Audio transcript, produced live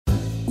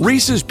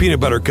Reese's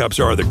Peanut Butter Cups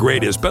are the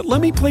greatest, but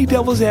let me play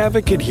devil's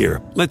advocate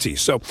here. Let's see.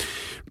 So,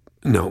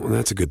 no,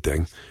 that's a good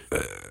thing.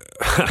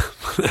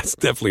 That's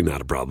definitely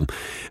not a problem.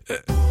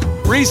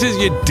 Reese's,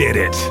 you did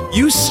it.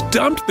 You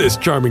stumped this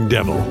charming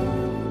devil.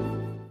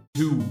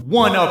 Who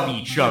one-up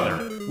each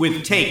other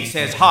with takes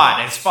as hot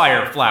as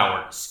fire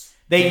flowers.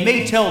 They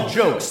may tell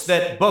jokes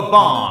that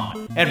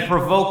ba-bomb and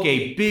provoke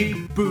a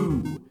big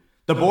boo.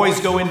 The boys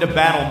go into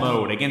battle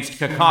mode against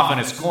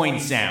cacophonous coin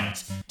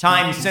sounds,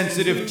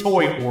 time-sensitive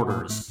toy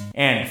orders,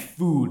 and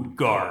food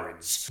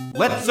guards.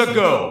 Let's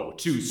go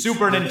to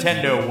Super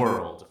Nintendo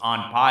World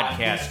on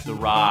Podcast The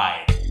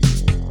Ride.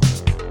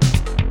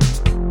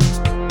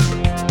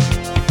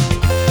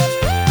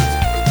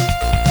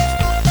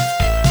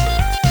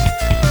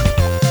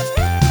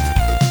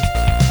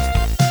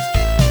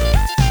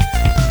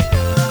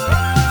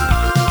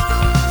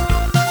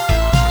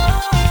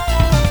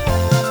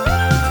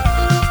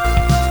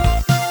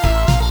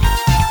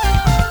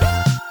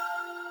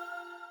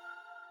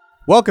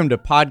 Welcome to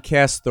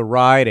Podcast The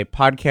Ride, a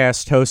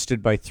podcast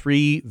hosted by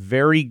three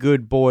very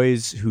good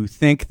boys who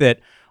think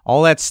that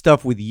all that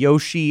stuff with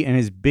Yoshi and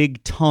his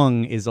big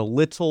tongue is a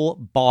little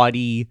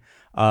bawdy.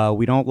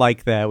 We don't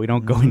like that. We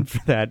don't go in for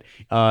that.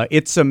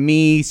 It's a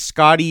me,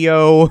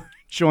 Scotty-O,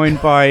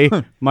 joined by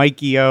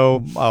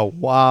Mikey-O.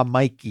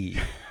 Mikey.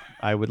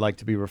 I would like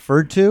to be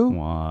referred to.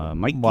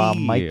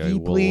 Mikey,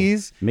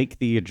 please. Make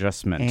the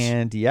adjustment.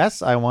 And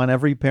yes, I want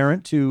every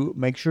parent to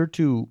make sure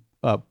to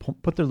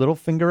put their little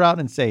finger out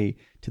and say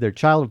to their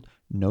child,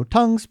 no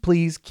tongues,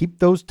 please. Keep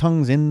those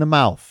tongues in the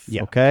mouth.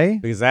 Yeah. Okay?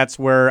 Because that's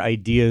where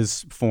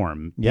ideas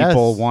form. Yes.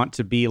 People want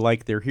to be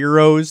like their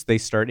heroes. They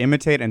start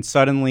imitate, and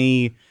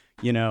suddenly,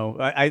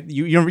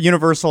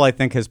 Universal, I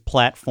think, has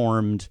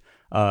platformed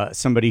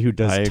somebody who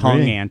does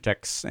tongue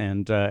antics,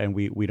 and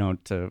we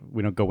don't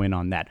go in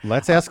on that.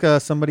 Let's ask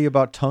somebody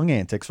about tongue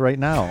antics right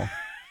now.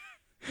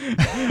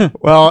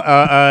 Well,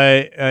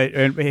 let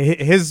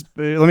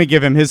me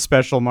give him his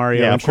special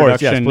Mario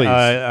introduction. Course,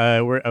 yes,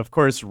 please. We're, of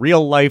course,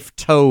 real life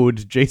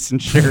Toad, Jason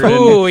Sheridan.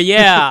 Oh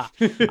yeah,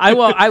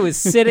 I was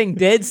sitting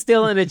dead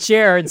still in a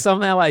chair, and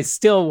somehow I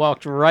still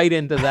walked right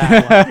into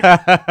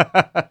that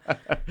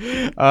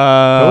one.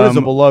 Toad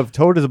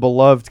is a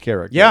beloved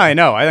character. Yeah, I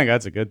know. I think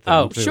that's a good thing.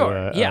 Oh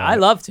sure, I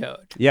love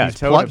Toad. Yeah,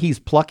 he's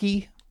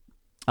plucky.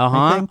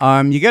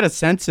 You get a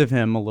sense of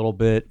him a little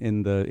bit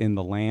in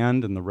the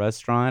land and the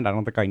restaurant. I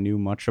don't think I knew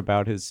much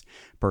about his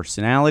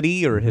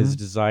personality or his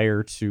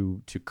desire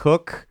to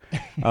cook.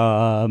 He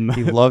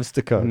loves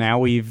to cook. Now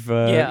we've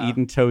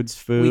eaten Toad's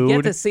food. We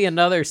get to see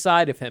another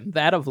side of him,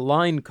 that of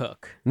line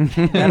cook.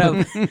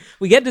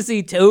 We get to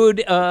see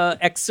Toad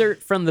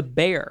excerpt from the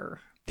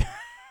bear.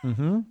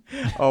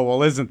 Oh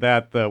well, isn't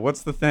that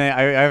what's the thing?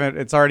 I haven't.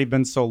 It's already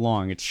been so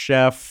long. It's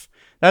Chef.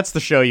 That's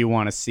the show you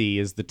want to see,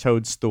 is the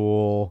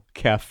Toadstool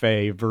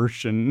Cafe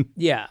version.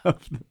 Yeah.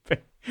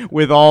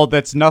 With all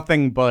that's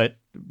nothing but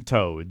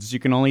toads. You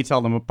can only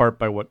tell them apart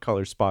by what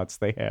color spots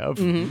they have.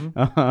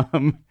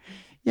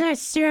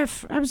 Yes,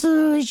 Chef.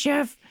 Absolutely,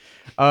 Chef.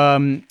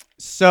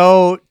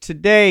 So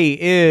today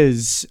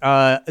is,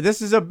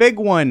 this is a big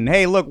one.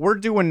 Hey, look, we're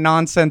doing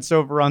nonsense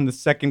over on the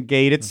second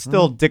gate. It's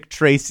still Dick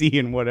Tracy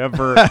and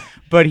whatever.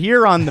 But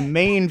here on the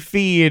main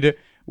feed,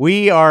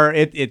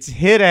 it's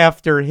hit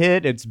after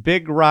hit. It's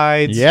big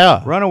rides.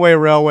 Yeah. Runaway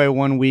Railway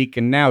 1 week,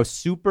 and now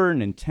Super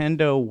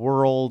Nintendo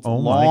World.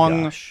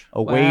 Long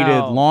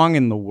awaited, long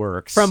in the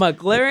works. From a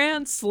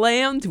grand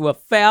slam to a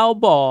foul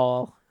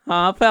ball.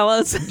 Huh,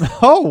 fellas?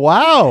 Oh,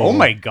 wow. Oh,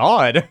 my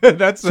God.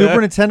 That's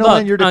Super Nintendo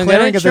Land, you're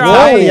declaring at the try.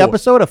 top of the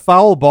episode a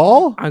foul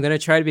ball? I'm going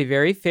to try to be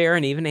very fair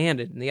and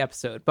even-handed in the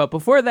episode. But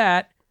before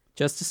that,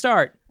 just to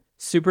start,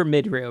 Super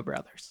Mid-Rail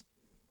Brothers.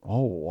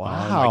 Oh,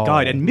 wow. Oh, my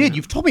God. And Mid,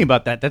 you've told me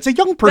about that. That's a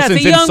young person's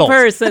That's a young insult.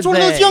 person That's one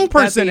of those young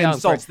person That's a young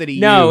insults that he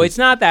No, used. it's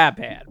not that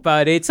bad,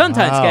 but it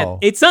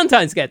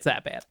sometimes gets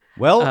that bad.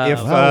 Well,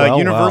 if well,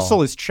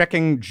 Universal is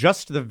checking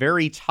just the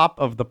very top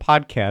of the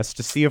podcast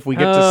to see if we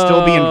get to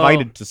still be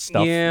invited to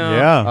stuff.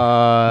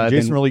 Yeah.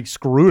 Jason then- really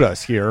screwed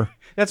us here.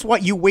 That's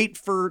what you wait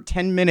for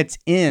 10 minutes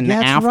in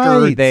That's after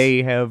right.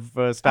 they have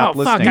stopped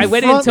Oh, fuck, listening. I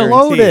waited front until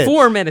load it.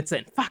 4 minutes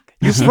in. Fuck.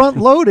 You front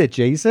load it,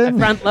 Jason.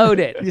 Front load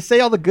it. You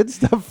say all the good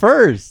stuff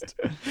first.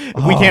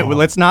 We can't.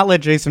 Let's not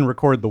let Jason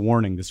record the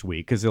warning this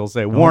week because he'll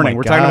say, "Warning, my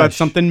we're talking about gosh.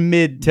 something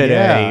mid today.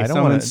 Yeah, I don't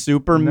something wanna-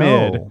 super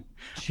no. mid."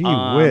 Gee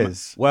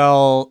whiz.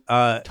 Well,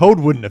 Toad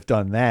wouldn't have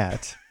done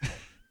that.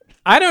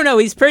 I don't know.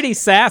 He's pretty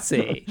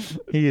sassy.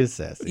 He is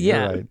sassy.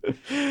 Yeah.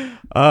 You're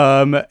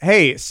right.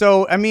 hey,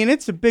 so I mean,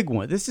 it's a big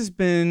one. This has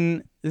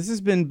been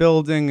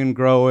building and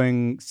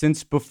growing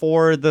since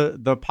before the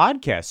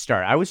podcast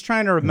started. I was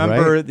trying to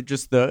remember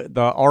just the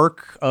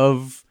arc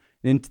of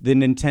the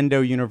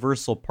Nintendo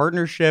Universal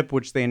partnership,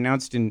 which they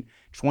announced in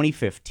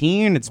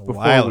 2015. It's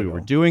before we were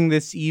doing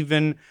this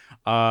even.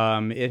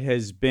 It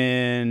has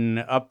been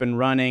up and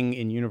running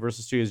in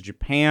Universal Studios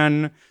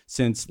Japan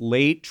since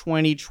late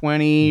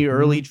 2020,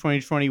 early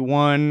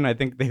 2021. I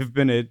think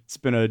it's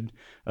been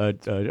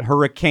a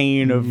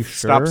hurricane of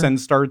stops and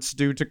starts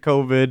due to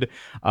COVID.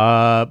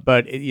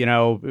 But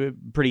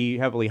pretty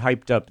heavily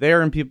hyped up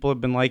there, and people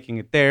have been liking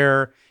it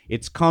there.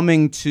 It's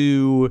coming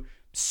to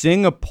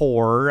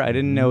Singapore. I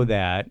didn't know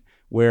that.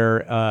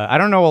 Where I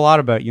don't know a lot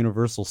about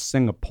Universal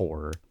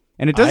Singapore.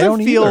 And it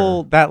doesn't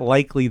feel that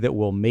likely that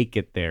we'll make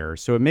it there.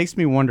 So it makes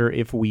me wonder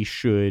if we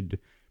should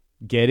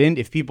get in,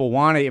 if people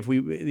want to, if we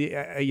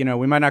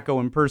might not go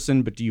in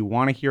person, but do you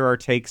want to hear our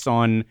takes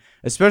on,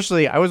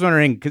 especially, I was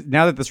wondering, 'cause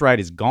now that this ride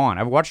is gone,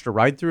 I've watched a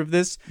ride through of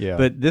this,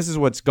 but this is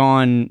what's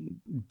gone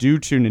due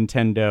to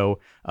Nintendo.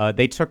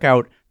 They took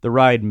out the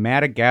ride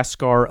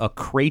Madagascar, A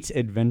Crate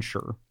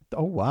Adventure.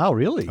 Oh, wow,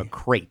 really? A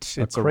crate.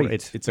 It's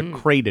crate. It's a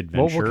crate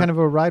adventure. What kind of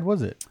a ride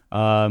was it?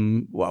 A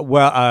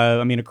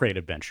crate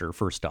adventure,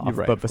 first off.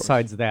 Right, but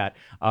besides that,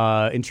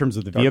 in terms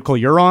of the vehicle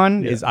you're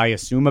on, is, I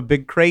assume, a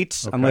big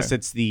crate, unless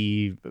it's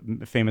the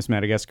famous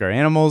Madagascar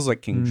animals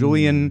like King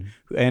Julian,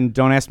 and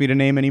don't ask me to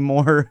name any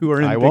more who are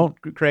in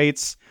big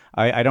crates.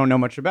 I don't know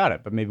much about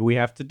it, but maybe we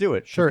have to do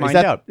it. Sure. Find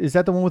out. Is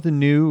that the one with the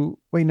new...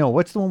 Wait, no.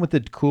 What's the one with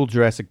the cool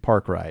Jurassic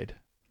Park ride?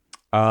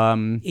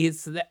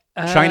 Is that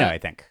China, I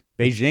think.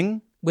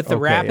 Beijing? with the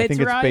rapids I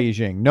think ride? it's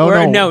Beijing. No. It's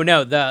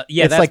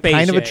That's like Beijing.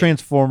 kind of a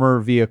Transformer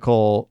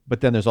vehicle,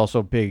 but then there's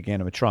also big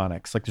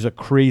animatronics. Like there's a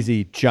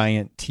crazy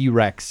giant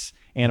T-Rex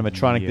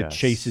animatronic that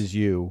chases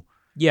you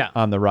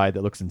on the ride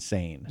that looks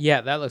insane.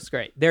 Yeah, that looks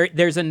great.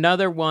 There's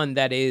another one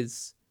that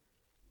is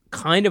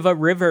kind of a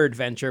river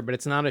adventure, but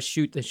it's not a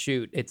shoot the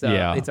shoot. It's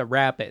a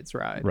rapids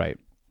ride.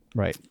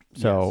 Right.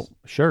 So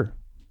sure.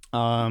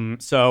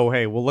 So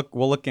hey, we'll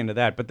look into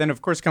that. But then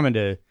of course coming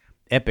to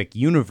Epic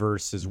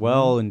Universe as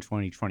well in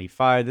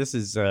 2025. This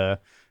is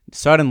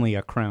suddenly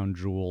a crown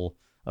jewel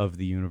of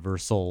the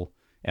Universal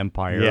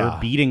Empire,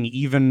 beating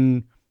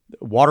even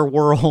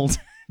Waterworld,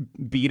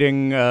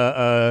 beating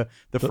the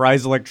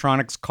Fry's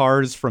Electronics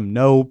cars from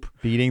Nope,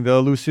 beating the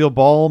Lucille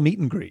Ball meet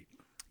and greet.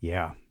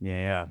 Yeah.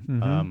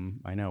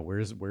 I know.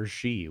 Where's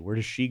she? Where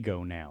does she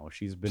go now?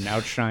 She's been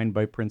outshined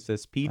by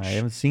Princess Peach. I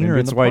haven't seen her.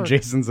 That's why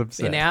Jason's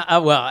upset. And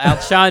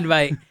outshined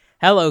by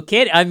Hello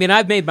Kitty. I mean,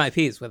 I've made my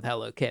peace with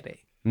Hello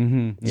Kitty.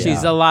 Mm-hmm. Yeah.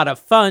 She's a lot of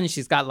fun.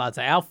 She's got lots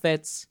of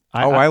outfits.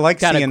 I like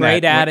got seeing a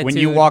great that attitude. when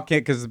you walk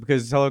in,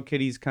 because Hello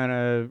Kitty's kind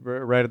of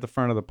right at the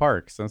front of the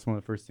park, so that's one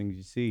of the first things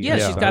you see. Yeah,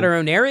 she's got her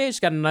own area. She's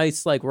got a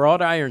nice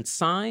wrought iron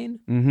sign.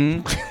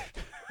 Mm-hmm.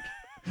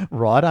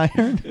 Wrought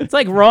iron? It's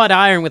like wrought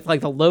iron with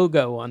the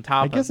logo on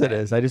top. I guess it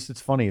is.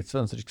 It's funny. It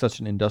sounds like such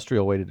an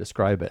industrial way to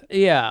describe it.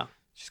 Yeah.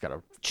 She's got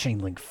a chain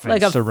link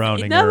fence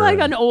surrounding not her. Not like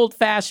an old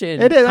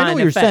fashioned. It is. I know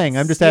what you're fence. saying.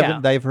 I'm just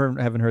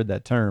haven't heard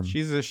that term.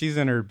 She's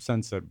in her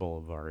Sunset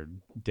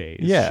Boulevard days.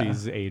 Yeah.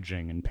 She's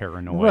aging and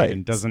paranoid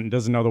and doesn't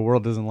know the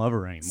world doesn't love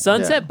her anymore.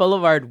 Sunset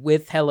Boulevard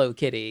with Hello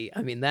Kitty.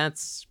 I mean,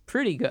 that's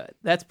pretty good.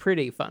 That's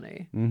pretty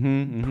funny.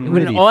 Mm-hmm.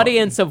 With an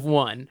audience of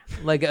one,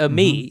 like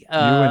me, you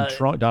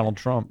and Donald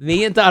Trump,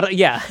 me and Donald,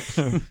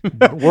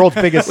 world's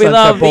biggest we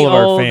Sunset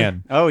Boulevard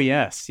fan. Oh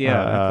yes,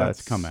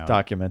 that's come out,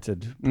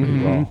 documented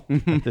pretty well.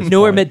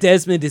 Norma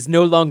Desmond is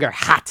no longer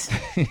hot.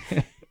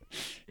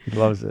 He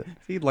loves it.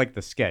 He'd like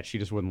the sketch. He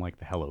just wouldn't like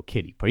the Hello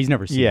Kitty. But he's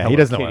never seen he Hello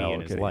doesn't know Kitty Hello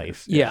in his Kitty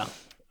life. Yeah.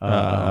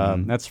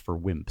 That's for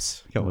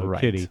wimps, Hello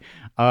Kitty.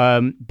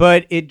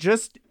 But it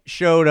just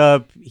showed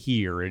up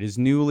here. It is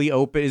newly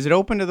open. Is it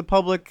open to the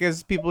public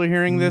as people are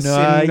hearing this?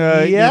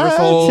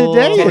 Universal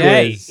today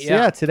it is.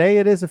 Yeah, today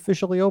it is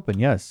officially open.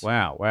 Yes.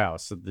 Wow.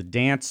 So the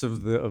dance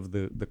of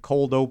the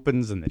cold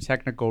opens and the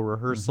technical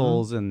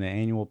rehearsals and the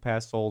annual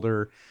pass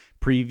holder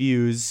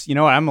previews. You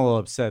know, I'm a little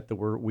upset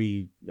that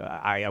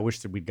I wish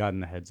that we'd gotten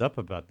the heads up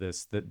about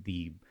this, that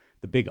the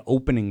big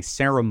opening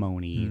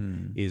ceremony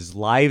is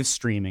live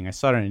streaming. I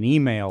saw it in an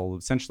email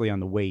essentially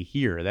on the way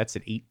here. That's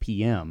at 8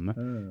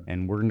 p.m.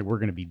 And we're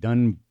going to be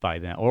done by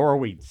then. Or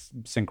we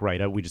sync right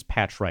up. We just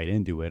patch right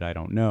into it. I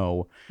don't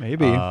know.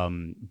 Maybe.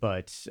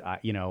 But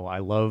I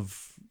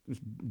love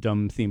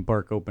dumb theme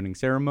park opening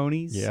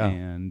ceremonies. Yeah.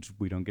 And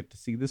we don't get to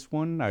see this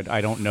one. I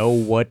don't know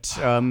what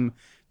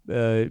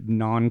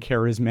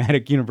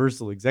non-charismatic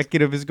Universal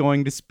executive is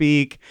going to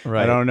speak.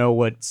 Right. I don't know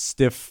what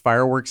stiff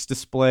fireworks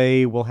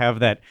display will have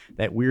that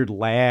weird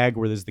lag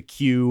where there's the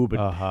cue,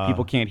 but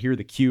people can't hear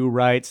the cue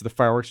right, so the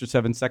fireworks are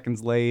 7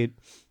 seconds late.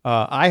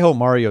 I hope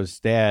Mario's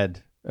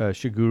dad,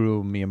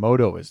 Shigeru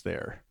Miyamoto, is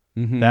there.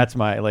 Mm-hmm. That's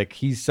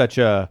he's such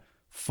a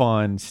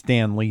fun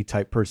Stan Lee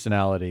type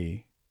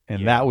personality,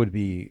 and that would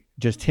be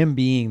just him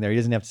being there. He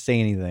doesn't have to say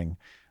anything.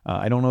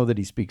 I don't know that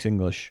he speaks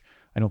English.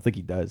 I don't think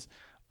he does.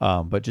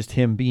 But just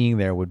him being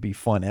there would be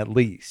fun, at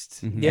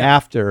least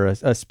after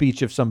a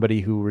speech of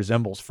somebody who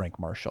resembles Frank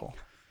Marshall.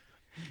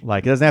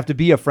 Like, it doesn't have to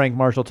be a Frank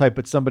Marshall type,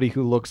 but somebody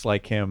who looks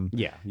like him.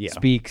 Yeah.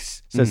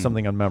 Speaks, says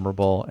something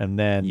unmemorable, and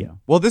then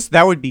Well,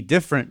 that would be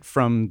different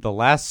from the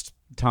last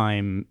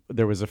time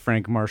there was a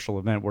Frank Marshall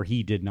event where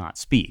he did not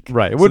speak.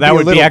 Right. It so would that be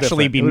would be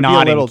actually be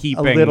not in a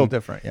keeping. A little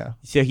different, yeah.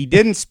 So he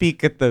didn't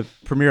speak at the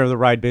premiere of the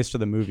ride based on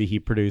the movie he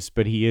produced,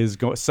 but he is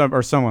going.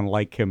 Someone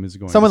like him is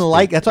going. Someone to speak,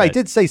 like that's why I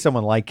did say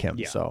someone like him.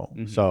 Yeah.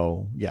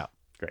 So yeah,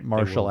 great.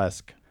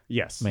 Marshall-esque.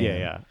 Yes. Man.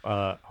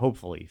 Yeah.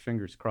 Hopefully,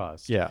 fingers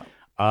crossed. Yeah.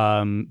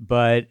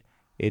 But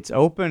it's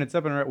open. It's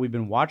up and right. We've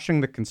been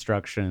watching the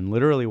construction,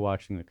 literally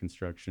watching the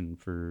construction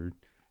for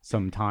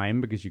some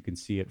time because you can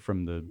see it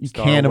from the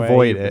can't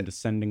avoid You've been it.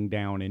 descending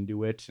down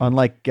into it.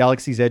 Unlike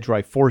Galaxy's Edge, where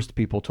I forced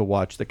people to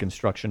watch the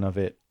construction of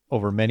it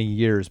over many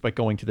years by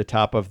going to the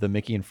top of the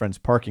Mickey and Friends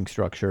parking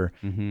structure,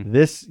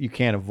 this you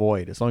can't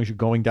avoid. As long as you're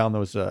going down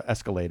those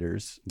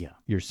escalators,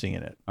 you're seeing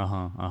it.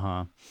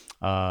 And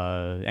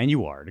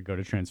you are to go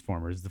to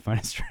Transformers, the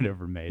finest ride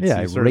ever made.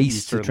 Yeah, So I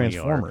race to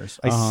Transformers.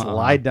 I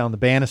slide down the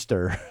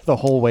banister the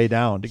whole way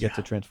down to get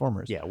to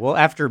Transformers. Yeah, well,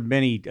 after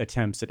many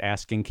attempts at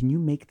asking, can you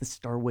make the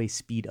Starway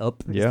speed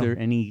up? Is there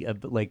any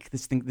like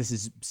this thing? This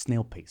is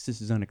snail pace.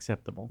 This is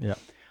unacceptable. Yeah.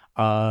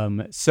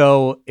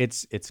 So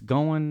it's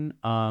going.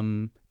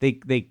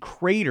 They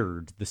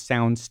cratered the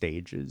sound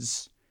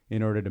stages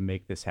in order to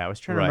make this house.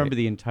 Trying to remember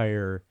the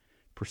entire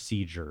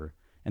procedure.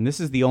 And this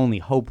is the only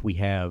hope we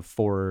have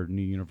for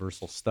new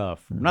Universal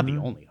stuff. Not the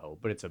only hope,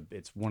 but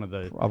it's one of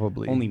the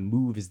probably only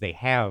moves they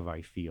have,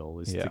 I feel,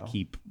 is to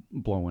keep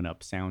blowing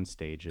up sound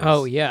stages.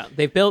 Oh yeah,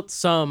 they built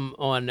some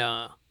on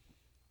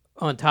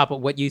top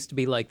of what used to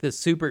be like the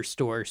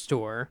Superstore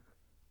store.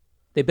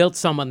 They built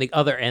some on the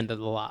other end of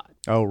the lot.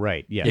 Oh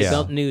right, yes. They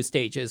built new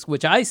stages,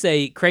 which I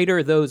say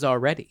crater those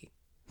already.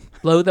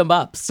 Blow them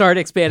up. Start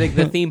expanding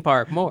the theme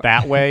park more.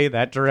 That way,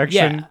 that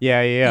direction?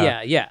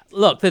 Yeah.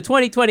 Look, the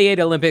 2028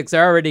 Olympics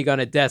are already going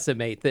to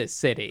decimate this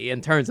city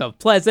in terms of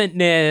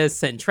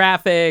pleasantness and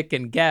traffic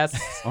and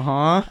guests.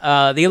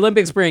 The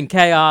Olympics bring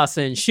chaos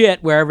and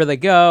shit wherever they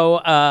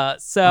go.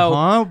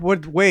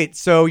 Wait,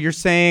 so you're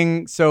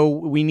saying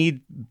we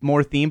need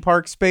more theme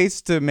park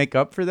space to make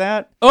up for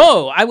that?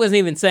 Oh, I wasn't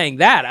even saying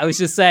that. I was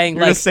just saying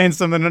You're just saying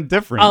something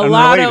different. A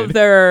lot of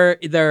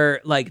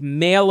their like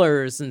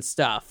mailers and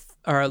stuff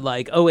are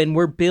like, oh, and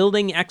we're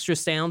building extra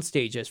sound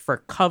stages for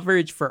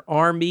coverage for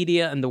our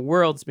media and the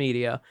world's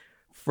media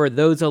for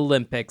those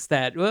Olympics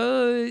that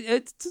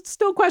it's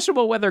still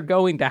questionable whether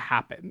going to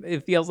happen.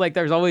 It feels like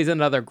there's always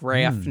another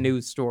Graph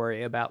news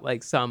story about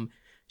like some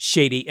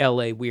shady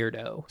LA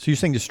weirdo. So you're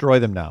saying destroy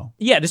them now?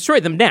 Yeah, destroy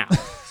them now.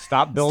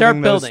 Stop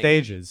building those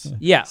stages.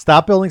 Yeah.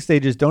 Stop building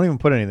stages. Don't even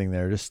put anything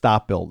there. Just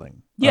stop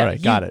building. Yeah, all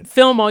right, got it.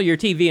 Film all your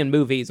TV and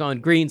movies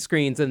on green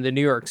screens in the New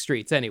York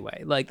streets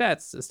anyway. Like,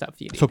 that's the stuff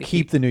you need to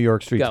keep the New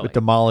York streets, going. but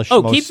demolish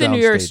keep the New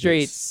York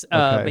streets.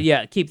 Okay. But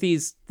yeah, keep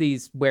these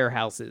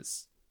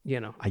warehouses, you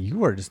know.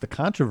 You are just the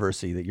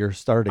controversy that you're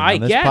starting I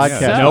on this guess podcast.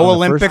 so. No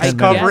Olympics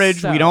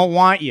coverage. So. We don't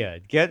want you.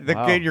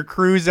 Get your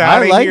crews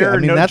out of like here. It. I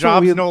mean, no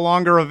jobs no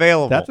longer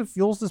available. That's what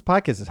fuels this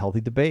podcast is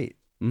healthy debate.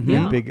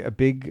 A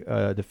big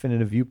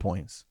definitive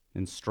viewpoints.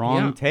 And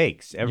strong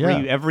takes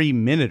every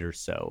minute or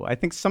so. I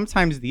think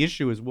sometimes the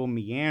issue is we'll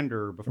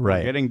meander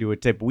before getting to a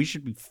tip, but we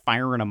should be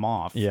firing them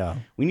off. Yeah.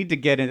 We need to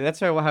get in.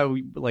 That's how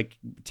we, like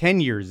 10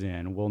 years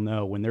in, we'll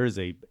know when there's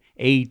a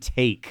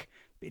take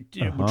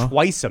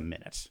twice a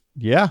minute.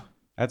 Yeah.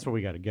 That's what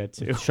we got to get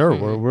to. Sure.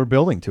 We're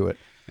building to it.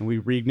 And we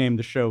renamed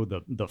the show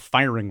the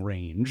Firing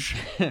Range.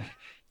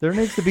 There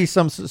needs to be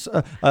some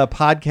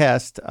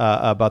podcast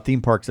about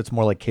theme parks that's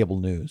more like cable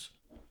news.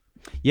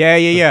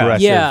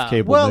 Yeah.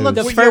 Cable well, news. look,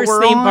 the first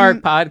theme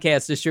park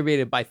podcast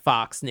distributed by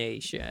Fox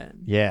Nation.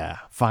 Yeah,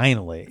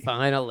 finally.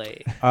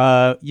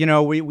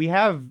 We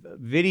have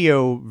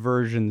video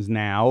versions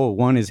now.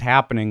 One is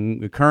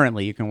happening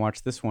currently. You can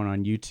watch this one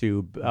on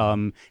YouTube.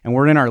 And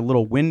we're in our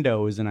little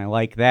windows, and I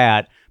like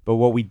that. But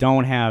what we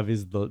don't have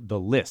is the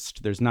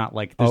list. There's not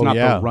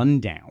the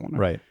rundown,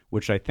 right?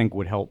 Which I think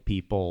would help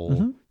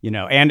people,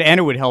 and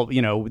it would help,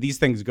 these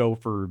things go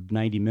for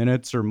 90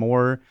 minutes or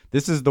more.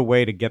 This is the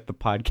way to get the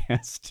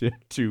podcast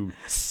to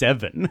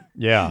 7.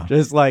 Yeah.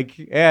 Just like,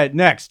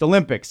 next,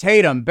 Olympics,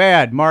 hate 'em,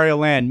 bad, Mario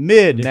Land,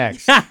 mid.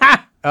 Next.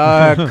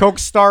 Coke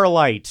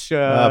Starlight.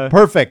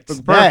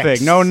 Perfect.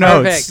 Next. No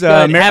notes.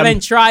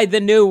 Haven't tried the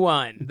new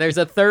one. There's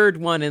a third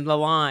one in the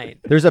line.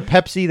 There's a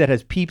Pepsi that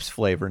has Peeps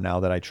flavor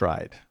now that I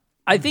tried.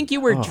 I think you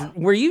were.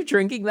 Were you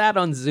drinking that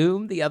on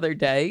Zoom the other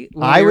day?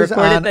 I was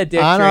on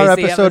our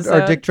episode,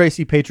 our Dick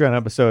Tracy Patreon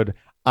episode.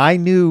 I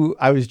knew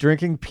I was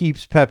drinking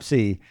Peeps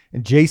Pepsi,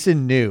 and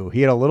Jason knew.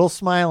 He had a little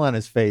smile on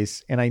his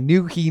face, and I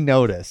knew he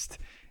noticed.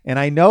 And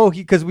I know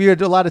because we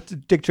had a lot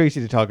of Dick Tracy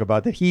to talk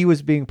about, that he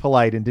was being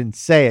polite and didn't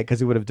say it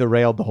because it would have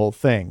derailed the whole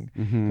thing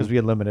because we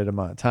had limited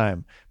amount of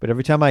time. But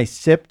every time I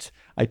sipped,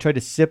 I tried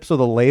to sip so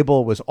the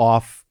label was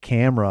off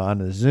camera on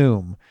the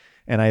Zoom.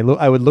 And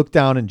I would look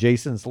down in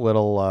Jason's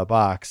little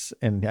box,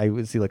 and I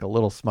would see like a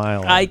little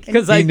smile.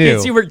 Because I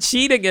guess you were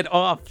cheating it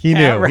off. He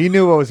knew. He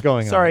knew what was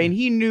going on. Sorry, and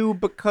he knew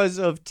because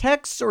of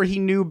text, or he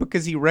knew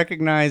because he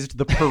recognized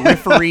the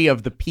periphery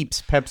of the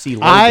Peeps Pepsi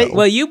logo?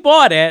 Well, you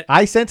bought it.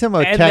 I sent him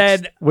a text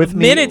then with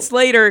minutes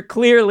later,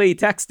 clearly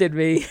texted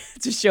me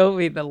to show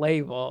me the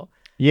label.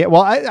 Yeah,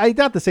 well, I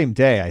not the same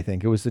day. I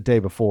think it was the day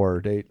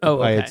before. I had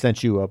okay.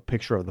 sent you a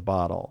picture of the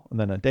bottle, and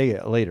then a day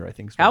later, I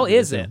think. How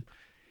is it?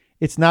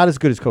 It's not as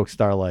good as Coke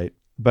Starlight,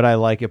 but I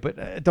like it.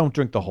 But don't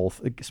drink the whole.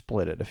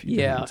 Split it if you.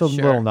 Yeah, do. It's a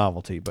sure. little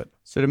novelty, but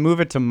So to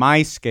move it to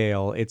my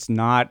scale, it's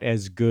not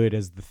as good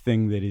as the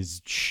thing that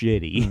is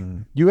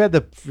shitty. you had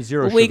the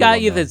zero. We sugar got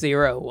one, you though. the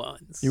zero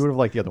ones. You would have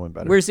liked the other one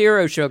better. We're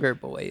zero sugar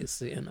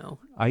boys, you know.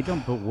 I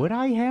don't, but would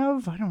I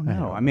have? I don't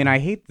know. I mean, I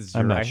hate the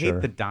zero. I'm not I sure.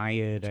 hate the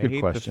diet. a I good hate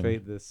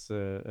question. this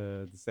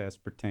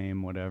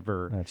aspartame,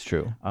 whatever. That's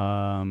true.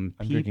 I'm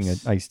I'm drinking an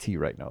iced tea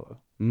right now, though.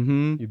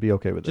 Mm-hmm. You'd be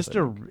okay with Just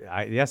this.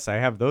 yes, I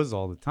have those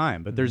all the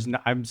time. But Mm-hmm. there's no.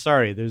 I'm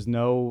sorry. There's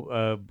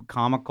no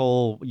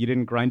comical. You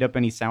didn't grind up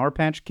any Sour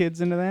Patch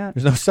Kids into that.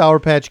 There's no Sour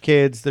Patch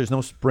Kids. There's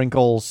no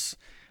sprinkles.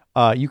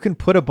 You can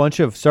put a bunch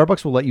of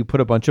Starbucks will let you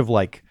put a bunch of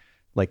like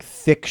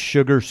thick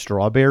sugar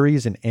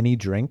strawberries in any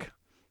drink.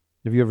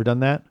 Have you ever done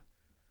that?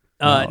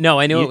 No,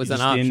 I knew You- it was an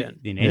just option.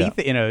 in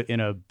anything in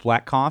a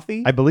black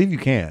coffee. I believe you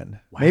can.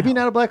 Maybe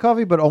not a black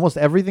coffee, but almost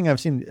everything I've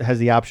seen has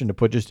the option to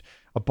put just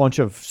a bunch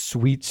of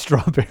sweet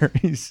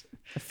strawberries,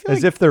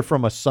 as if they're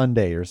from a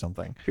sundae or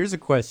something. Here's a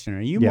question: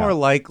 are you Yeah. more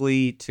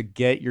likely to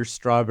get your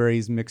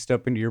strawberries mixed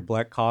up into your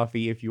black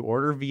coffee if you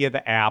order via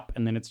the app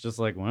and then it's just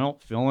like, well,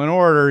 fill in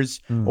orders,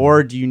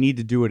 or do you need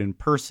to do it in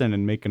person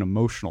and make an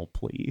emotional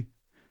plea?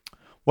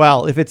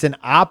 Well, if it's an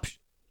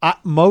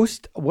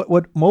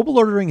what mobile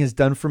ordering has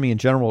done for me in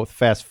general with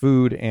fast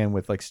food and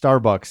with like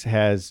Starbucks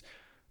has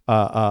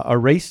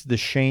erased the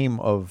shame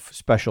of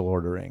special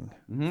ordering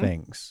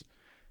things,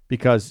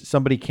 because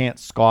somebody can't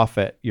scoff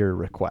at your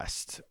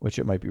request, which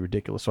it might be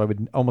ridiculous. So I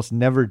would almost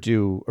never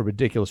do a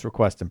ridiculous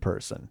request in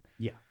person.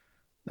 Yeah.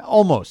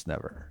 Almost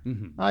never.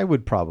 I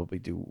would probably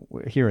do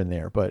here and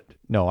there, but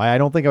no, I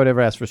don't think I would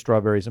ever ask for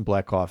strawberries and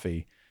black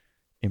coffee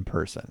in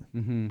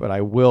person. But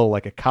I will,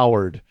 like a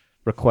coward,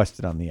 request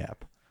it on the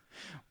app.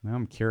 Well,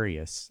 I'm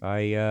curious.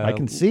 I I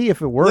can see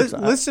if it works.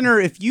 Listener,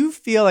 if you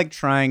feel like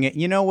trying it,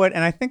 you know what?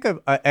 And I think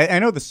I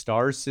know the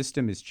stars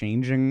system is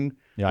changing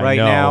Yeah, I right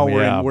know, now.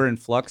 yeah. We're in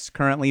flux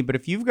currently. But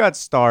if you've got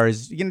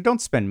stars, don't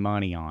spend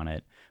money on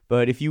it.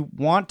 But if you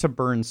want to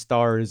burn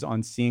stars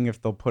on seeing if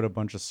they'll put a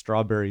bunch of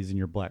strawberries in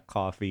your black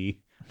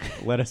coffee,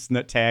 let us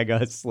know, tag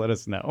us, let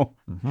us know.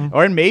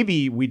 Or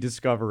maybe we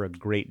discover a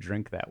great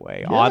drink that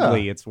way. Yeah.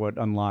 Oddly, it's what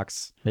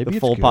unlocks Maybe the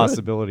it's full good.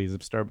 possibilities of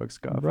Starbucks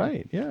coffee.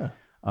 Right, yeah.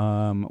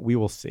 We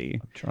will see.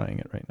 I'm trying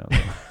it right now.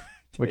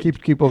 We'll keep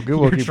we'll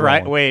You're keep try-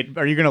 rolling. Wait,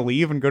 are you going to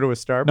leave and go to a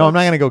Starbucks? No, I'm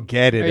not going to go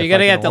get it. Are if you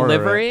gonna I get can order it.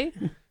 delivery?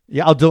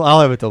 Yeah, I'll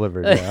have it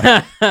delivered.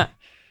 Yeah.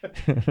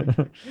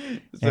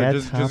 So Add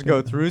just go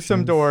topping through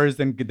some options. doors,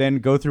 then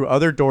go through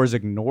other doors.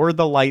 Ignore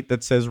the light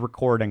that says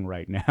recording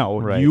right now.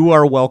 Right. You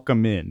are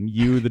welcome in.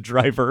 You, the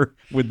driver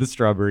with the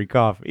strawberry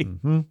coffee.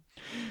 All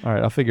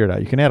right, I'll figure it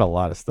out. You can add a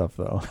lot of stuff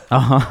though.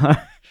 Uh-huh.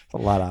 A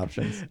lot of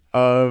options.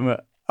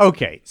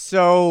 Okay,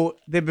 so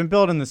they've been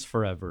building this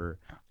forever.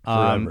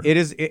 Forever. It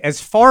is, as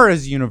far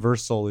as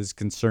Universal is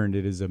concerned,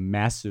 it is a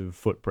massive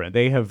footprint.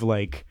 They have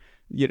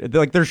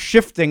they're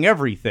shifting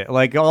everything.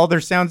 Like all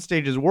their sound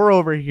stages were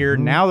over here,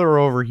 now they're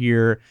over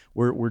here.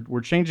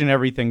 We're changing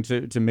everything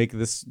to make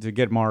this, to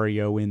get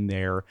Mario in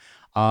there.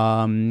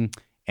 And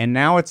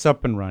now it's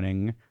up and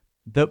running.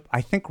 I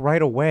think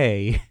right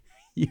away,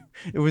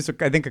 it was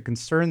I think a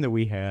concern that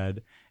we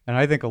had, and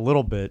I think a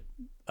little bit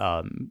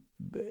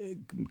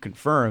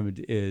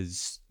confirmed,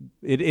 is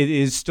it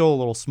is still a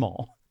little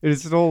small. It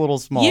is still a little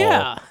small.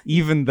 Yeah.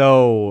 Even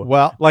though,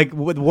 Well- like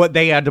with what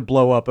they had to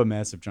blow up a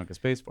massive chunk of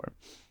space for.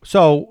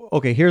 So,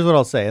 okay, here's what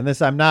I'll say. And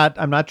this, I'm not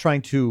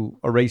trying to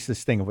erase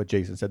this thing of what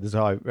Jason said. This is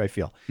how I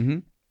feel.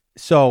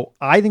 So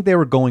I think they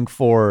were going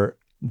for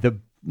the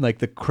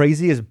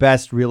craziest,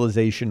 best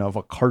realization of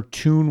a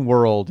cartoon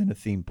world in a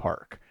theme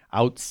park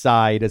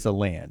outside as a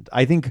land.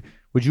 I think,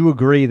 would you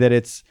agree that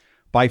it's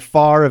by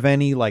far of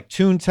any like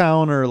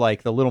Toontown or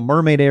like the Little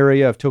Mermaid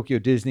area of Tokyo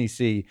Disney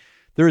Sea,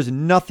 there is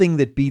nothing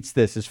that beats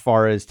this as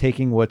far as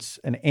taking what's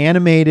an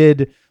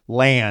animated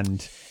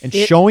land and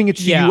showing it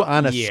to you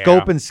on a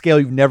scope and scale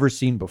you've never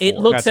seen before. It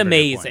looks That's a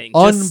very good amazing.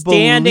 point. Just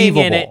standing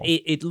in Unbelievable.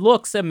 it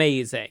looks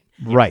amazing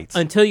right.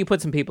 until you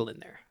put some people in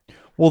there.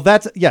 Well,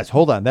 yes,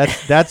 hold on.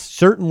 That's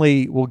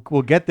certainly we'll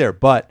get there,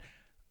 but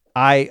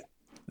I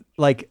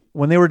like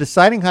when they were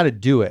deciding how to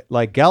do it,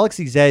 like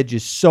Galaxy's Edge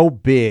is so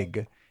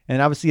big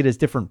and obviously it has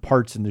different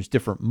parts and there's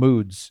different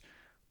moods,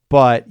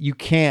 but you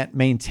can't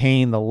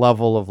maintain the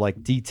level of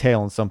like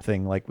detail in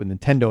something like with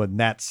Nintendo in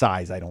that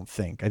size. I don't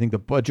think. I think the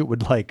budget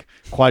would like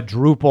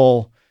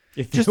quadruple.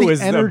 If Just it the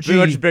was energy- a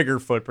much bigger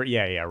footprint.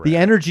 Yeah, right. The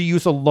energy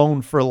use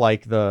alone for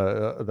like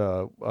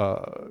the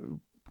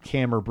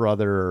Camera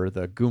Brother or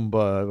the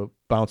Goomba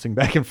bouncing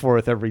back and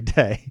forth every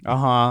day.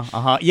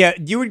 Yeah,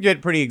 you would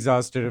get pretty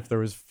exhausted if there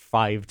was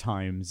 5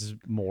 times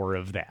more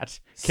of that.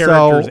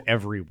 Characters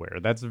everywhere.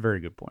 That's a very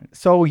good point.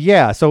 So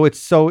as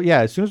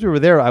soon as we were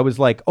there, I was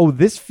like, oh,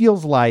 this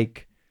feels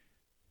like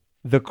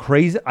the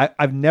crazy.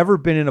 I've never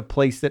been in a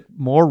place that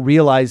more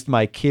realized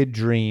my kid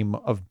dream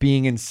of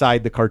being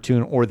inside the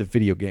cartoon or the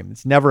video game.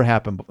 It's never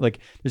happened. Like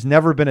there's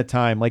never been a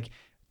time like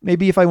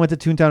maybe if I went to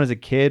Toontown as a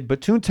kid,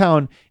 but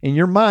Toontown in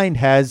your mind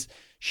has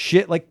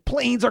shit like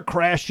planes are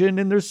crashing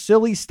and there's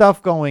silly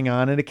stuff going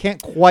on, and it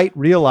can't quite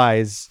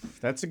realize.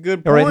 That's a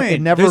good Or point.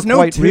 it never There's no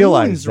quite tunes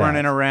realized that.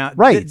 running around.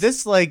 Right.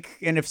 This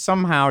and if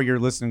somehow you're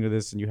listening to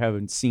this and you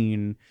haven't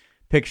seen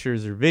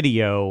pictures or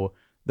video,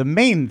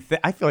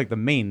 I feel like the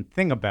main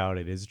thing about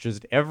it is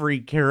just every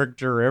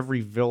character,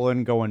 every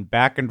villain going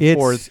back and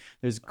forth.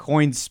 There's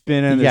coin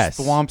spinning. Yes.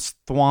 There's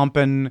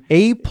thwomping.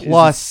 A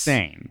plus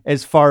insane.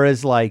 as far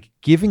as like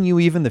giving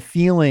you even the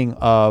feeling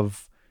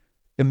of.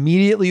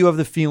 Immediately, you have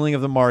the feeling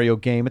of the Mario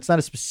game. It's not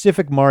a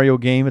specific Mario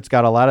game. It's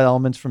got a lot of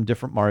elements from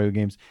different Mario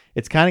games.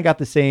 It's kind of got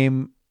the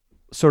same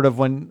sort of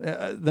when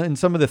in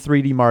some of the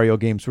 3D Mario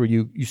games where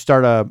you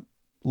start a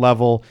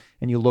level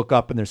and you look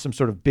up and there's some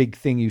sort of big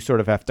thing you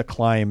sort of have to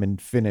climb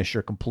and finish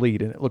or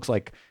complete. And it looks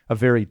like a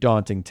very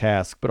daunting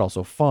task, but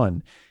also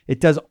fun. It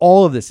does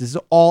all of this. This is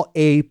all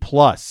A+.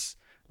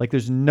 Like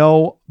there's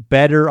no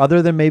better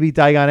other than maybe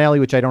Diagon Alley,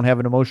 which I don't have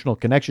an emotional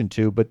connection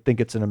to, but think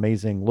it's an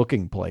amazing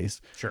looking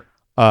place. Sure.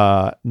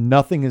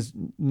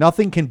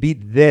 Nothing can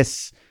beat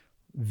this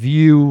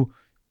view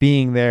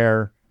being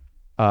there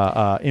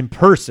in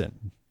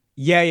person.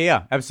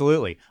 Yeah,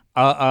 absolutely.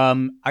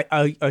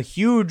 A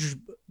huge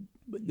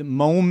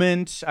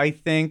moment, I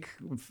think,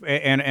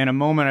 and a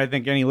moment I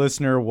think any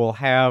listener will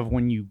have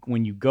when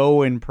you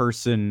go in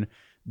person.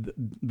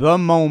 The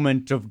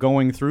moment of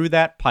going through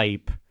that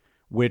pipe,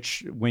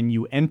 which when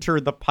you enter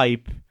the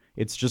pipe,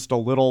 it's just a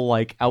little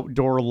like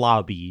outdoor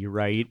lobby,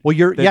 right? Well,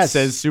 that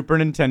says Super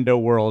Nintendo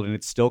World, and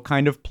it's still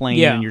kind of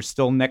plain, and you're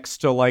still next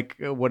to like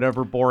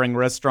whatever boring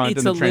restaurant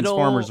in the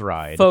Transformers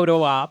ride.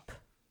 Photo op.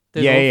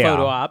 There's a little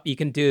photo op you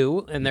can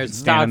do, and there's a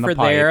stopper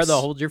there. They'll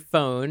hold your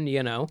phone,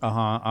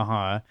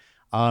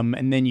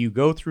 And then you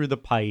go through the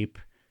pipe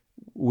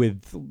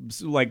with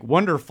like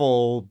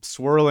wonderful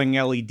swirling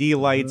LED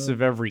lights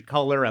of every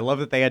color. I love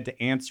that they had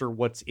to answer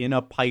what's in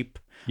a pipe.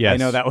 Yes. I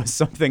know that was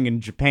something in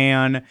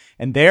Japan,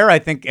 and there I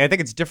think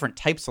it's different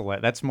types of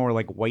light. That's more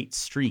like white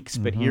streaks,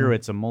 but here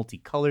it's a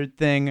multicolored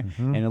thing,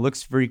 and it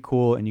looks very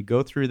cool. And you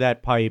go through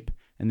that pipe,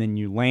 and then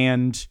you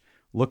land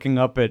looking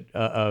up at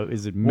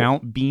is it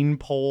Mount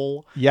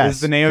Beanpole? Yes.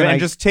 Is the name of it, and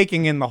just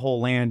taking in the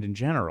whole land in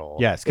general.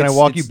 Yes. Can I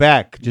walk you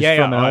back just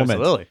for a moment?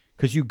 Absolutely.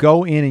 Because you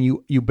go in and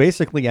you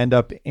basically end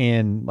up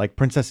in like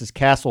Princess's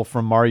Castle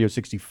from Mario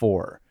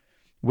 64,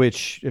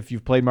 which if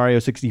you've played Mario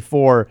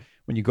 64,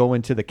 when you go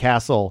into the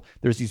castle,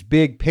 there's these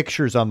big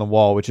pictures on the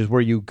wall, which is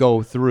where you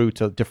go through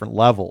to different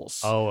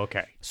levels. Oh,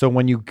 okay. So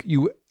when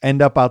you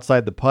end up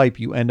outside the pipe,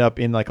 you end up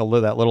in like that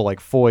little like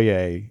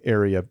foyer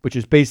area, which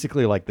is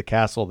basically like the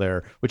castle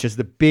there, which is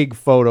the big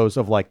photos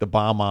of like the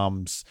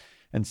Bob-ombs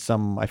and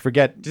some, I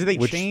forget. Did they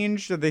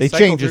change? Did they cycle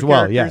change through as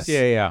well, characters?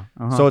 yes. Yeah.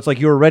 Uh-huh. So it's like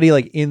you're already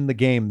like in the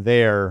game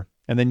there,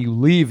 and then you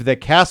leave the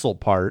castle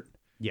part.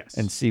 Yes.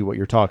 And see what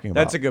you're talking about.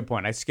 That's a good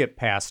point. I skipped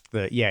past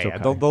the Okay.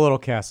 the little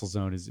castle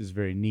zone is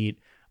very neat.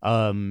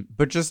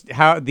 But just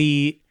how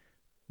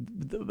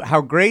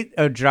how great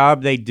a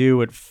job they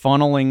do at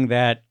funneling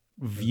that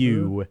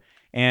view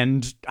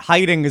and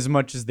hiding as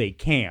much as they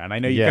can. I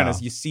know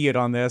you see it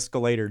on the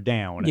escalator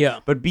down.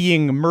 Yeah. But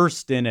being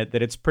immersed in it,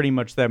 that it's pretty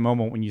much that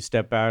moment when you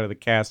step out of the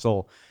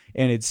castle,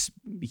 and it's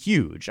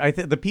huge. I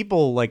think the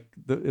people, like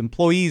the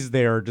employees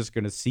there, are just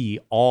going to see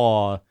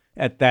awe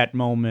at that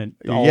moment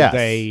all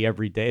day,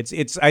 every day.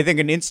 It's I think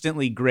an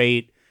instantly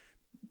great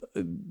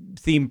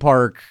theme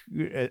park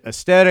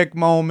aesthetic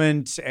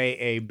moment,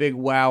 a big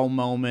wow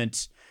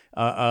moment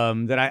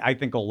that I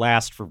think will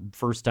last for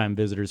first time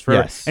visitors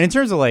forever. Yes. And in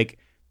terms of like,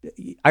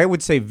 I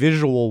would say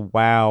visual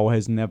wow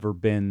has never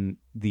been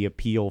the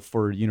appeal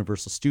for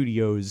Universal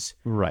Studios,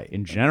 right,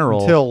 in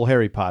general, until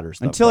Harry Potter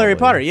stuff. Harry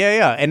Potter,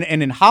 and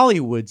in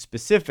Hollywood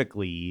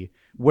specifically,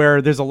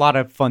 where there's a lot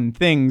of fun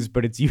things,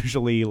 but it's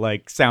usually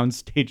like sound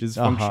stages,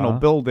 functional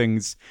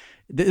buildings.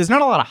 There's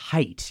not a lot of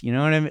height, you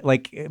know what I mean?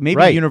 Like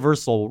maybe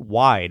Universal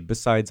wide,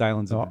 besides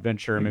Islands of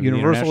Adventure. Maybe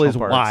Universal is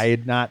parks.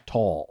 wide, not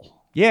tall.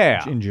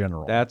 Yeah, in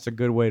general, that's a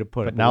good way to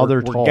put it. But now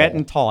they're tall. We're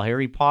getting tall.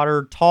 Harry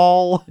Potter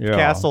tall,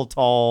 Castle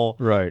tall,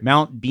 right?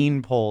 Mount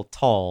Beanpole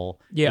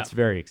tall. Yeah, it's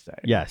very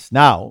exciting. Yes.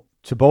 Now,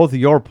 to both of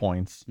your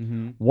points,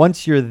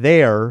 once you're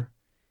there,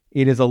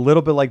 it is a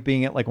little bit like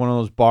being at like one of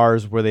those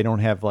bars where they don't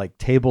have like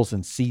tables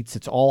and seats.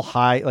 It's all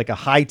high, like a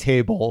high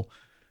table,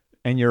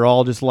 and you're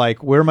all just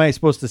like, where am I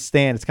supposed to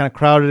stand? It's kind of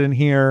crowded in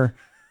here.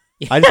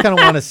 I just kind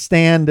of want to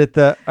stand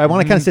I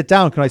want to kind of sit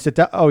down. Can I sit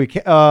down? Oh, you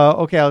can't.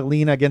 Okay, I'll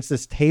lean against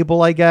this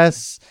table, I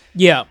guess.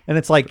 Yeah. And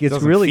it's like, it's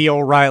doesn't really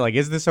feel right. Like,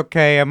 is this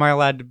okay? Am I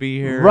allowed to be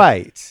here?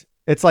 Right.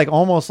 It's like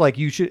almost like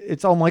you should.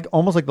 It's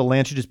almost like the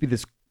land should just be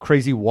this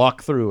crazy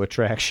walkthrough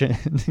attraction.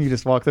 You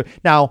just walk through.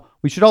 Now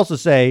we should also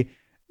say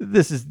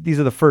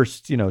these are the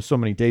first so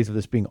many days of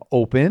this being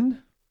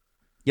open.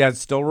 Yeah,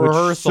 it's still which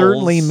rehearsals.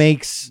 certainly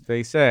makes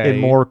they say it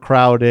more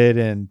crowded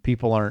and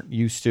people aren't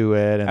used to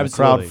it, and the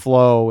Absolutely. crowd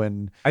flow.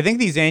 And I think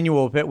these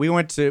annual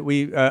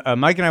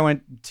Mike and I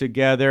went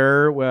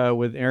together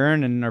with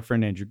Aaron and our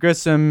friend Andrew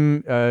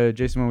Grissom.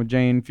 Jason went with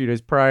Jane a few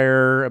days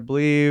prior, I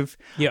believe.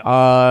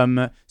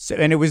 Yeah. So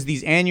and it was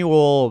these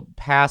annual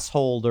pass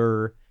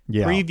holder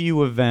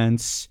preview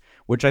events,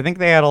 which I think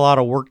they had a lot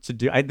of work to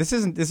do. This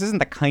isn't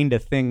the kind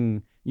of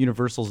thing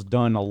Universal's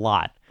done a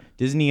lot.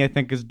 Disney, I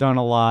think, has done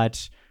a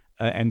lot.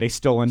 And they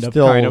still end up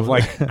kind of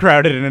like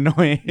crowded and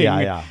annoying.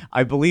 Yeah.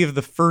 I believe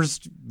the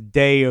first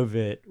day of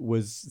it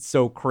was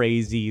so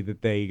crazy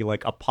that they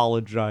like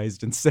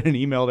apologized and sent an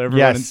email to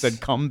everyone and said,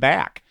 "Come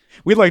back.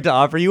 We'd like to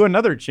offer you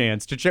another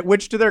chance to check."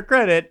 Which, to their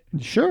credit,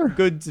 sure,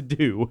 good to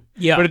do.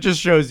 Yeah, but it just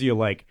shows you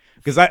like.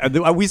 Because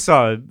we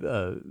saw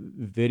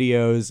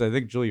videos. I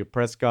think Julia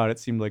Prescott, it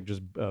seemed like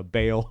just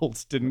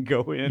bailed, didn't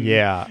go in.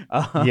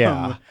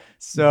 Yeah.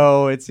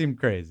 So it seemed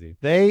crazy.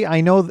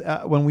 I know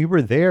when we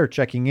were there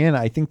checking in,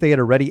 I think they had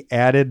already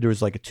added, there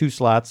was like 2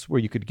 slots where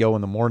you could go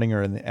in the morning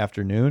or in the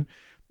afternoon.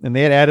 And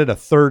they had added a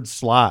 3rd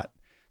slot.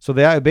 So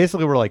they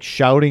basically were like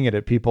shouting it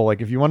at people,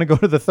 like, if you want to go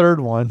to the 3rd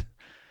one.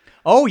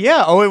 Oh,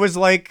 yeah. Oh, it was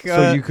like...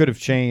 so you could have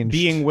changed.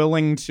 Being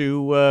willing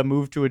to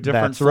move to a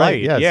different flight.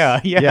 Right, yes.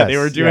 Yeah. Yes, they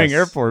were doing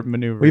airport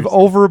maneuvers. We've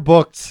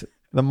overbooked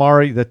the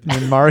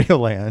Mario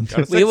Land.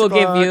 We will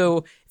give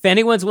you, if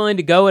anyone's willing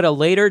to go at a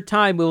later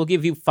time, we will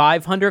give you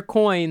 500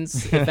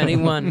 coins if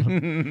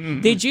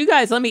anyone... Did you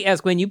guys, let me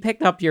ask, when you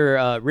picked up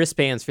your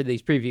wristbands for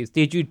these previews,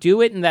 did you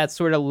do it in that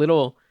sort of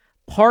little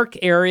park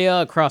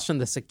area across from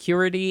the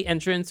security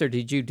entrance, or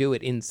did you do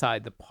it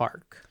inside the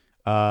park?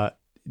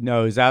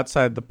 No, it was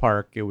outside the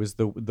park. It was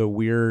the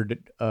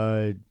weird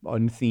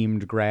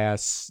unthemed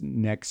grass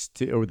next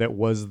to, or that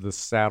was the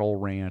Saddle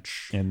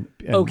Ranch and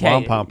okay.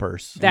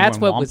 Wampompers. That's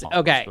what was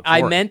okay.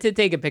 I meant to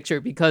take a picture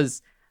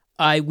because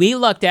we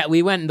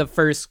went in the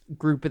first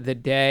group of the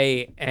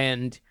day,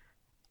 and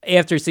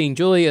after seeing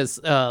Julia's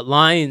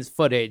Lions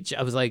footage,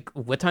 I was like,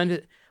 "What time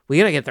did we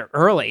gotta get there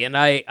early?" And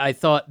I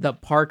thought the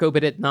park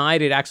opened at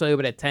 9. It actually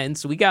opened at 10,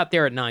 so we got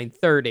there at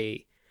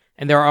 9:30,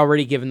 and they're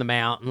already giving them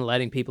out and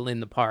letting people in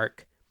the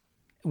park.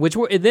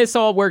 This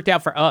all worked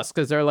out for us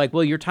because they're like,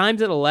 well, your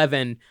time's at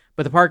 11,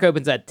 but the park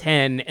opens at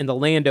 10 and the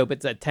land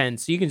opens at 10,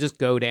 so you can just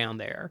go down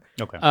there.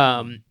 Okay.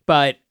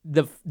 But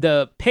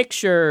the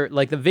picture,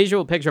 like the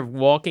visual picture of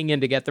walking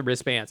in to get the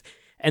wristbands,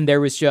 and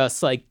there was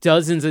just like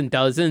dozens and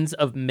dozens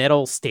of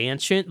metal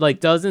stanchion, like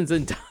dozens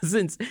and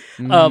dozens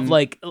of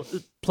like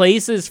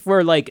places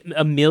for like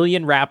a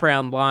million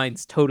wraparound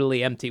lines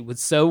totally empty. It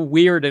was so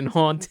weird and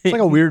haunting. It's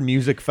like a weird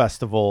music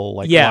festival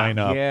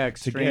lineup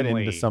to get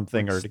into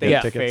something or to State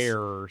get tickets.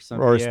 Fair or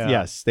something. Or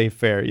yes, State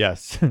Fair,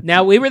 yes.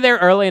 Now we were there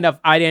early enough.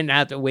 I didn't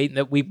have to wait.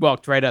 That we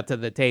walked right up to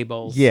the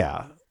tables.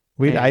 Yeah,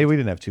 we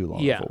didn't have too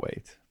long of a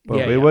wait,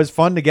 but it was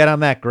fun to get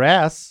on that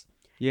grass.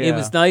 Yeah. It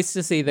was nice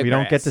to see the grass. We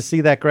don't get to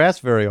see that grass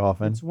very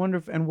often. It's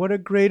wonderful. And what a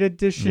great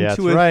addition Yeah,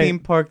 to a right. theme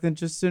park than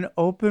just an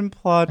open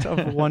plot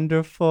of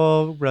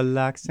wonderful,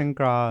 relaxing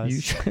grass.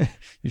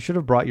 You should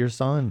have brought your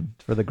son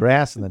for the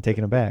grass and then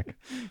taken him back.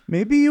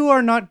 Maybe you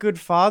are not good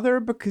father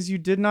because you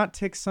did not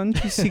take son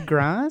to see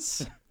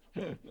grass?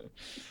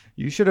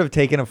 You should have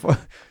taken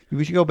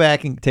we should go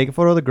back and take a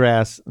photo of the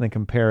grass and then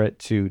compare it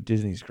to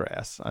Disney's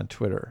grass on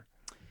Twitter.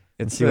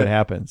 And see what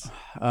happens.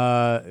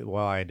 Well,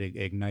 I'd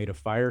ignite a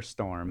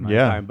firestorm.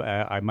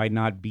 Yeah. I might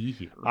not be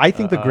here. I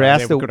think the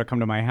grass they could have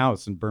come to my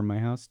house and burned my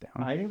house down.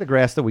 I think the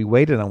grass that we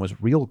waited on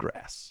was real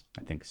grass.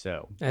 I think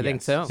so. I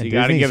think so. And you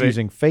got to Disney's give it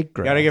using fake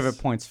grass. Got to give it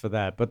points for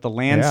that. But the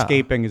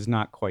landscaping is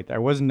not quite there. I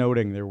was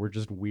noting there were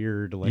just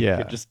weird.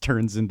 It just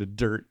turns into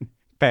dirt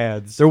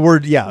paths. There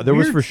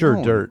was for sure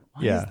zone. dirt.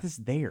 Why is this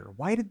there?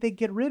 Why did they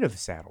get rid of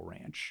Saddle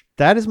Ranch?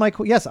 That is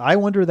yes. I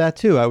wonder that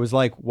too. I was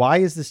like, why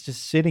is this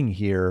just sitting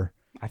here?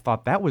 I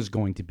thought that was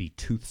going to be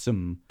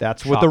toothsome.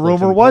 That's what the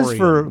rumor was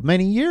for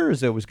many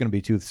years. It was going to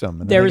be toothsome.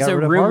 And there was a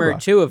rumor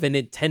too of a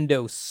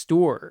Nintendo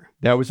store.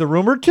 That was a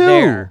rumor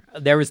too.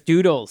 There was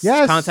Doodles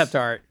concept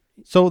art.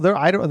 So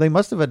they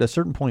must have at a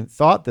certain point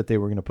thought that they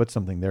were going to put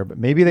something there, but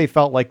maybe they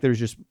felt like they're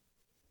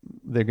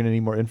going to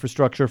need more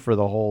infrastructure for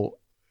the whole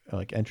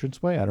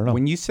entranceway. I don't know.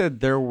 When you said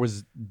there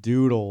was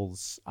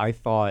Doodles, I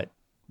thought,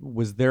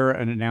 was there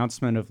an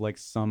announcement of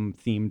some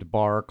themed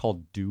bar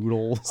called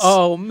Doodles?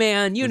 Oh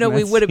man,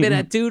 we would have been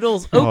at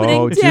Doodles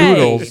opening day.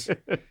 Doodles.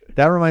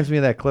 That reminds me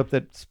of that clip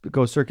that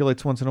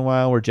circulates once in a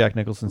while where Jack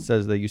Nicholson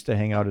says they used to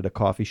hang out at a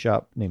coffee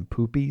shop named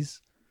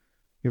Poopy's.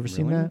 You ever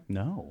seen that?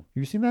 No.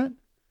 Have you seen that?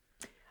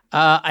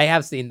 I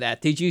have seen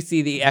that. Did you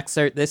see the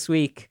excerpt this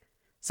week?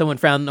 Someone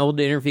found an old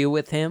interview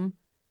with him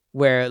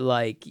where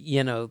I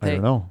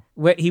don't know.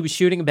 Where he was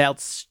shooting about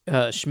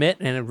Schmidt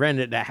and had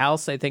rented a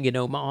house, I think, in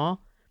Omaha.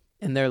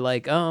 And they're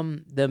like,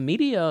 the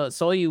media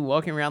saw you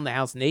walking around the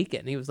house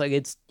naked. And he was like,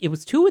 it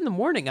was 2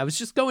 a.m. I was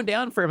just going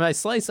down for my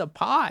slice of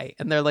pie.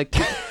 And they're like,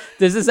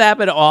 does this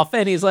happen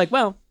often? He's like,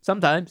 well,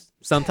 sometimes.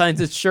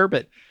 Sometimes it's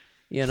sherbet.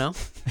 you know?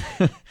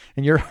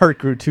 And your heart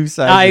grew 2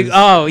 sizes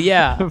Oh,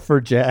 yeah. for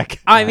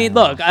Jack. I mean,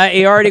 look,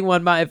 he already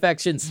won my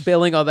affection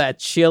spilling all that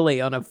chili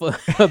on a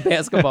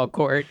basketball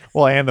court.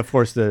 Well, and of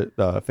course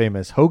the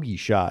famous hoagie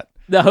shot.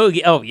 The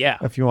hoagie. Oh, yeah.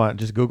 If you want,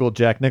 just Google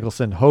Jack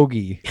Nicholson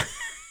hoagie,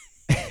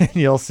 and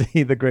you'll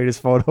see the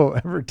greatest photo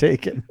ever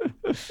taken.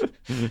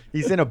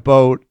 He's in a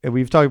boat, and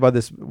we've talked about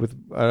this with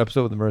an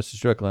episode with Marissa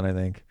Strickland, I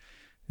think.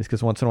 It's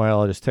because once in a while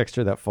I'll just text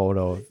her that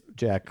photo of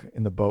Jack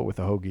in the boat with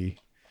a hoagie.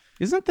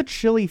 Isn't the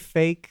chili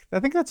fake?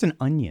 I think that's an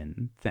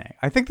Onion thing.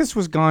 I think this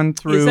was gone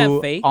through Is that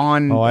fake?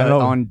 on I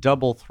know. on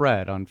Double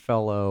Thread on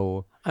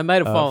fellow I might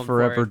have fallen for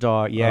Forever it.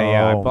 Dog.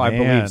 Yeah, Oh, I man.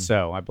 believe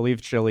so. I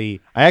believe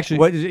chili. I actually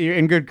What you're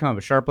in good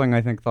company. Sharpling,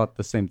 I think, thought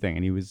the same thing,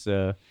 and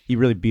he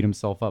really beat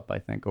himself up. I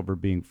think over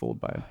being fooled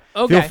by it.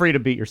 Okay. Feel free to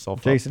beat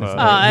yourself Jason up. is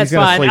That's He's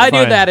gonna fine. sleep I knew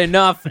fine. that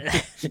enough.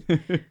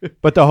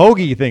 But the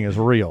hoagie thing is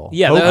real.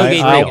 Yeah, the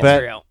hoagie I'll thing is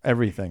bet real.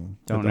 everything.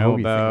 that Don't the know hoagie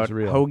about thing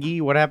is real.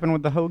 hoagie. What happened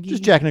with the hoagie?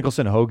 Just Jack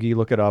Nicholson hoagie.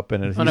 Look it up,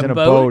 and he's On a in a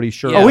boat? boat. He's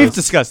sure. Yeah. Oh, we've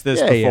discussed this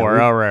Yeah, yeah, before.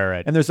 we've- Oh,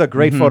 right. And there's a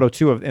great photo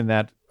too in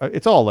that.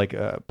 It's all like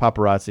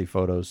paparazzi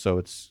photos, so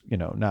it's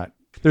not.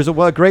 There's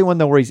a great one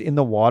though where he's in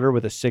the water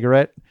with a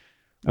cigarette,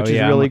 which is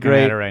I'm really looking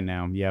great. At it right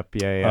now. Yep.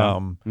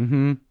 Yeah.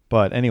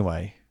 But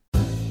anyway,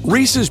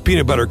 Reese's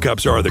peanut butter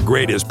cups are the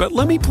greatest, but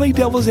let me play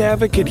devil's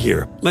advocate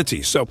here. Let's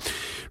see. So,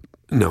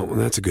 no,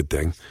 that's a good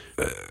thing.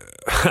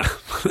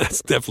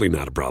 That's definitely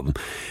not a problem.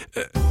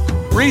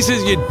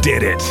 Reese's, you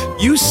did it.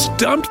 You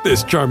stumped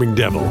this charming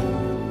devil.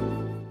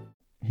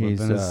 he's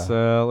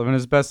Living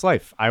his best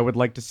life. I would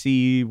like to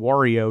see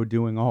Wario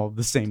doing all of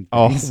the same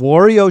oh, things.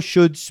 Wario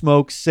should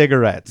smoke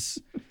cigarettes.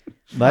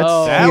 Let's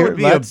Oh. That hear- would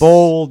be let's- a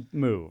bold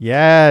move.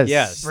 Yes.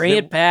 Yes. Bring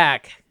it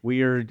back.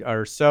 We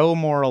are so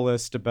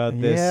moralist about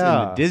this in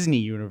Yeah. the Disney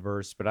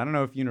universe, but I don't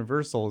know if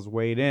Universal has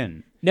weighed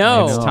in.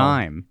 No. It's know.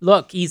 time.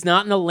 Look, he's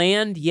not in the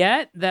land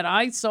yet that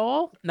I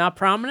saw. Not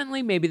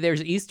prominently. Maybe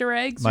there's Easter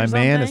eggs. My or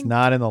man is something.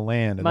 not in the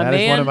land, and My that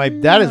is one of my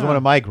man? that is one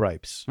of my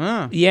gripes.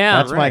 Huh. Yeah,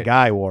 That's my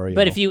guy, Wario.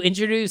 but if you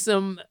introduce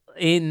him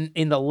in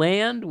the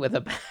land with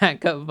a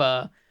pack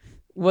of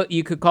what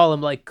you could call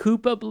them like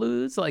Koopa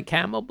blues, like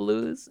Camel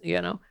blues,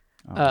 you know.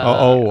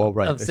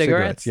 right, Of the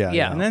cigarettes. Yeah,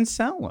 Yeah. And then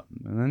sell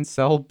them. And then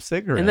sell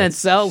cigarettes. And then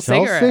sell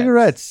Sell cigarettes.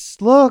 cigarettes.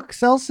 Look,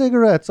 sell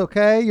cigarettes.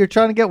 Okay, you're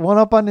trying to get one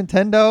up on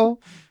Nintendo.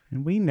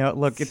 And we know,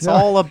 look, it's So-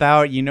 all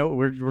about,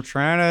 we're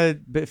trying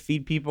to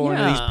feed people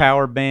into these Yeah.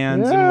 power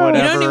bands Yeah. and You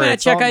whatever. You don't even have to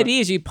It's check all-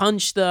 IDs. You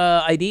punch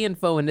the ID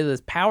info into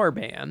this power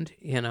band,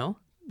 you know.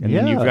 And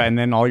then Yeah. and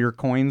then all your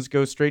coins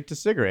go straight to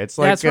cigarettes.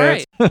 Like, That's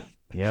right.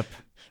 Yep.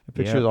 The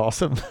picture's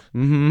awesome.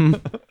 Mm-hmm.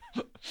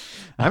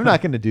 I'm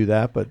not going to do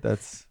that, but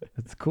that's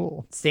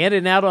cool.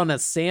 Standing out on a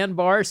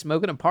sandbar,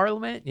 smoking in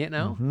Parliament, you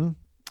know. Mm-hmm.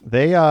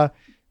 They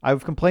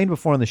I've complained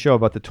before on the show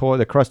about the toy,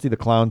 the Krusty the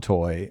Clown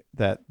toy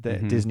that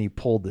Disney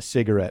pulled the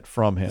cigarette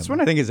from him. This one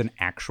I think is an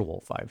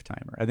actual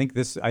 5-timer. I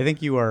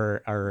think you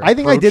are I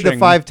think I did the approaching-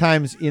 5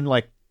 times in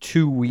like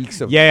 2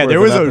 weeks of Yeah, worth there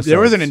of was an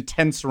episodes.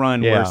 intense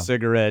run Yeah. where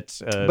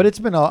cigarettes. But it's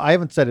been I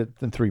haven't said it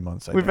in 3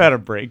 months. I we've think. had a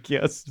break.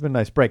 Yes. It's been a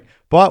nice break.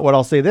 But what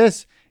I'll say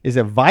this is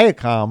that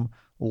Viacom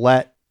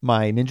let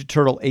my Ninja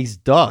Turtle Ace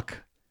Duck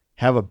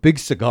have a big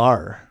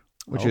cigar,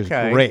 which is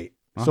Okay. great.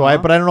 So I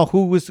don't know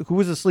who was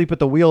asleep at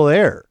the wheel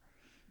there,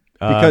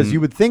 because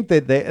you would think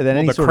that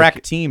any the sort crack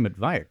of team at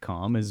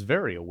Viacom is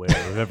very aware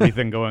of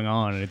everything going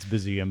on in its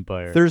busy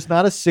empire. there's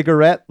not a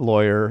cigarette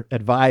lawyer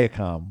at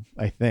Viacom.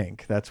 I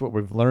think that's what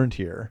we've learned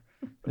here.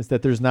 Is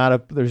that there's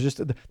a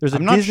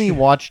I'm not Disney sure.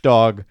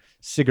 watchdog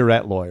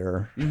cigarette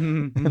lawyer,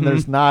 and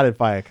there's not at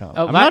Viacom.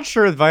 Oh, I'm not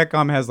sure if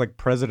Viacom has like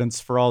presidents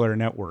for all their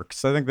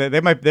networks. I think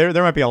there might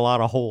be a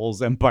lot of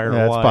holes empire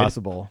Yeah, it's wide.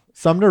 possible.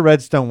 Sumner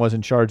Redstone was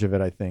in charge of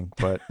it, I think,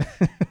 but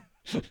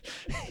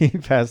he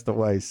passed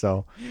away.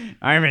 So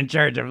I'm in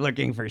charge of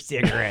looking for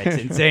cigarettes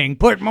and saying,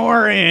 put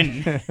more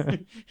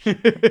in.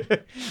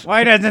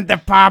 Why doesn't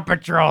the Paw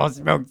Patrol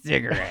smoke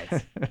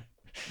cigarettes?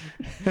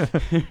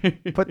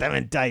 put them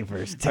in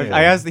diapers too.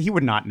 I asked that he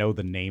would not know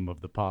the name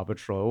of the Paw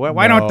Patrol.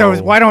 Why No.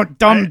 don't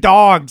dumb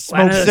dogs Why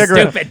smoke don't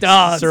cigarettes? stupid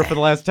dogs? Sir, for the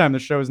last time, the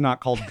show is not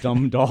called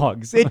Dumb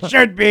Dogs. It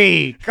should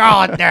be.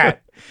 Call it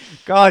that.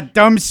 Call it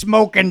Dumb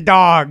Smoking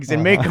Dogs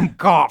and make them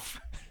cough.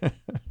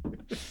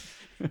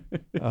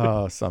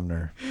 Oh,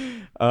 Sumner.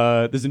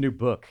 There's a new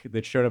book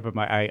that showed up at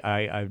my.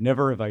 I've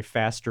never have I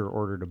faster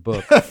ordered a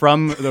book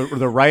from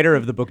the writer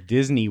of the book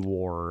Disney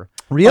War.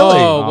 Really?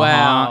 Oh,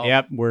 wow.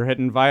 Yep, we're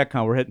hitting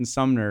Viacom. We're hitting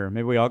Sumner.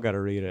 Maybe we all got to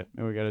read it.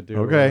 Maybe we got to do.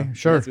 Okay,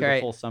 sure. let's do the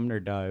Great. full Sumner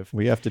dive.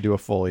 We have to do a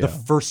full The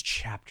first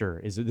chapter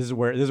is this is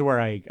where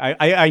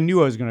I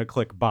knew I was going to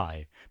click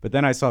buy, but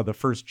then I saw the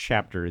first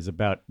chapter is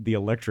about the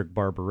Electric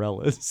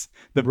Barbarellas,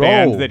 the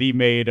band that he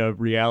made a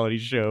reality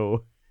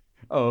show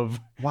of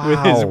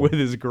Wow. with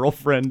his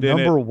girlfriend in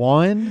it. Number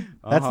 1.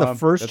 That's the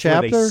first That's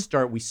where they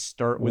chapter. we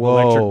start with Whoa.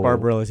 Electric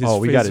Barbarellas. His, Oh,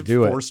 we gotta his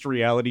do it. forced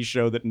reality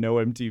show that no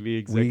MTV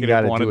gotta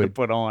executive wanted do to it.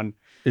 put on.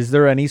 Is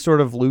there any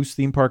sort of loose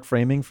theme park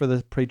framing for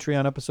the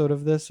Patreon episode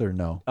of this, or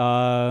no?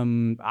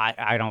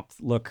 I don't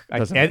look. I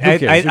Doesn't- who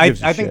cares? Who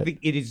gives a I think shit?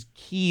 it is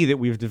key that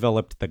we've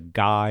developed the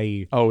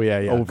guy. Oh yeah.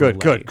 overlay.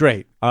 Good,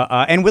 great.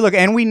 And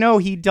we know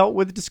he dealt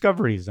with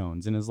discovery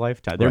zones in his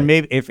lifetime. There Right. may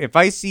if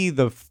I see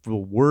the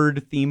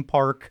word theme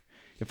park,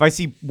 if I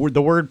see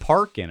the word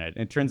park in it,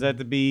 it turns out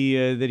to be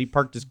that he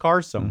parked his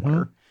car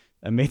somewhere.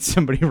 And made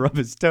somebody rub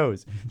his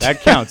toes.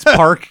 That counts.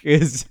 Park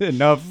is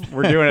enough.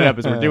 We're doing an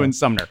episode. We're doing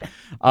Sumner.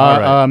 All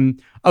right.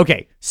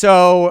 Okay,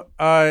 so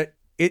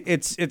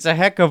it's a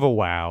heck of a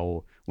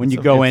wow when you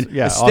go in.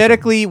 Yeah,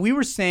 Aesthetically, we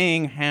were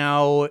saying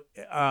how,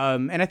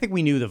 and I think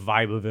we knew the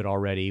vibe of it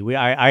already.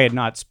 I had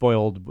not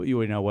spoiled,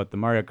 what the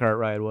Mario Kart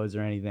ride was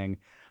or anything,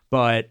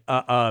 but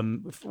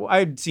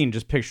I'd seen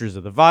just pictures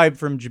of the vibe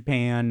from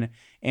Japan.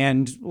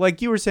 And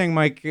like you were saying,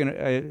 Mike, in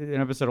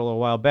an episode a little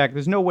while back,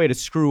 there's no way to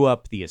screw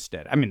up the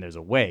aesthetic. I mean, there's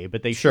a way,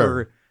 but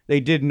they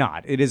did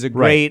not. It is a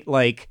great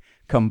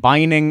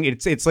combining.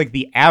 It's like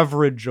the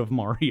average of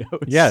Mario's.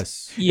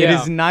 Yes. Yeah. It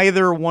is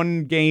neither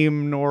one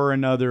game nor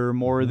another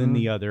more than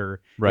the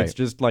other. Right. It's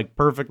just like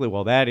perfectly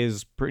well. That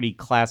is pretty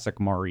classic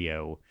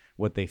Mario.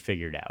 What they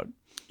figured out.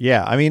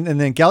 Yeah, I mean, and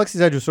then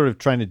Galaxy's Edge was sort of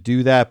trying to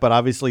do that, but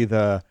obviously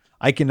the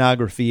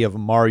iconography of a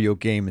Mario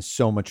game is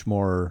so much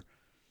more,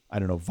 I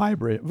don't know,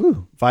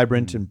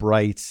 vibrant and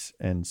bright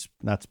and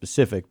not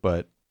specific,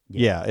 but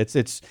yeah,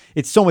 it's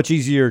so much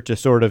easier to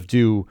sort of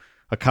do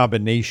a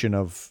combination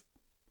of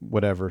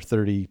whatever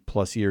 30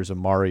 plus years of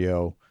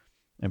Mario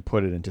and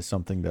put it into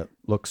something that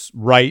looks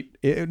right.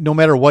 No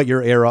matter what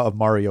your era of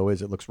Mario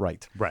is, it looks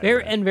right. Right.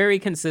 And very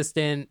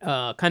consistent,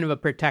 kind of a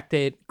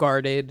protected,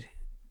 guarded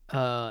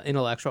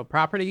intellectual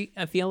property,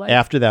 I feel like.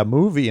 After that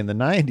movie in the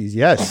 90s,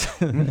 yes.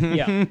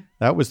 Yeah.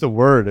 That was the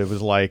word. It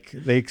was like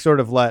they sort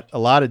of let a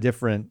lot of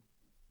different,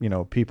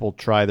 people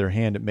try their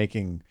hand at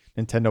making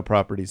Nintendo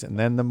properties, and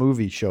then the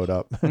movie showed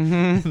up,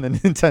 and then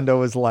Nintendo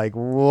was like,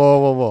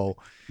 "Whoa!"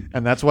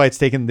 And that's why it's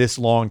taken this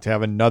long to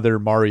have another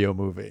Mario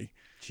movie.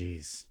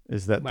 Jeez.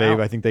 Is that Wow.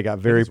 I think they got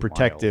very is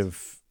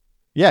protective.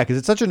 Yeah, because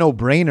it's such a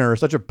no-brainer,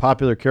 such a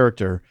popular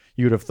character.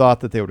 You would have thought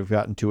that they would have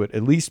gotten to it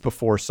at least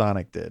before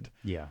Sonic did.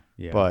 Yeah.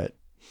 Yeah. But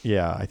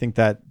yeah, I think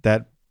that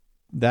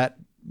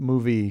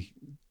movie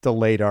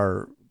delayed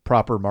our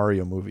proper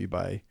Mario movie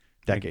by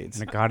decades.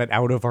 And it got it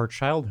out of our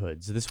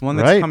childhoods. This one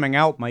that's Right. coming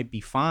out might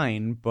be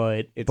fine,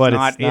 but it's But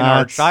not it's in our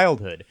not-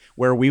 childhood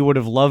where we would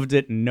have loved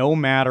it no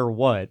matter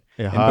what.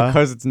 Uh-huh. And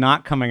because it's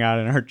not coming out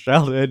in our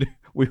childhood,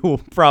 we will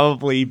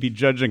probably be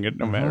judging it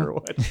no matter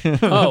what.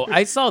 Oh,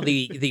 I saw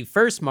the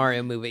first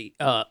Mario movie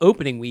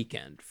opening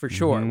weekend for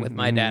sure with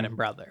my dad and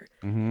brother,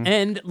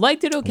 and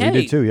liked it okay.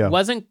 did too, yeah.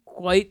 Wasn't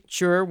quite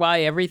sure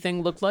why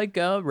everything looked like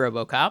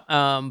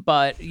RoboCop,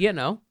 but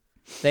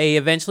they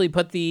eventually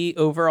put the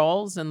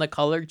overalls and the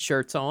colored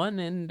shirts on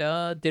and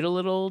did a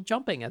little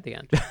jumping at the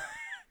end.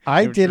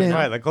 I didn't.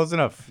 Right, like close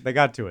enough. They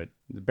got to it.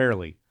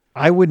 Barely.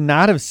 I would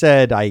not have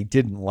said I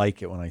didn't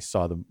like it when I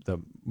saw the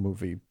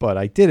movie, but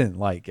I didn't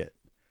like it.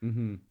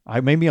 Mm-hmm.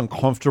 I made me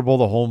uncomfortable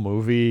the whole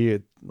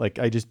movie.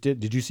 I just did.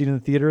 Did you see it in the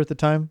theater at the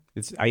time?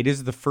 It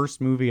is the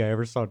first movie I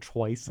ever saw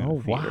twice in a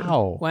theater.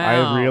 Wow!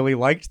 Wow. I really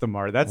liked the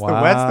Mario. That's the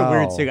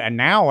weird Wow. thing. And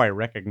now I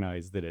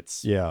recognize that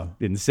it's Yeah,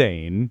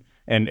 insane,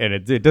 and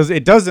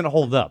it doesn't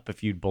hold up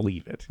if you'd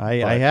believe it.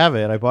 I But- have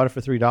it. I bought it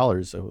for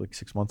 $3 like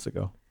 6 months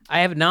ago.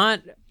 I have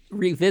not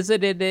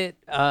revisited it.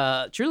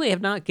 Truly,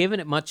 have not given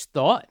it much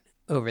thought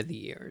over the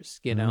years.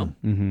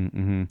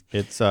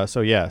 It's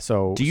so yeah.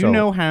 So Do you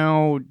know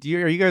how?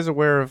 Are you guys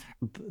aware of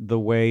the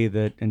way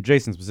that, and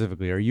Jason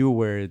specifically, are you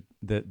aware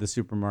that the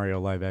Super Mario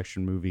live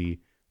action movie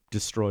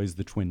destroys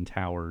the Twin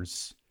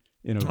Towers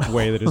in a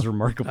way that is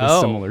remarkably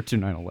Oh. similar to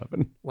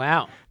 9/11?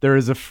 Wow. There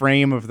is a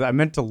frame of that. I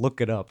meant to look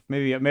it up.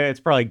 Maybe it's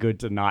probably good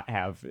to not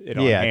have it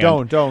on Yeah, hand.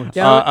 don't. Don't look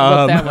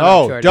that one up,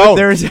 no, Jordan. don't.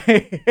 There's a,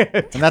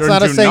 And that's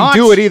not us saying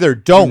do it either.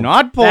 Do Don't.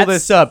 not pull That's-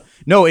 this up.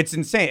 No, it's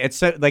insane.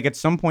 It's like at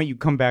some point you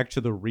come back to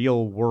the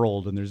real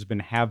world and there's been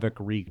havoc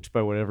wreaked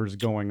by whatever's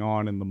going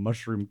on in the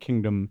Mushroom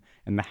Kingdom,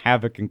 and the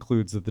havoc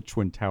includes that the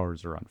Twin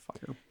Towers are on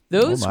fire.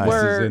 Those my. This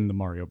were is in the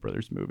Mario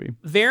Brothers movie.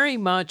 very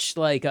much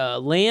like a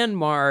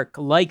landmark,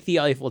 like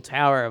the Eiffel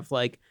Tower, of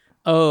like,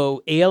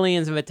 oh,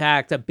 aliens have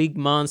attacked, a big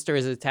monster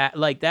has attacked.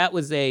 Like that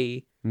was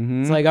a.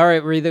 Mm-hmm. It's like, all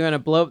right, we're either gonna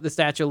blow up the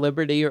Statue of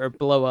Liberty or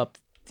blow up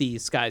the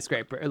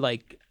skyscraper,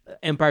 like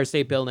Empire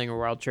State Building or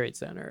World Trade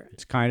Center.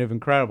 It's kind of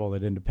incredible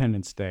that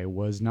Independence Day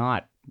was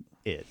not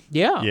it.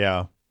 Yeah.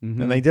 Yeah. Mhm.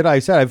 And they did. I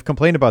said I've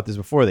complained about this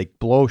before. They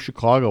blow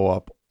Chicago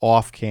up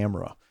off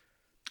camera.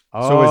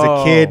 So as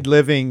a kid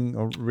living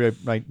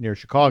right near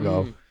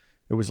Chicago,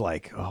 it was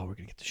like, oh, we're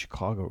gonna get to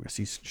Chicago. We're gonna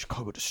see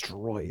Chicago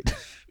destroyed.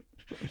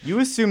 You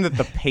assume that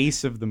the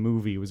pace of the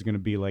movie was going to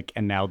be like,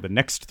 and now the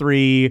next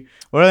three.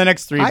 What are the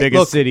next three biggest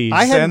look, cities?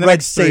 I And hadn't the read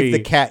next Save three. the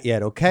Cat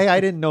yet, okay?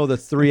 I didn't know the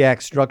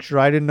 3-act structure.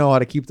 I didn't know how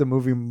to keep the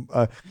movie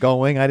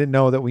going. I didn't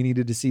know that we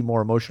needed to see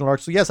more emotional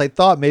arcs. So, yes, I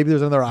thought maybe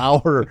there's another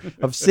hour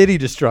of city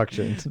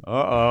destruction.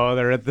 Uh-oh,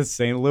 they're at the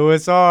St.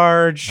 Louis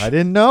Arch. I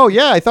didn't know.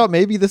 Yeah, I thought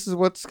maybe this is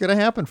what's going to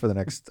happen for the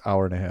next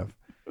hour and a half.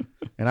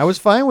 And I was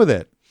fine with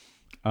it.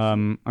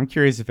 I'm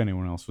curious if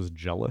anyone else was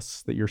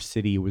jealous that your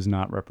city was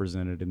not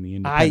represented in the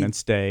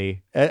Independence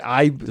Day.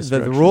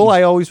 The rule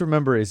I always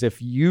remember is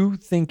if you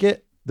think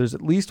it, there's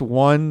at least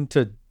 1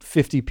 to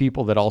 50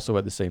 people that also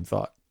had the same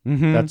thought.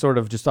 Mm-hmm. That's sort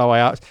of just how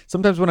I.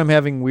 Sometimes when I'm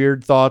having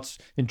weird thoughts,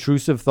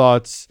 intrusive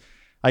thoughts,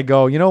 I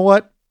go, you know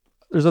what?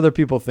 There's other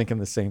people thinking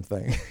the same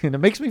thing, and it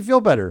makes me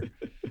feel better.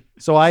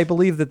 So I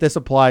believe that this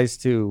applies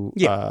to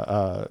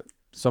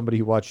somebody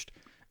who watched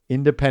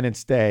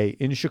Independence Day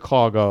in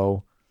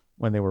Chicago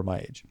when they were my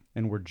age.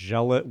 And were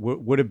jealous,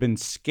 would have been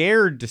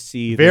scared to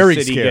see Very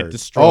the city scared. get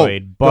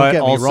destroyed, Don't but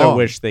get me also wrong.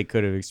 wish they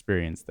could have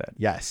experienced that.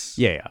 Yes.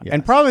 Yeah. Yes.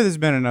 And probably there's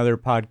been another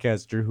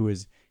podcaster who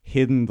has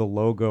hidden the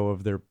logo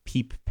of their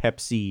Peep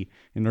Pepsi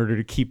in order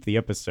to keep the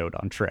episode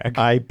on track.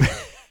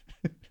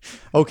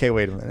 Okay,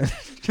 wait a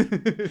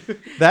minute.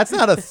 That's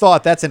not a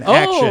thought. That's an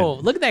action. Oh,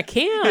 look at that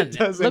can. It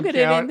doesn't Look at it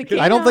in count. the can.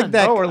 I don't think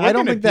that. Oh, we're I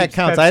don't looking think at that Peeps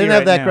counts. Pepsi I didn't have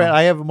right that now. great.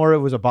 I have more. It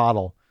was a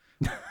bottle.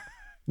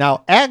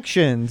 Now,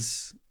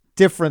 actions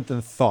different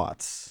than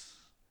thoughts.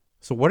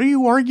 So what are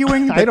you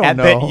arguing? I don't that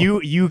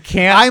know. you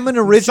can't. I'm an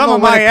original. Some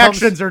of when my it comes-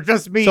 actions are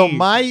just me. So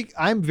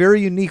I'm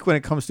very unique when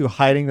it comes to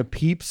hiding the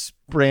Peeps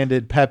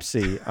branded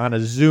Pepsi on a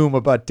Zoom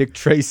about Dick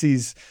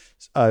Tracy's,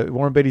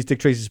 Warren Beatty's Dick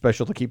Tracy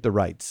special to keep the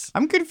rights.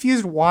 I'm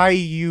confused why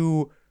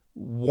you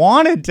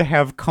wanted to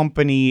have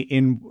company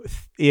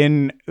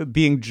in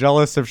being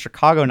jealous of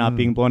Chicago not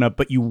being blown up,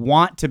 but you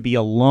want to be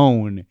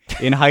alone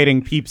in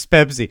hiding Peeps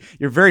Pepsi.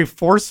 You're very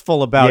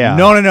forceful about Yeah.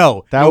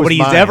 no. That was Nobody's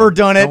mine. ever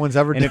done it. No one's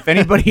ever and done if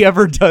anybody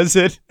ever does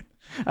it,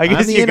 I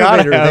guess I'm the you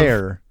gotta innovator have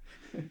there.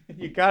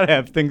 you gotta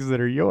have things that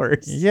are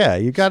yours. Yeah,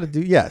 you got to do.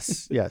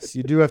 Yes,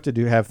 you do have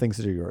to have things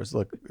that are yours.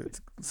 Look,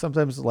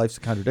 sometimes life's a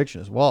contradiction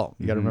as well.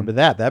 You got to remember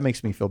that. That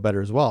makes me feel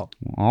better as well.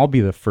 I'll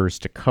be the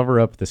first to cover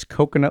up this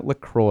coconut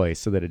LaCroix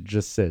so that it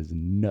just says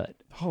nut.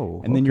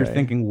 Oh, And then you're okay.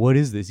 thinking, what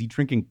is this? He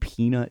drinking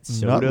peanut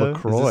soda? Nut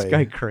LaCroix. Is this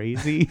guy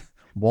crazy?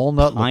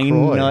 Walnut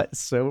Pine LaCroix. nut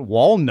soda,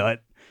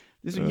 walnut.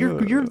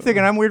 You're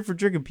thinking I'm weird for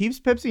drinking Peeps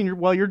Pepsi, and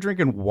while you're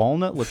drinking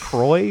walnut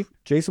LaCroix.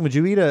 Jason, would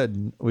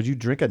you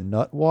drink a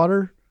nut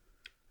water?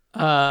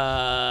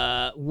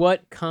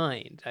 What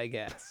kind, I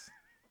guess.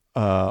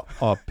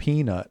 A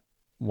peanut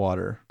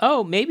water,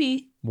 Oh,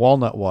 maybe.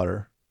 walnut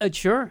water,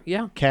 Sure,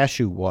 yeah.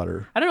 cashew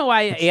water. I don't know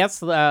why I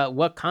asked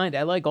what kind.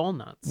 I like all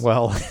nuts.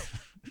 Well,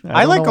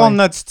 I don't like know all why-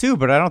 nuts too,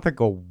 but I don't think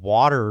a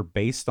water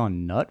based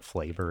on nut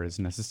flavor is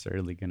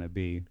necessarily going to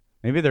be.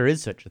 Maybe there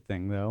is such a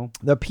thing though.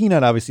 The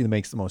peanut obviously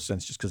makes the most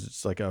sense just because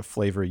it's like a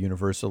flavor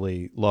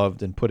universally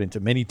loved and put into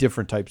many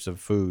different types of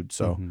food.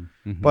 So,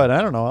 but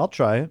I don't know. I'll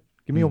try it.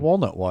 Give me a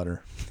walnut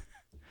water.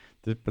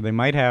 But they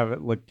might have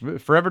it. Look,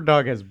 Forever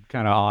Dog has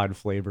kind of odd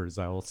flavors,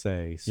 I will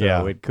say. So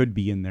Yeah. it could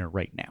be in there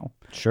right now.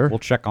 Sure. We'll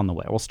check on the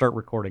way. We'll start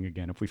recording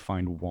again if we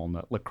find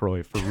walnut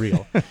LaCroix for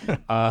real.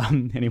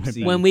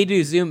 Anyway, When we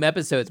do Zoom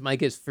episodes,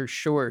 Mike is for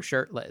sure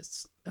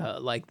shirtless,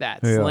 like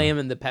that, Yeah.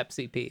 slamming the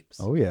Pepsi Peeps.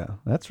 Oh yeah,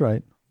 that's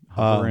right.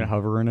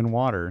 hovering in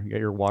water, you got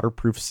your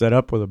waterproof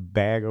setup with a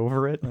bag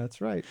over it. That's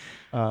right.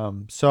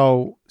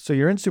 So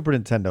you're in Super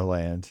Nintendo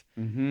Land,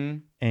 Mm-hmm.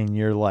 and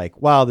you're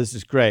like, "Wow, this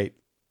is great.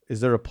 Is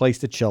there a place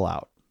to chill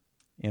out?"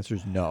 The answer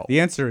is no. The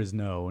answer is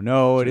no.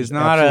 No, it It's is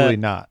not absolutely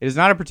not. It is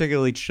not a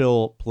particularly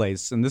chill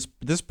place, and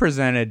this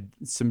presented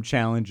some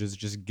challenges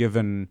just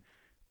given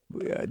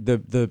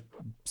the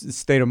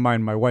state of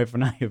mind my wife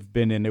and I have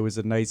been in. It was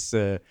a nice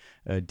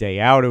day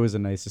out. It was a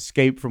nice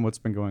escape from what's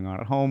been going on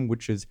at home,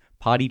 which is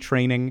potty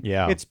training.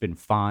 Yeah. It's been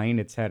fine.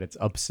 It's had its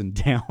ups and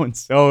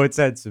downs. Oh, it's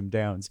had some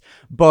downs,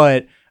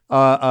 but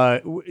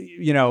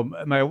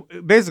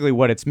basically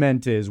what it's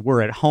meant is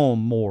we're at home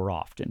more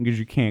often because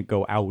you can't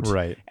go out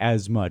Right.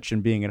 as much,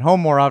 and being at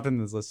home more often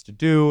there's less to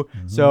do.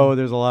 So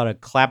there's a lot of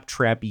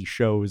claptrappy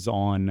shows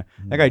on.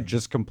 That guy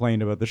just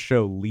complained about the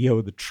show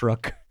Leo the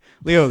Truck.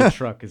 Leo the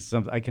Truck is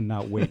something I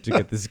cannot wait to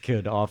get this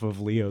kid off of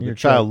Leo the Your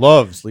Truck. child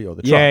loves Leo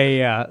the Truck.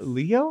 Yeah.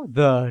 Leo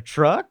the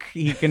Truck.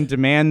 He can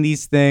demand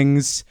these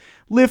things,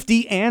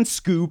 Lifty and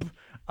Scoop.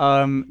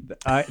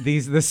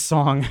 This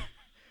song.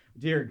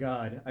 Dear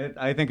God,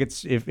 I think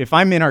it's if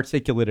I'm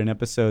inarticulate in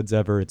episodes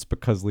ever, it's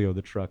because Leo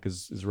the Truck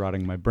is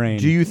rotting my brain.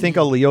 Do you think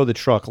a Leo the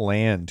Truck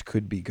land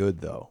could be good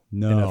though?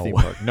 No. In a theme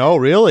park? No,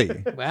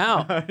 really.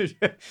 Wow.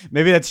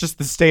 Maybe that's just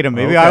the state of.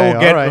 Maybe Okay, I will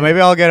get. all right. Maybe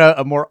I'll get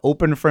a more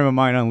open frame of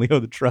mind on Leo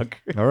the Truck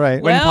All right.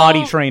 when Well,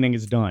 potty training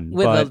is done.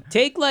 With But a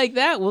take like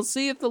that, we'll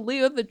see if the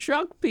Leo the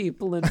Truck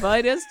people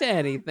invite us to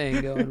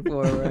anything going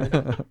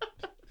forward.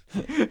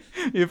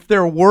 if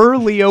there were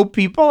Leo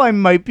people, I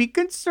might be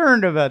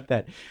concerned about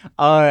that.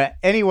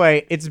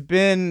 Anyway, it's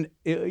been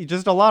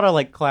just a lot of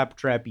like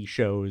claptrappy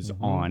shows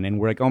on, and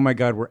we're like, oh my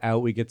God, we're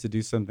out. We get to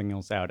do something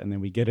else out, and then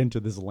we get into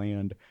this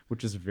land,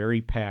 which is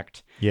very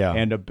packed. Yeah.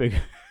 and a big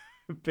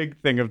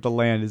thing of the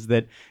land is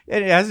that,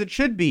 as it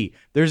should be,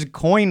 there's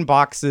coin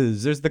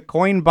boxes. There's the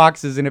coin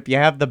boxes, and if you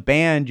have the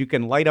band, you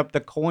can light up the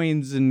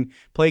coins and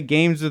play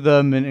games with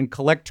them and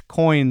collect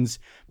coins.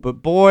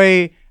 But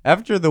boy,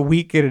 after the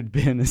week it had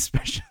been,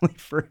 especially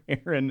for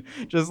Aaron,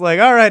 just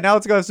like, all right, now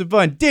let's go have some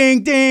fun.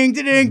 Ding, ding,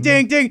 ding, ding,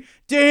 ding, ding,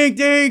 ding,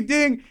 ding,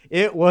 ding.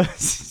 It was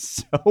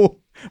so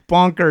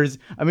bonkers.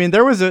 I mean,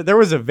 there was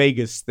a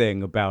Vegas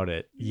thing about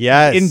it.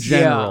 Yes. In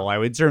general,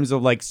 in terms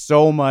of like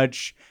so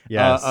much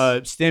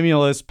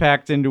stimulus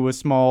packed into a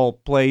small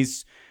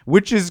place,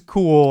 which is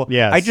cool.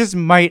 Yes.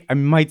 I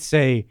might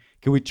say,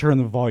 can we turn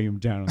the volume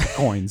down on the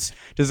coins?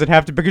 Does it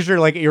have to? Because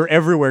you're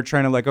everywhere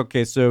trying to like,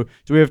 okay, so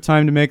do we have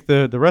time to make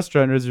the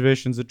restaurant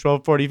reservations at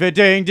 12:40?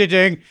 Ding, ding,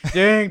 ding,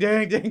 ding,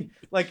 ding, ding.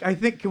 Like, I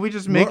think, can we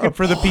just make it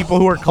for the people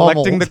who are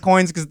collecting the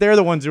coins? Because they're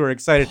the ones who are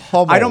excited.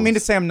 I don't mean to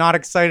say I'm not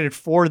excited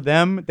for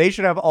them. They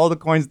should have all the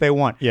coins they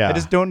want. Yeah. I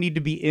just don't need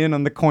to be in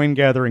on the coin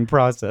gathering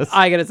process.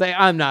 I gotta say,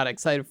 I'm not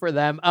excited for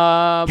them.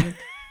 I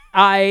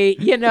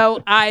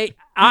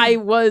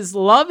was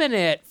loving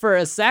it for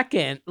a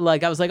second.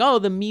 Like, I was like, oh,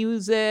 the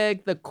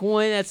music, the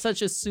coin, that's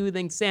such a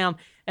soothing sound.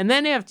 And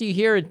then after you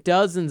hear it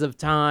dozens of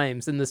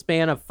times in the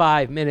span of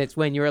 5 minutes,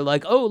 when you're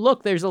like, oh,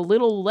 look, there's a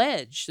little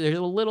ledge. There's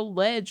a little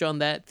ledge on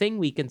that thing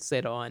we can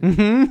sit on.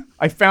 Mm-hmm.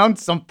 I found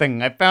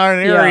something. I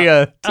found an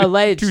area a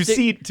ledge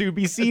to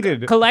be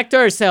seated. Collect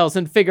ourselves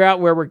and figure out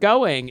where we're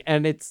going.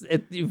 And it's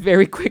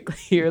very quickly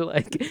you're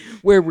like,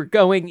 where we're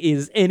going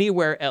is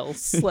anywhere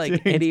else.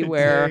 Like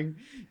anywhere.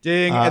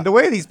 Ding. And the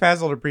way these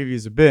Passholder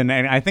previews have been,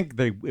 and I think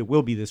it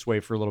will be this way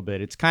for a little bit,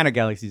 it's kind of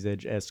Galaxy's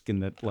Edge-esque in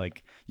that,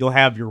 like, you'll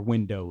have your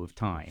window of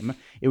time.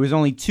 It was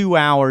only 2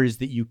 hours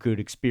that you could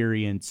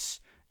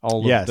experience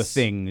all of the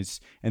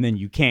things, and then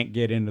you can't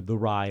get into the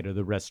ride or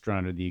the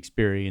restaurant or the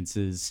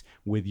experiences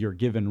with your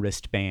given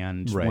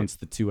wristband once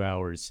the 2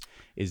 hours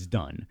is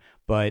done.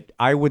 But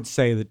I would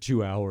say that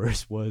 2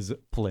 hours was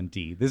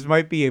plenty. This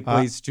might be a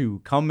place to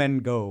come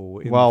and go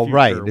in the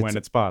future when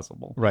it's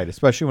possible. Right,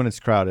 especially when it's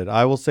crowded.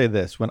 I will say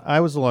this. When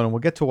I was alone, and we'll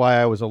get to why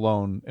I was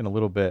alone in a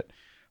little bit,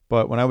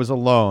 but when I was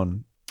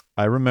alone,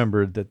 I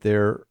remembered that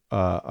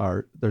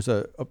there's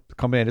a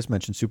company I just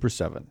mentioned, Super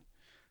 7.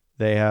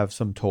 They have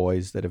some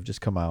toys that have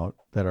just come out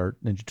that are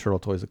Ninja Turtle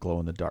toys that glow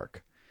in the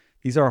dark.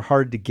 These are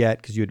hard to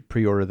get because you had to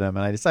pre-order them,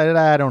 and I decided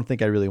I don't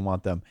think I really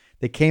want them.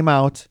 They came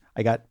out.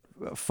 I got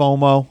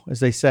FOMO, as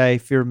they say,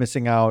 fear of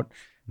missing out.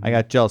 I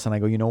got jealous, and I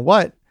go, you know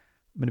what?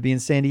 I'm going to be in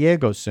San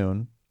Diego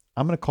soon.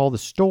 I'm going to call the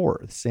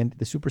store,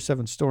 the Super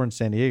 7 store in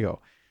San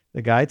Diego.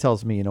 The guy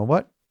tells me, you know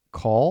what?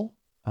 Call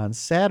on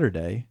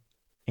Saturday,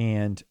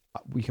 and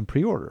we can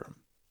pre-order them.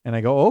 And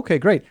I go, okay,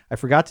 great. I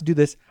forgot to do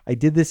this. I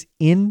did this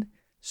in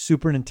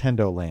Super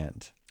Nintendo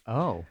Land.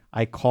 Oh.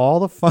 I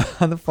call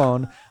on the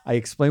phone. I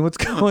explain what's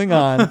going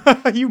on.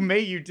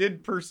 You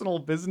did personal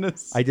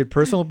business. I did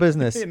personal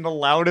business in the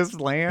loudest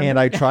land. And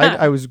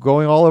I was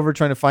going all over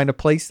trying to find a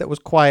place that was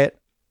quiet.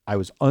 I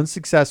was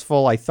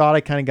unsuccessful. I thought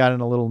I kind of got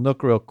in a little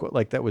nook real quick,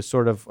 like that was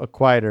sort of a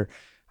quieter.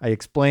 I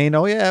explained,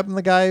 oh yeah, I'm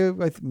the guy,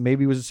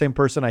 maybe he was the same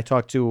person I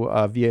talked to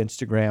via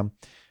Instagram.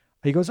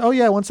 He goes, oh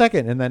yeah, 1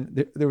 second. And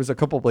then there was a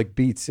couple of like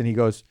beats and he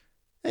goes,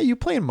 hey, you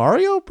playing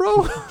Mario,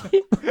 bro?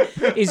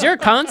 Is your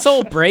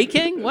console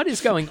breaking? What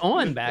is going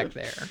on back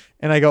there?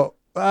 And I go,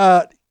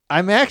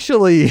 I'm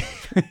actually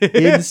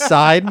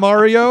inside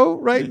Mario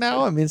right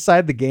now. I'm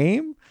inside the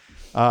game.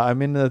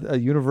 I'm in a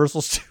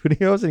Universal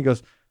Studios. And he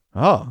goes,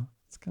 oh,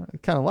 it's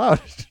kind of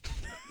loud.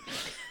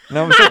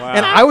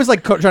 And I was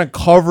like trying to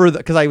cover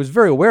because I was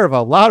very aware of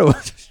how loud it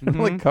was.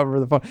 Like cover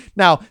the phone.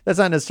 Now that's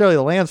not necessarily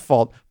the land's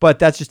fault, but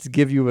that's just to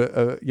give you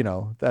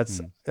that's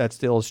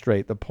to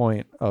illustrate the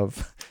point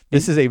of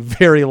this is a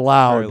very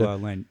loud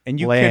land. And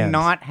you land.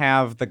 Cannot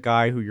have the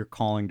guy who you're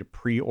calling to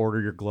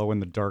pre-order your glow in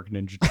the dark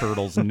Ninja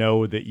Turtles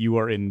know that you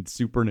are in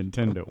Super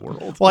Nintendo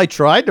world. Well, I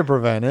tried to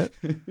prevent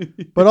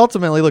it, but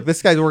ultimately, look,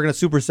 this guy's working a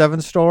Super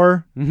 7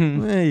 store.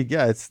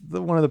 It's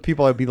one of the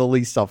people I'd be the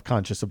least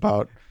self-conscious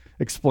about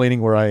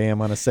explaining where I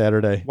am on a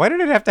Saturday. Why did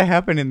it have to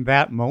happen in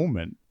that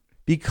moment?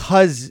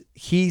 Because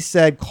he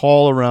said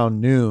call around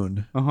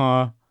noon.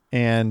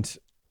 And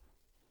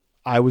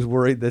I was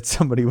worried that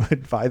somebody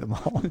would buy them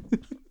all.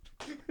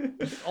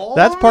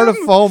 That's part of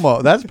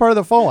FOMO. That's part of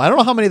the FOMO. I don't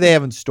know how many they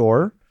have in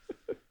store.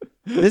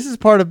 This is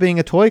part of being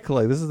a toy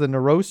collector. This is the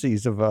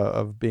neuroses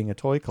of being a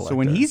toy collector. So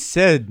when he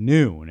said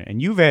noon,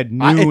 and you've had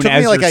noon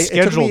as your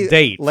scheduled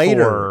date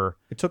later,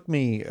 it took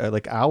me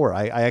like hour.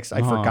 I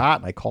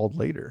forgot and I called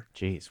later.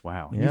 Jeez,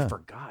 wow, yeah. You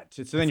forgot.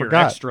 So then you're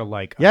extra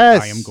like,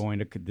 yes. I am going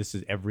to. This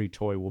is every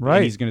toy will be. Right.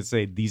 And he's going to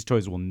say these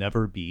toys will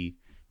never be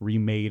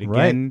remade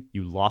again. Right.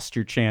 You lost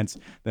your chance.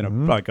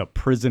 Then like a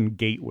prison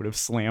gate would have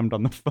slammed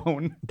on the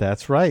phone.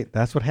 That's right.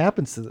 That's what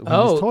happens to these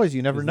toys.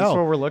 You never know. That's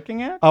what we're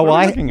looking at. Oh, well,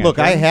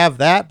 I have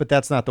that, but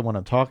that's not the one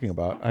I'm talking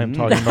about. I'm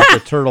talking about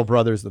the Turtle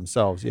Brothers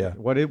themselves. Yeah.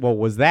 What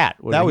was that?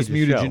 That was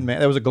Mutagen Man.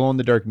 That was a glow in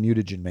the dark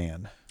Mutagen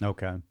Man.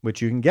 Okay.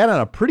 Which you can get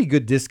on a pretty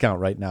good discount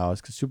right now.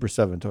 It's a Super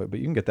 7 toy, but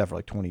you can get that for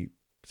like $25.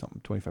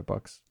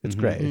 It's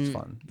great. It's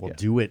fun. We'll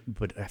do it,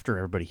 but after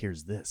everybody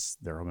hears this,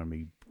 they're all going to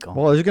be gone.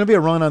 Well, there's going to be a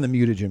run on the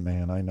Mutagen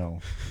Man. I know,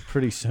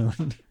 pretty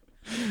soon.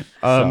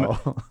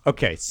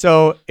 Okay,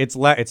 so it's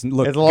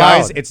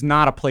guys, it's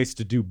not a place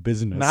to do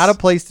business. Not a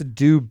place to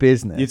do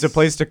business. It's a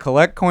place to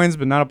collect coins,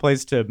 but not a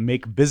place to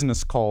make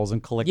business calls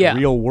and collect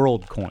real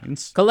world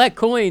coins. Collect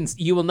coins.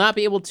 You will not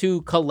be able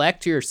to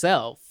collect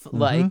yourself.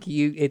 Like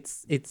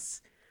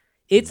it's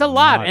It's a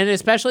lot, and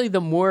especially the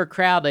more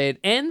crowded,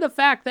 and the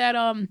fact that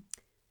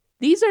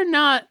these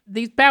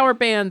power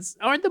bands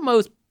aren't the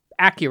most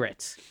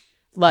accurate.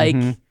 Like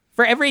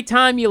for every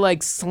time you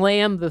like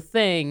slam the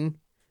thing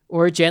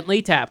or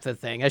gently tap the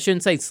thing, I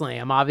shouldn't say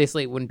slam.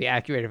 Obviously, it wouldn't be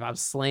accurate if I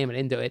was slamming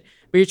into it.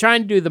 But you're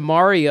trying to do the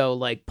Mario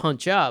like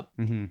punch up.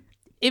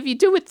 If you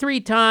do it 3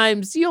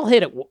 times, you'll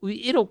hit it.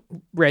 It'll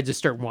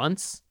register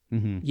once.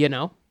 You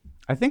know.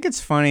 I think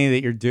it's funny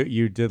that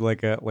you did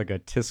like a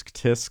tisk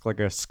tisk, like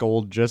a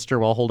scold gesture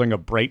while holding a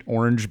bright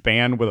orange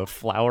band with a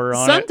flower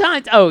on it.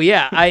 Sometimes, oh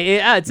yeah,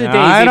 it's a daisy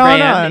I don't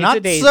brand. know, It's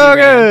a daisy so brand.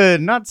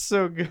 good, not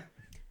so good.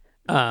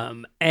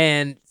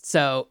 And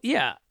so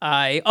yeah,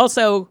 I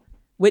also.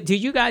 Wait,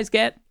 did you guys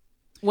get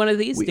one of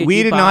these?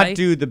 We did buy? not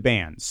do the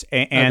bands,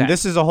 and Okay.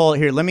 this is a whole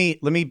here. Let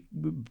me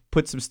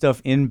put some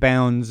stuff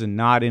inbounds and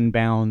not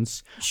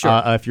inbounds.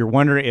 Sure. If you're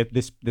wondering if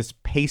this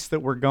pace that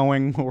we're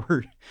going,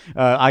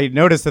 I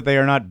noticed that they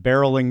are not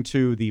barreling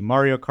to the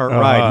Mario Kart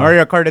ride.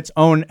 Mario Kart, its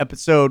own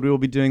episode. We will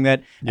be doing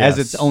that as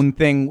its own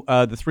thing.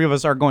 The 3 of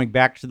us are going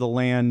back to the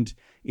land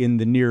in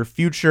the near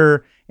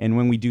future, and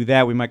when we do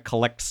that, we might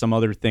collect some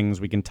other things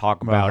we can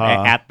talk about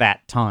at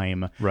that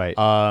time. Right.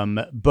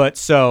 But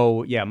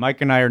so yeah,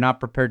 Mike and I are not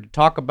prepared to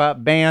talk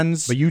about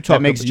bands. But you that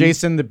talk makes about-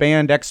 Jason the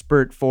band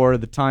expert for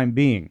the time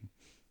being.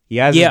 He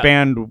has his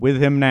band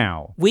with him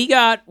now. We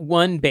got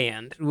one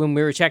band when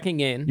we were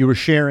checking in. You were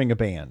sharing a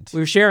band.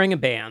 We were sharing a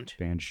band,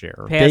 Band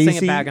share. passing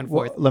Daisy? it back and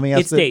forth. Let me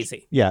ask It's the-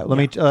 Daisy. Yeah, let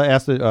me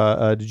ask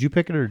the. Did you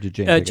pick it or did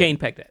Jane? Pick Jane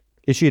picked it. It?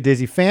 Is she a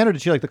Daisy fan or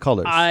did she like the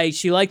colors?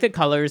 She liked the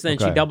colors, then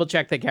she Okay. double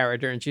checked the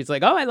character, and she's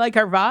like, "Oh, I like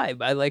her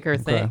vibe. I like her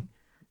thing."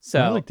 So,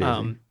 I like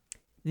Daisy.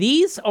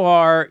 these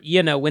are,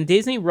 when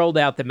Disney rolled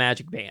out the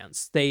Magic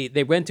Bands,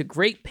 they went to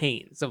great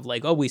pains of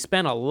like, "Oh, we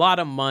spent a lot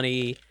of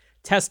money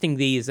testing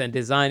these and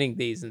designing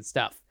these and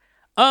stuff."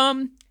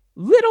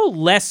 Little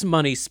less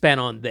money spent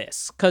on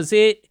this because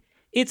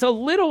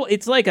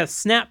it's like a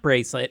snap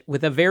bracelet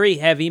with a very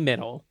heavy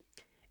middle,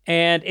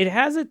 and it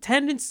has a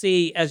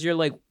tendency as you're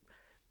like,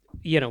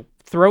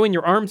 throwing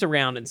your arms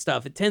around and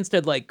stuff, it tends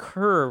to like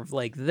curve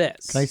like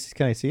this.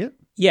 Can I see it?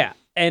 Yeah,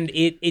 and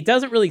it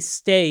doesn't really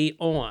stay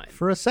on.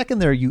 For a second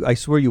there, I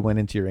swear you went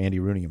into your Andy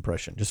Rooney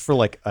impression just for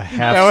like a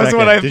half. That was second.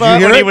 what I Did thought you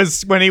hear when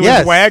he it? was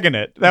Yes. wagging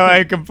it. That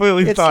I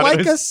completely It's thought like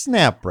it a was.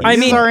 snap bracelet. I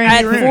mean, our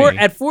Andy Rooney.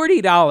 at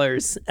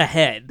 $40 a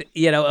head,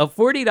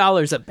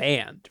 $40 a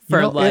band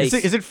for like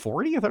Is it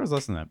 40? I thought it was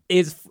less than that.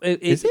 is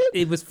Is it?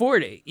 It was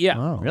 40. Yeah.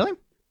 Oh. Really?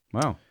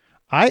 Wow.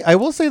 I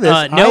will say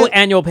this. No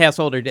annual pass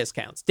holder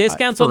discounts.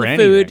 Discounts for on the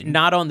food, anything.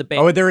 not on the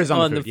band. Oh, there is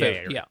on the the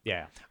food. food.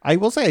 Yeah. I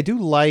will say I do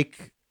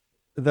like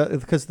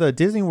because the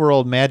Disney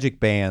World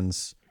Magic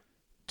Bands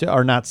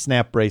are not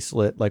snap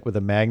bracelet like with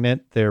a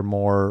magnet. They're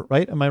more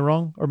right. Am I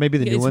wrong? Or maybe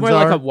the new It's ones more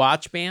are. like a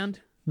watch band.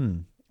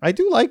 I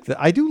do like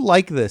that. I do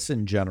like this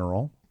in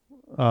general.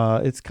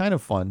 It's kind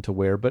of fun to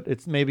wear, but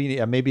it's maybe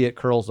it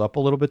curls up a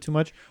little bit too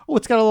much. Oh,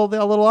 it's got a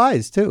little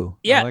eyes too.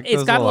 Yeah, like it's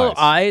those got little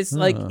little eyes.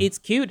 Like Huh. it's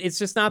cute. It's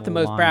just not the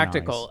most Line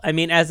practical. eyes. I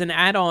mean, as an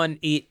add-on,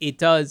 it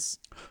does.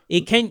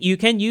 You can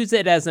use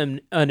it as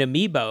an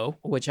amiibo,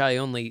 which I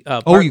only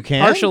you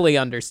can? partially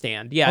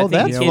understand. Yeah, Oh, I think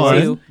that's it gives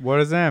fun. you. What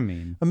does that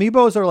mean?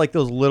 Amiibos are like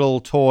those little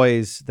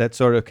toys that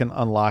sort of can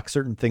unlock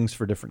certain things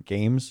for different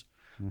games.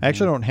 I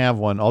actually don't have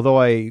one, although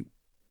I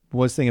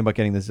was thinking about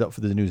getting this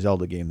for the new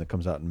Zelda game that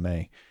comes out in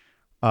May.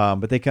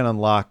 But they can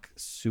unlock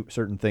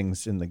certain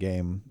things in the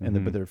game,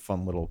 but they're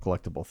fun little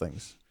collectible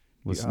things.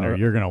 Listener,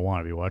 you're going to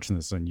want to be watching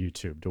this on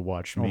YouTube to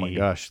watch me Oh my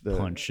gosh,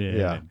 punch in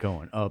yeah. and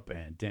going up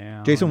and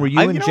down. Jason, were you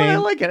and know what? Jane- I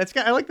like it.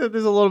 I like that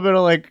there's a little bit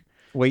of like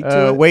Wait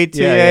to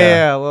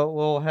yeah.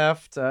 We'll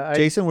have to.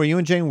 Jason, were you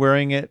and Jane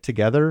wearing it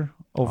together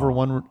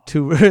over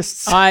two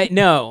wrists?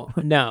 No.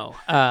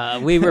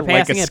 We were like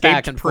passing it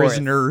back escaped and forth.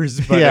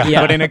 prisoners, but,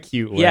 Yeah. but in a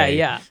cute way.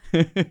 Yeah.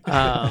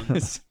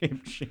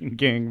 Escaped chain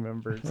gang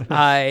members.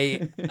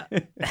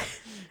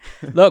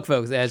 Look,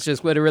 folks, that's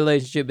just what a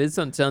relationship is.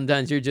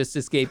 Sometimes you're just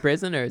escaped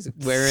prisoners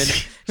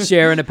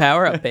sharing a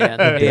power-up band.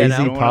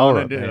 Daisy know?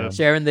 power-up Yeah. band.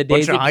 Sharing the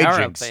Bunch Daisy of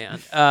power-up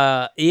hijinks.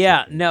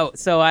 band.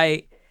 So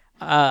I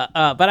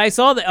but I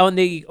saw that on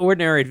the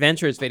Ordinary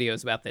Adventures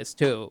videos about this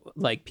too.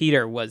 Like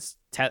Peter was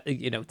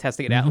testing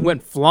it out and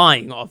went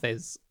flying off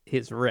his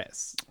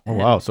wrists. Oh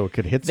wow! So it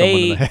could hit someone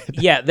in the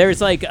head. There's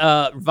like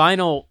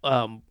vinyl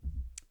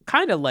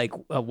kind of like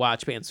a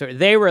watch band. So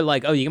they were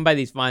like, oh, you can buy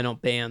these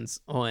vinyl bands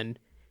on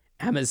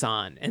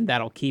Amazon and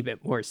that'll keep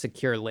it more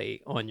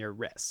securely on your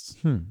wrists.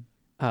 You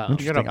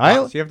Interesting.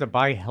 have to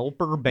buy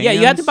helper bands. Yeah,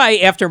 you have to buy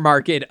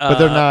aftermarket But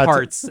they're not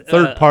parts.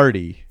 third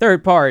party.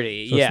 Third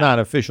party, So yeah. it's not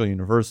official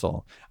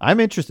Universal.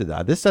 I'm interested.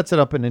 This sets it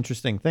up an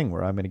interesting thing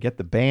where I'm going to get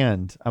the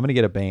band. I'm going to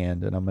get a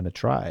band and I'm going to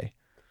try.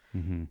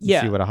 and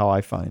Yeah. See how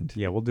I find.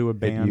 Yeah, we'll do a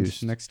band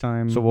used. next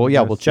time. So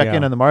we'll check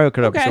in on the Mario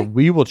Kart Okay. episode.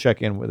 We will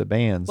check in with the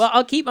bands. Well,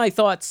 I'll keep my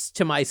thoughts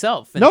to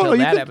myself until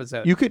you that could,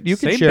 episode. You could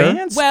Say share.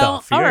 band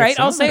well, stuff. You all gotta right,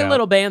 I'll sound say it a out.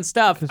 little band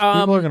stuff. 'Cause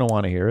people are going to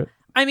want to hear it.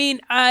 I mean,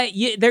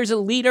 there's a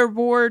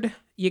leaderboard,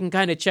 You can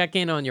kind of check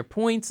in on your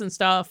points and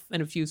stuff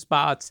in a few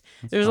spots.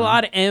 There's a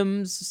lot of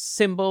M's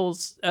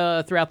symbols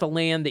throughout the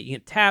land that you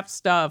can tap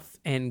stuff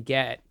and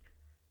get.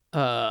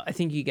 I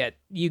think you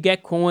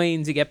get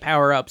coins, you get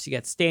power-ups, you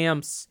get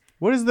stamps.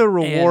 What is the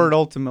reward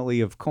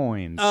ultimately of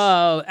coins?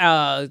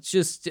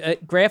 Just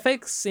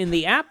graphics in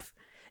the app.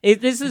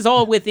 This is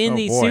all within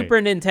the boy. Super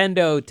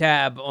Nintendo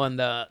tab on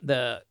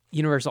the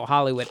Universal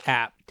Hollywood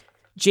app.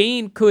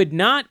 Jane could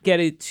not get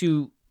it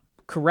to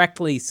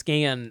correctly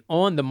scan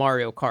on the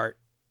Mario Kart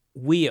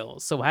wheel,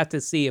 so we'll have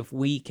to see if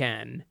we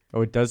can.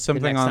 Oh, it does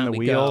something next on time the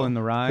we wheel go. in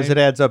the ride? Because it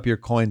adds up your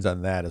coins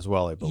on that as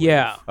well, I believe.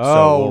 Yeah.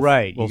 Oh, we'll-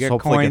 right. We'll you get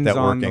hopefully coins get that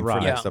on the working ride.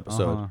 for next Yeah.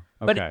 episode. Uh-huh.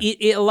 But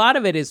Okay. a lot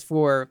of it is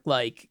for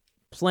like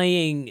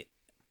playing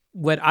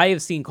what I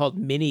have seen called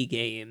mini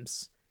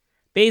games.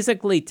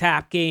 Basically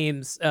tap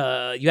games.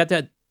 You have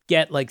to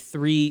get like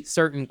 3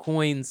 certain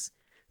coins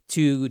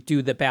to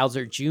do the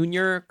Bowser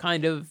Jr.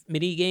 kind of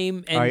mini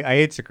game. And I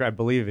hate to. I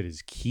believe it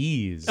is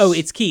keys. oh,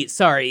 it's keys.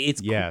 Sorry, it's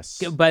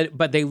yes.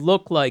 but they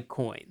look like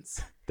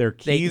coins. They're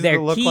keys They're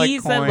that look keys like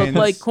coins. that look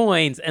like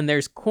coins, and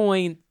there's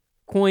coins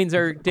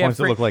are different. Coins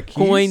that look like keys?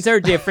 Coins are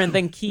different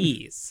than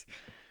keys.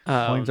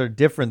 Coins are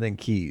different than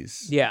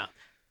keys. Yeah.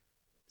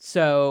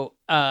 So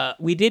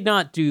we did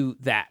not do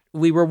that.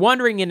 We were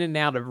wandering in and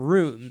out of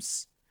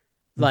rooms,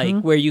 like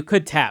where you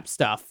could tap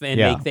stuff and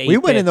make the 8 we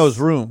went in bits. those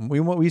rooms.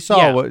 We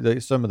saw Yeah.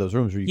 some of those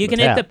rooms where You can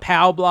tap. hit the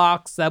POW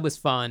blocks. That was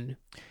fun.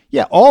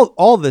 Yeah,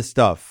 all this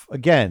stuff.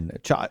 Again,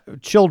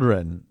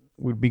 children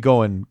would be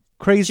going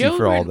crazy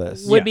for all Children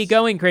this. would be Yes.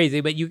 going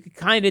crazy, but you could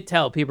kind of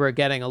tell people are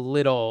getting a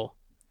little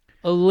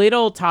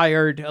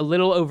tired, a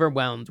little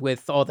overwhelmed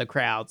with all the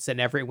crowds and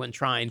everyone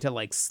trying to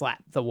like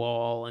slap the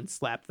wall and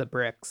slap the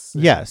bricks.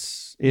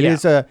 Yes, it Yeah.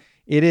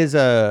 is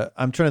a.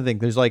 I'm trying to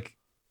think. There's like,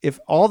 if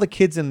all the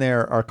kids in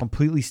there are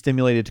completely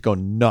stimulated to go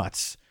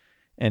nuts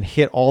and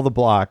hit all the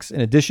blocks, in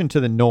addition to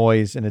the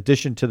noise, in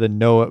addition to the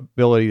no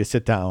ability to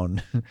sit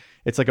down,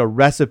 it's like a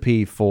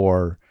recipe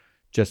for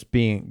just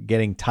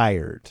getting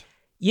tired.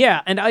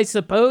 Yeah, and I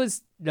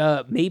suppose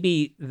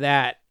maybe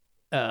that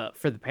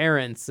for the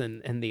parents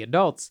and the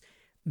adults,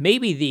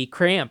 maybe the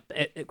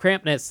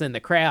crampness in the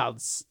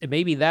crowds,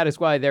 maybe that is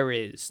why there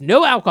is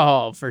no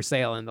alcohol for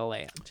sale in the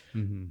land.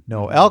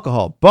 No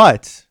alcohol,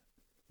 but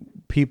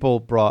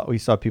we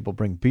saw people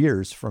bring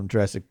beers from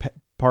Jurassic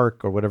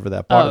Park or whatever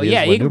that bar Oh is.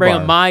 yeah, the you can new bring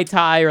bar. a Mai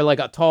Tai or like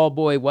a tall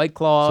boy White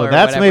Claw. So or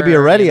that's maybe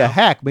whatever, already you a know.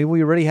 hack. Maybe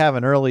we already have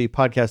an early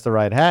podcast to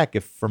ride hack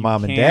for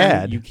mom and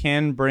dad. You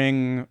can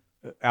bring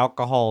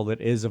alcohol that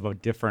is of a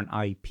different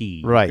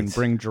IP. Right. You can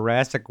bring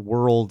Jurassic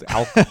World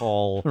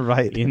alcohol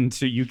Right.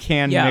 into. You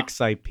can Yeah. mix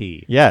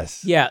IP.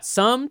 Yes. Yeah,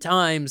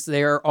 sometimes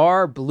there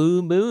are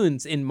blue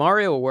moons in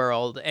Mario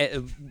World,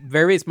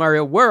 various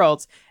Mario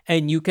worlds,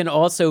 and you can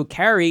also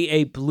carry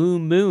a blue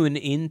moon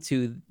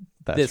into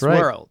That's this right.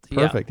 world.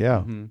 Yeah. Perfect.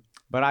 Yeah.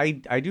 But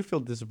I do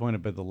feel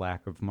disappointed by the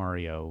lack of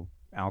Mario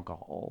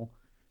alcohol,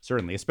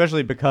 certainly,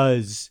 especially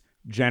because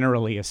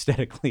generally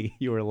aesthetically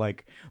you were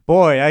like,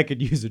 boy, I could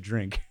use a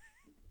drink.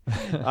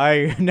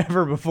 I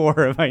never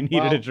before have I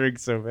needed a drink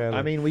so badly.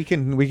 I mean, we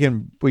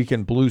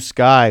can blue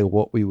sky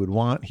what we would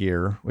want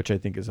here, which I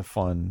think is a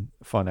fun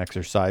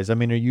exercise. I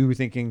mean, are you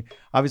thinking?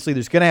 Obviously,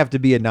 there's gonna have to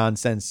be a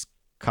nonsense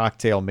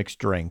cocktail mixed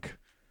drink.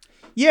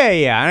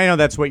 yeah, I know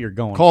that's what you're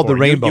going Called for. the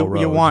Rainbow You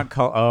Road. want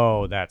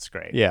oh, that's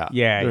great. Yeah.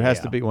 yeah. There has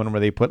to be one where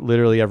they put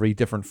literally every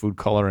different food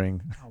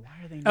coloring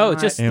Oh,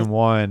 just in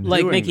one.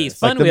 like doing Mickey's this.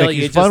 Fun Like the Wheel, Mickey's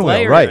you just Fun Wheel,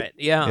 layer right. it.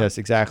 Yeah. Yes,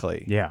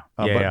 exactly. Yeah,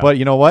 But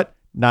you know what?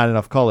 Not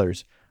enough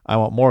colors. I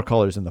want more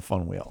colors in the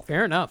fun wheel.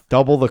 Fair enough.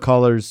 Double the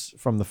colors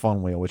from the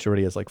fun wheel, which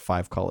already has like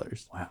 5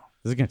 colors. Wow,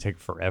 this is gonna take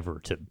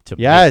forever to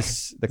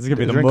Yes, This is gonna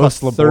be the drink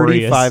most costs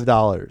laborious.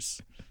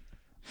 $35.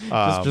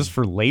 Just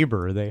for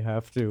labor they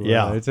have to.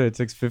 Yeah. It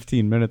takes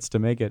 15 minutes to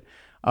make it.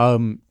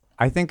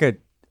 I think a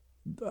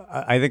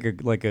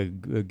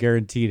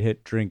guaranteed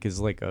hit drink is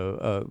like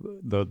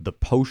the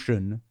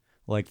potion,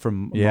 like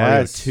from Mario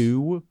Yes.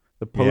 2,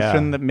 the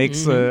potion Yeah. that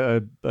makes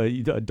a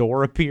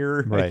door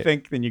appear. I Right.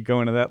 think then you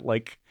go into that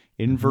like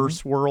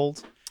inverse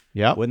world.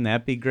 Yep. Wouldn't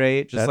that be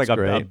great? Just That's like a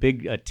great.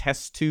 big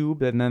test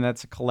tube, and then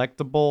that's a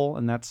collectible,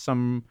 and that's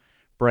some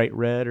bright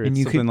red or And it's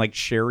you something could- like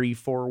cherry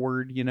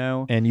forward, you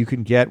know? And you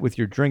can get with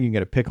your drink, you can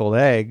get a pickled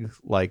egg,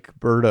 like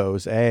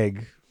Birdo's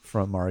egg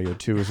from Mario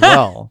 2 as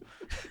well.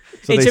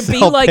 So it they should be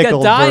sell like a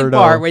pickled dive Birdo.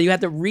 bar where you have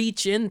to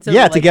reach into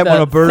Yeah, to like, get the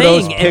one of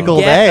Birdo's thing and pickled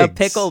get a eggs.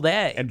 pickled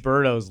egg. And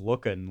Birdo's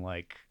looking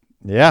like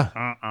Yeah,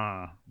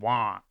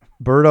 want.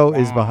 Birdo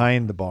is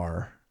behind the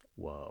bar.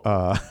 Whoa.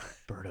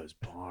 Birdo's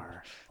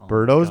bar. Oh my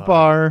Birdo's God.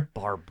 bar.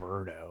 Bar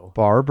Birdo.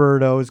 Bar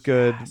Birdo is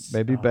good. Yes.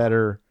 Maybe Oh.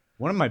 better.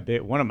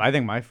 I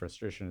think my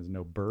frustration is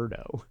no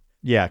Birdo.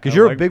 Yeah, because I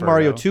you're like a big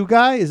Mario Birdo. 2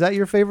 guy. Is that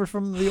your favorite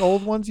from the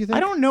old ones, you think? I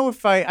don't know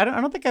if I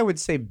don't think I would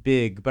say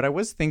big, but I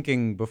was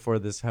thinking before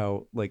this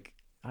how like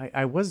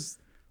I was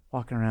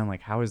walking around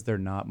like how is there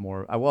not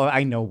more well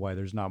I know why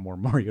there's not more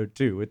Mario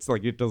 2. It's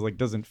like it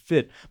doesn't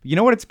fit. But you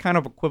know what it's kind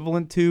of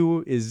equivalent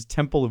to is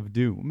Temple of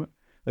Doom.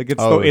 Like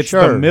it's Oh, the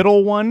sure.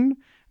 middle one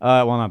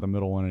Well, not the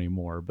middle one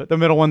anymore, but the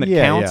middle one that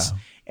Yeah, counts. yeah.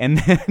 And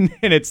then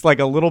and it's like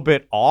a little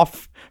bit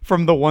off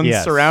from the ones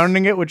Yes.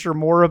 surrounding it, which are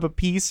more of a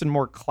piece and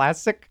more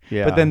classic.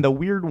 Yeah. But then the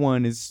weird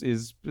one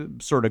is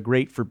sort of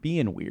great for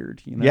being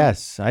weird. You know?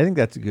 Yes, I think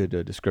that's a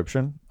good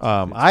description. It's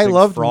I big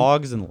love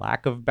frogs and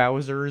lack of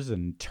Bowsers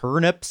and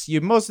turnips.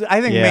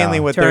 I think Yeah. mainly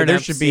what there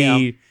Turnips, should be.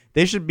 yeah.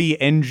 They should be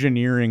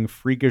engineering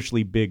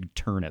freakishly big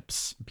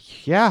turnips.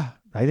 Yeah,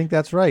 I think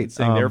that's right.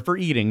 Saying they're for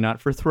eating, not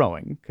for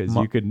throwing, because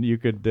Mo- you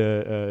could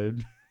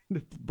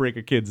break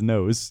a kid's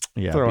nose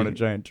Yeah, throwing be- a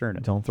giant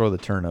turnip. Don't throw the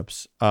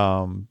turnips.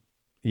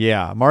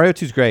 Yeah, Mario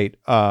 2's great.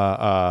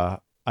 I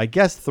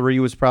guess 3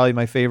 was probably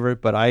my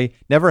favorite, but I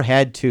never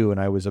had 2, and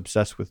I was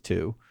obsessed with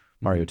 2,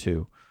 Mario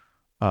 2.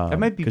 That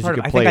might be 'cause part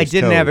you of it. could I play think I as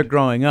didn't have Toad. it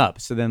growing up,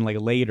 so then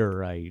like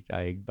later I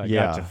Yeah.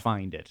 got to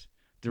find it,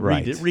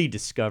 Right.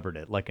 rediscovered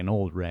it like an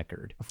old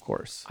record. Of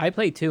course. I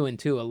played 2 and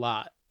 2 a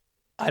lot.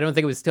 I don't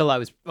think it was till I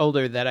was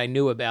older that I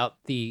knew about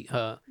the.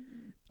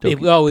 It's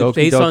Doki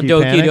based on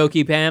Doki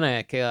Doki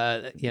Panic? Doki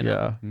Panic. You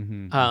know. Yeah,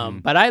 Mm-hmm.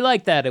 But I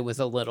like that it was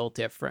a little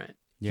different.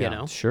 Yeah. You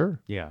know. sure.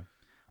 Yeah.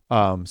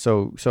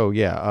 So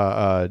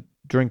yeah.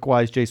 Drink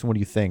wise, Jason, what do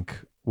you think?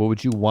 What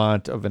would you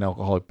want of an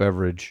alcoholic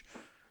beverage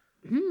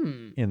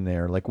in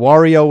there? Like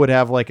Wario would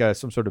have like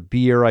some sort of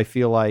beer. I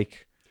feel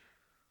like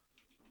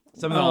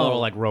Some of them a little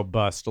like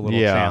robust, a little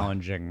Yeah.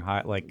 challenging,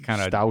 high, like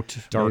kind of stout,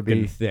 dark maybe.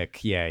 and thick.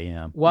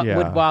 Yeah. What Yeah.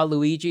 would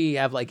Waluigi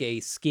have like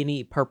a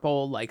skinny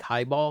purple like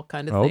highball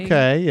kind of thing?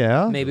 Okay,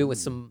 yeah. Maybe with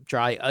some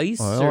dry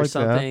ice I or like that.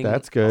 something.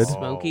 That's good.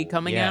 Smoky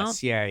coming yes,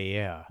 out.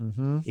 Yeah.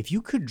 Mm-hmm. If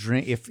you could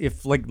drink,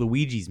 if like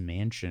Luigi's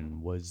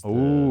Mansion was the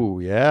Oh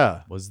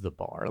yeah,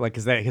 bar, like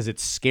because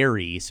it's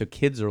scary, so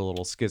kids are a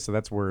little scared. So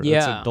that's where Yeah.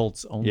 that's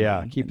adults only.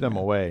 yeah. Keep them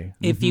away.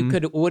 If you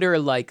could order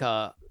like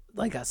a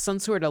some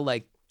sort of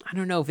like I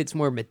don't know if it's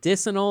more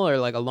medicinal or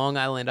like a Long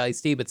Island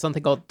iced tea, but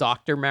something called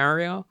Dr.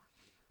 Mario.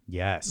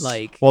 Yes.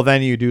 Like Well,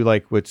 then you do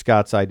like what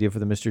Scott's idea for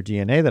the Mr.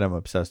 DNA that I'm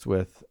obsessed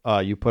with.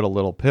 You put a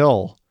little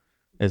pill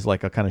as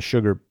like a kind of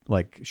sugar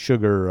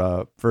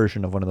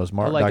version of one of those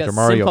or like Dr. a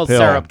Mario simple pill.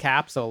 syrup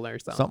capsule or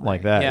something. Something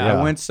like that, Yeah. yeah.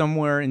 I went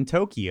somewhere in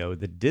Tokyo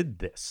that did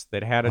this,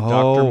 that had a Oh.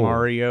 Dr.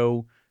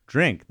 Mario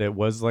drink that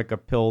was like a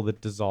pill that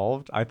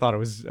dissolved. I thought it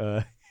was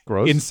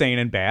Gross. insane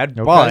and bad,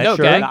 Okay, but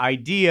sure. the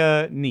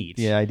idea neat.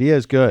 The idea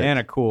is good. And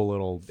a cool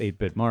little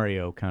 8-bit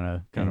Mario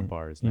kind of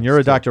bars. And you're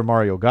a Dr.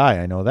 Mario guy.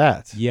 I know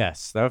that.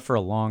 Yes, that for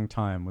a long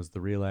time was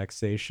the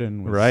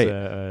relaxation. Was,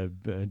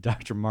 Right.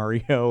 Dr.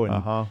 Mario and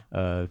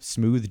Uh-huh.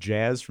 smooth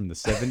jazz from the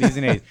 70s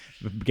and 80s.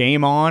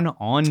 Game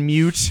on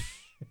mute,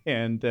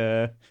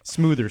 and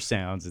smoother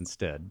sounds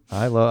instead.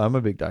 I'm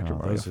a big Dr.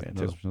 Mario Those, fan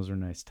those, too. those are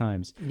nice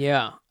times.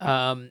 Yeah.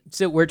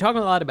 So we're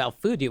talking a lot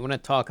about food. Do you want to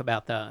talk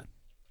about the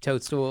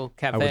Toadstool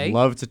Cafe? I would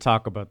love to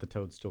talk about the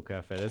Toadstool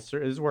Cafe. This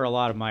is where a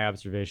lot of my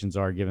observations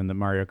are, given that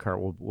Mario Kart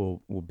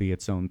will be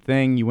its own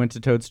thing. You went to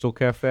Toadstool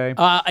Cafe?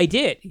 I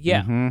did.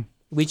 Yeah. Mm-hmm.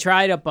 We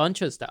tried a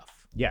bunch of stuff.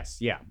 Yes,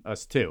 yeah,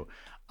 us too.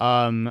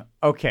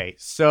 Okay,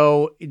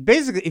 so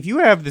basically, if you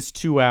have this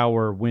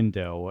 2-hour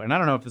window, and I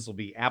don't know if this will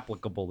be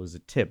applicable as a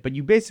tip, but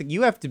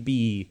you have to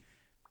be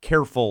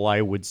careful,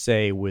 I would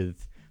say,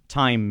 with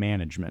time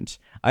management.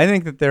 I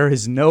think that there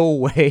is no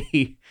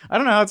way. I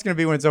don't know how it's going to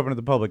be when it's open to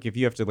the public if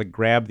you have to like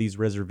grab these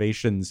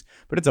reservations,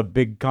 but it's a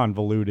big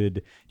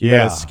convoluted. You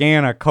Yeah. gotta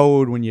scan a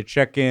code when you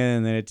check in,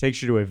 and then it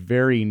takes you to a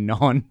very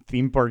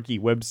non-theme parky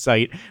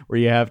website where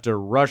you have to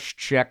rush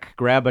check,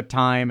 grab a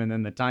time, and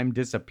then the time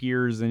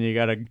disappears, and you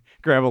gotta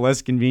grab a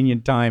less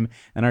convenient time.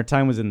 And our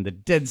time was in the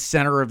dead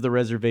center of the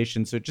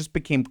reservation, so it just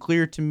became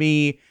clear to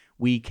me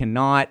we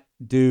cannot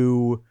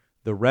do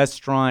the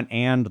restaurant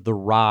and the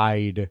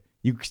ride.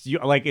 You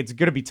like it's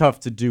gonna be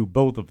tough to do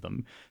both of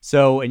them.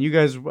 So, and you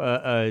guys,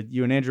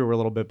 you and Andrew were a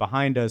little bit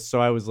behind us,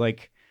 so I was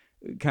like,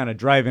 kind of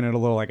driving it a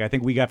little. Like I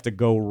think we have to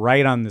go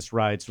right on this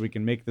ride so we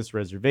can make this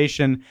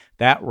reservation.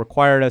 That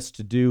required us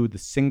to do the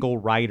single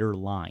rider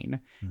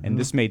line, and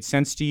this made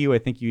sense to you. I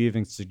think you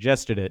even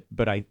suggested it,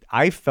 but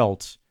I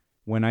felt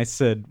when I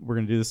said we're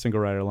gonna do the single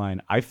rider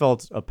line, I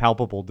felt a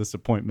palpable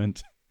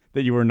disappointment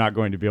that you were not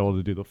going to be able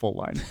to do the full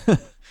line.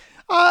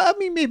 I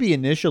mean, maybe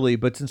initially,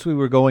 but since we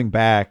were going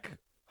back,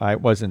 I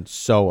wasn't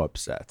so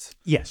upset.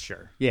 Yes,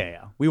 sure.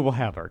 Yeah. We will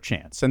have our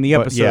chance. And the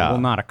But, episode yeah.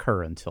 will not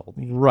occur until.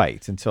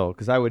 Right,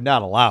 because I would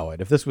not allow it.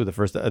 If this were the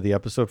first the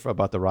episode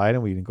about the ride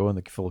and we didn't go in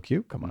the full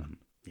queue, come on.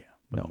 Yeah.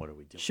 No. What are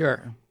we doing?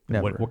 Sure.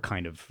 Never. What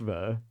kind of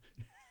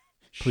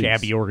Please.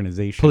 shabby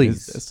organization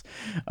Please. is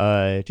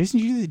this? Jason,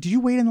 did you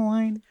wait in the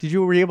line?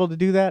 Were you able to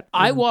do that?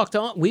 We walked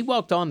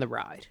on the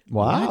ride.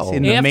 Wow. What?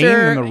 In the main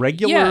and the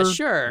regular? Yeah,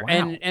 sure.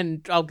 Wow.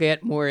 And I'll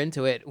get more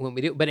into it when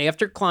we do. But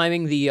after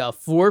climbing the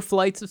 4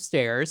 flights of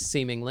stairs,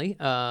 seemingly,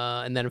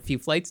 and then a few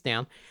flights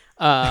down,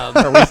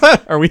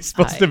 Are we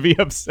supposed to be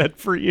upset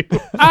for you?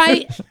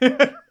 I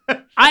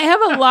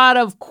have a lot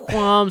of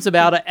qualms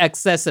about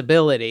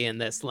accessibility in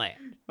this land.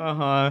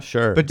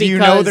 Sure. But do you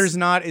know Because- there's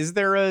not? Is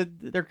there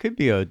there could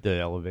be the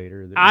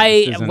elevator? That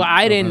I just isn't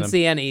one didn't of them.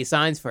 see any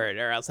signs for it,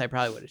 or else I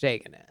probably would have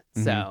taken it.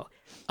 Mm-hmm.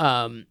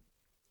 So,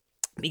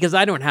 because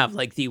I don't have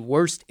like the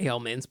worst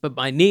ailments, but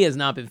my knee has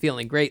not been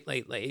feeling great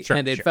lately,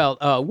 and it sure.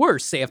 felt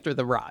worse after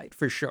the ride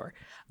for sure.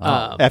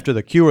 After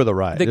the queue or the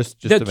ride? The,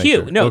 just the to make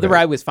queue, sure. no, the Okay.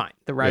 ride was fine.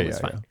 The ride Yeah,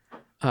 was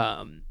yeah,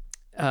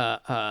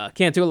 fine.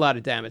 Can't do a lot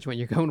of damage when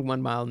you're going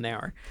 1 mile an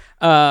hour.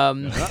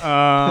 That's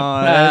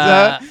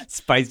a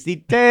spicy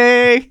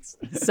takes.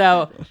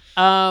 So,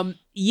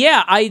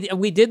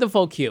 we did the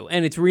full queue,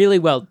 and it's really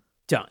well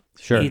done.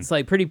 Sure. It's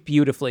like pretty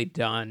beautifully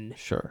done.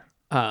 Sure.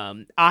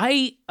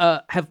 I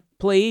have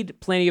played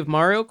plenty of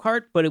Mario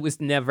Kart, but it was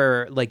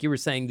never like you were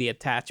saying the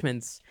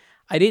attachments.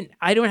 I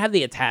don't have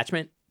the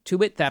attachment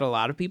to it that a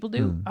lot of people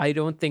do. I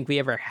don't think we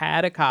ever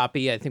had a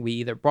copy. I think we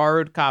either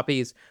borrowed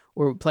copies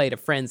or we played at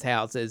friends'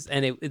 houses,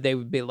 and they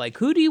would be like,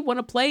 "Who do you want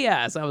to play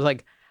as?" I was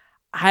like,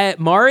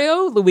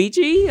 Mario,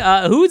 Luigi,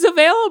 who's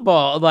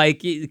available? Like,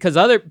 because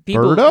other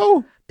people,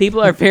 Birdo?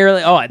 people are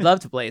fairly. Oh, I'd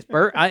love to play as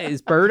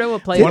Is Birdo a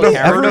playable One of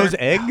character? Birdo's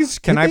eggs?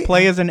 Can I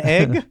play as an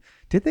egg?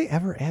 Did they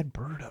ever add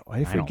Birdo?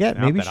 I I forget.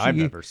 don't, Maybe not that I've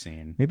she. ever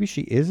seen. Maybe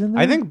she is in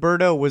there. I think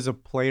Birdo was a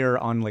player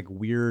on like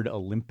weird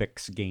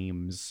Olympics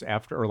games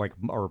or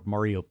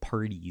Mario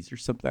parties or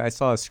something. I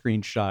saw a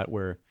screenshot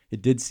where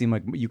it did seem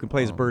like you can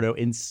play as Birdo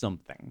in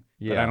something,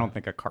 but Yeah. I don't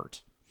think a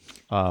cart.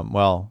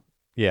 Well,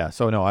 yeah.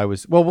 So no, I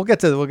was. Well, we'll get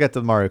to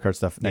the Mario Kart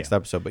stuff next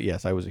episode. But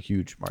yes, I was a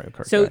huge Mario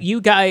Kart. So guy.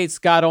 you guys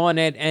got on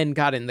it and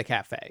got in the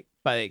cafe.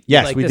 But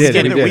Yes, like we the did.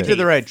 skin of We your did. We did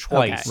the teeth. ride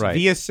twice Okay. Right.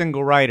 via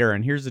single rider,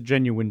 and here's a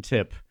genuine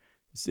tip: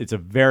 it's a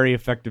very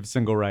effective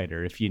single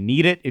rider. If you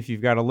need it, if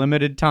you've got a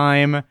limited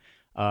time,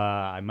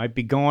 I might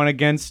be going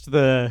against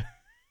the.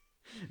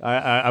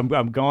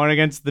 I'm going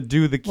against the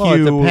do the queue Well,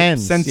 it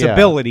depends,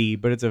 sensibility,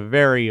 but it's a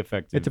very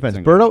effective. it depends.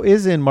 single Birdo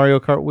is in Mario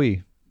Kart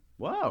Wii.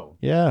 Whoa.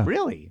 Yeah.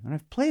 Really? And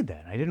I've played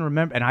that. I didn't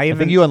remember. And I I even.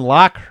 think you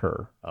unlock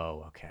her.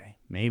 Oh, okay.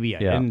 Maybe I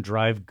Yeah. didn't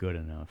drive good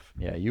enough.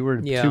 Yeah, you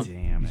were Yeah. too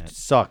Damn it.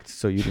 sucked,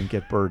 so you didn't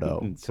get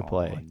Birdo It's to all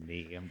play. on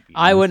me. I'm being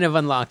I wouldn't have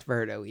unlocked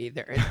Birdo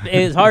either.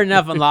 It's hard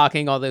enough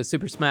unlocking all those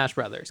Super Smash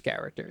Brothers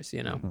characters,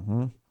 you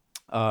know.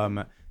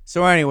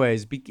 So,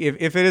 anyways,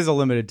 if it is a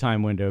limited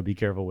time window, be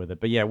careful with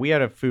it. But yeah, we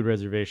had a food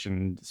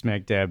reservation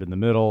smack dab in the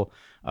middle.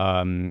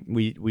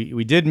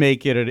 We did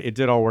make it. It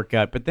did all work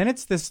out. But then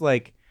it's this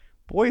like,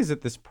 boy, is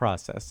it this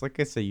process? Like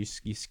I say, you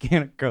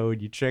scan a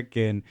code, you check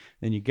in,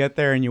 then you get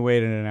there and you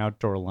wait in an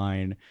outdoor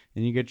line,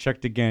 then you get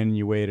checked again,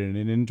 you wait in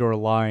an indoor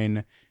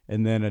line,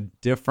 and then a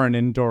different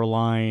indoor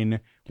line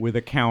with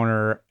a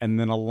counter, and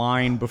then a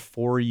line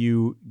before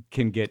you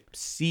can get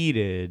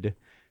seated.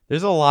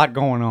 There's a lot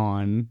going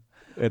on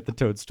at the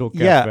Toadstool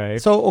Cafe. Yeah.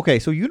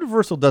 So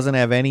Universal doesn't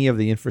have any of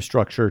the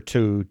infrastructure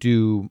to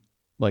do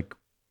like,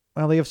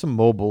 well, they have some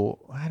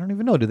mobile. I don't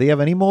even know. Do they have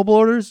any mobile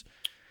orders?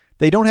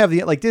 They don't have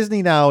the, like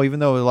Disney now, even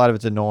though a lot of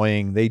it's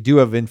annoying, they do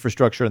have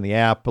infrastructure in the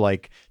app,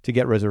 like to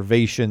get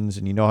reservations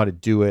and you know how to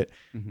do it.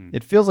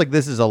 It feels like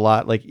this is a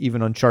lot like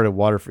even uncharted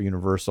water for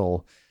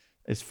Universal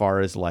as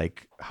far as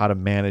like how to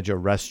manage a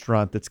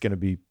restaurant that's going to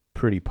be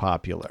pretty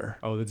popular.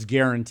 Oh, that's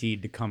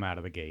guaranteed to come out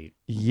of the gate.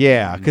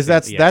 Yeah, because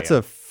that's Yeah.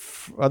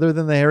 other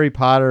than the Harry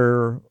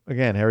Potter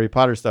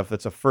stuff,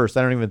 that's a first.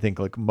 I don't even think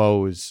like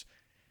Moe's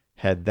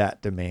had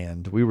that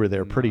demand. We were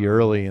there pretty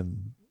early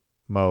in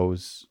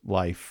Moe's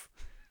life,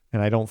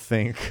 and I don't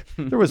think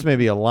there was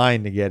maybe a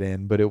line to get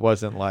in, but it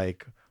wasn't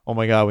like, oh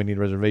my god, we need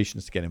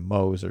reservations to get in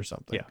Moe's or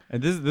something. Yeah,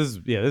 and this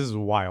is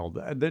wild.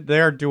 They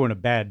aren't doing a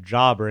bad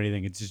job or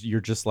anything. It's just you're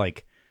just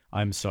like,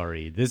 I'm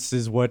sorry. This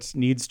is what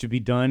needs to be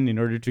done in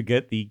order to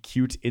get the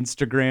cute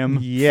Instagram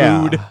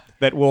food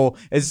that will,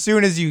 as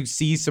soon as you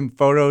see some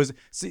photos,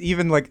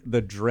 even like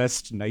the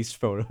dressed nice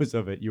photos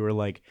of it, you were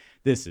like,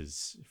 this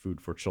is food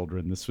for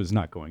children. This was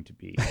not going to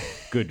be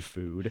good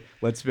food.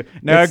 It's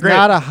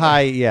not a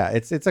high. Yeah,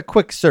 it's a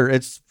quick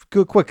it's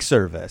quick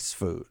service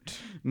food.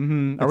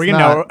 Are we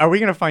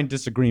gonna find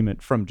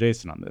disagreement from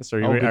Jason on this?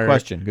 Good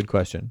question. Good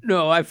question.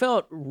 No, I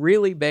felt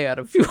really bad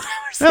a few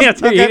hours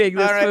after eating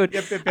this All right.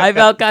 food. Yep. I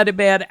felt kind of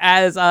bad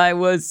as I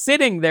was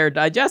sitting there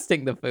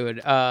digesting the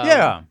food.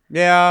 Yeah.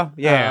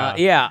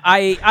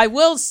 I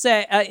will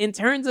say, in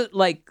terms of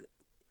like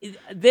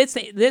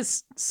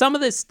this, some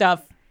of this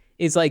stuff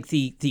is like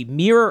the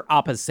mirror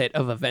opposite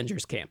of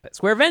Avengers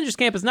Campus, where Avengers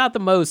Campus is not the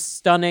most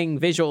stunning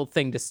visual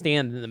thing to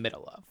stand in the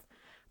middle of,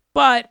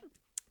 but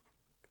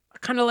I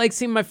kind of like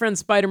seeing my friend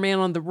Spider-Man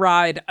on the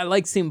ride. I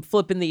like seeing him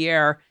flip in the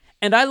air,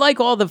 and I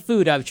like all the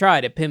food I've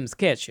tried at Pim's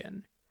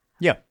Kitchen.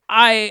 Yeah.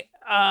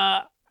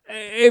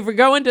 If we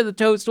go into the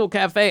Toadstool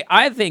Cafe,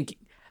 I think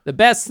the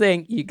best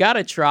thing, you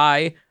gotta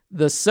try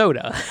the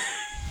soda.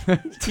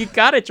 You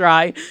gotta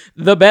try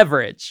the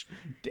beverage.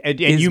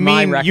 And is you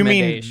my mean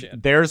recommendation.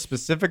 their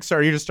specifics? Or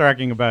are you just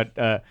talking about?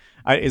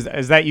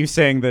 Is that you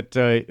saying that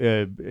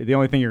the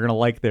only thing you're gonna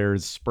like there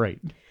is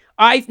Sprite?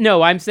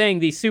 I'm saying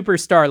the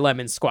Superstar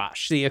Lemon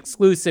Squash, the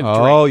exclusive drink.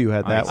 Oh, you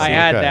had that. I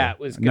had that.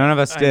 Was good. None of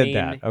us I did mean,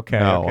 that. Okay.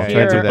 No, okay. I'll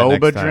try to do that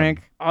Boba next time.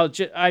 drink.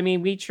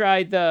 we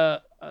tried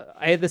the.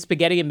 I had the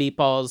spaghetti and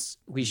meatballs.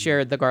 We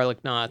shared the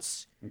garlic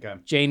knots. Okay.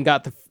 Jane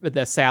got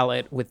the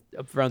salad with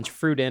a bunch of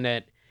fruit in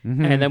it,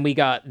 and then we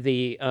got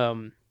the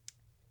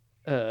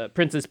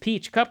Princess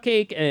Peach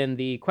cupcake and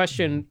the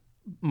question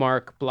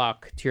Mark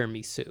Block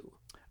tiramisu.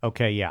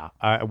 Okay, yeah.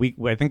 I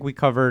think we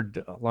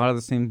covered a lot of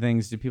the same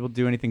things. Do people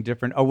do anything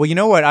different? Oh, well, you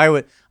know what?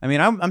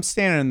 I'm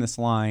standing in this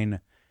line,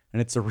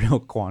 and it's a real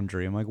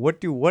quandary. I'm like,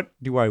 what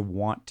do I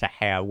want to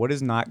have? What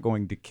is not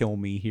going to kill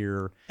me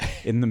here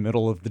in the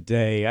middle of the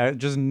day?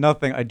 Just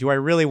nothing. Do I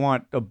really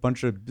want a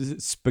bunch of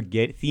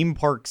spaghetti, theme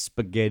park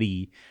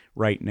spaghetti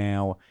right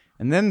now?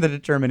 And then the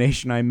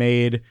determination I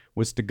made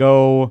was to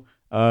go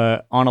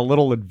on a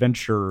little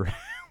adventure,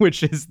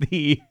 which is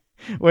the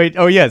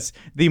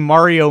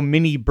Mario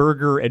Mini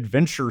Burger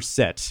Adventure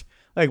Set.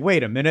 Like,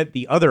 wait a minute,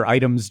 the other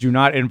items do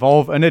not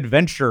involve an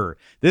adventure.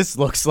 This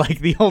looks like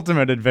the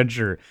ultimate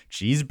adventure.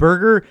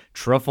 Cheeseburger,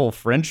 truffle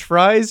french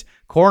fries,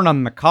 corn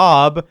on the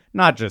cob,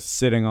 not just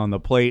sitting on the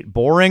plate,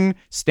 boring,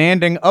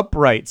 standing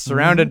upright,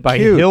 surrounded by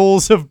cute.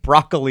 hills of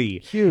broccoli.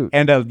 Cute.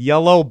 And a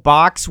yellow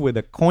box with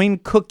a coin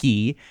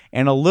cookie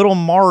and a little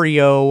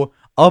Mario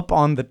up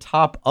on the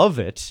top of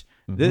it.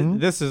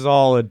 This is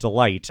all a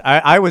delight.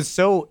 I was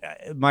so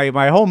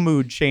my whole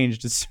mood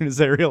changed as soon as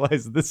I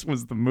realized this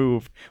was the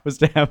move, was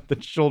to have the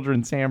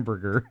children's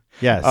hamburger.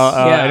 Yes.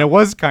 And it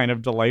was kind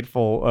of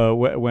delightful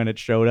when it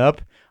showed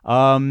up.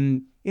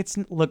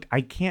 Look,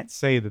 I can't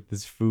say that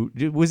this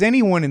food was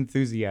anyone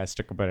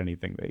enthusiastic about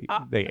anything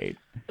they ate.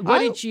 What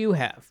did you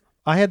have?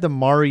 I had the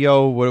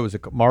Mario, what was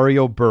it?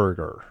 Mario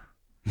Burger,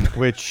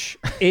 which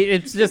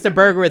It's just a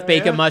burger with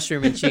bacon,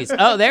 mushroom, and cheese.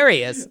 Oh, there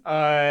he is.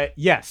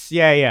 Yes,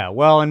 yeah.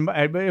 Well,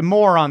 and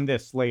more on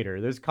this later.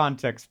 There's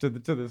context to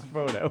this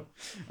photo.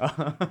 We'll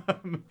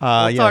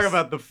talk yes.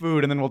 about the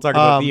food, and then we'll talk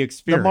about the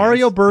experience. The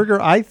Mario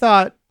Burger, I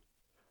thought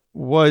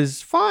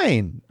was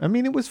fine. I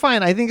mean, it was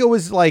fine. I think it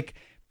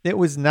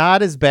was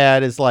not as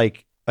bad as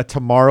like a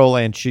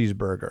Tomorrowland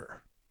cheeseburger.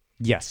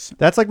 Yes.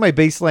 That's like my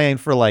baseline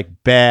for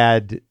like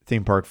bad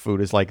theme park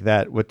food is like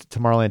that. What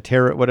Tomorrowland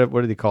Terra? What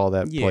do they call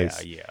that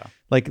place? Yeah.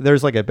 Like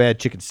there's like a bad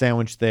chicken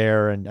sandwich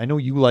there, and I know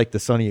you like the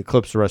Sunny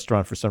Eclipse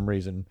restaurant for some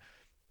reason.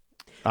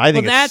 I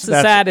think that's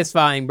a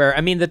satisfying burger.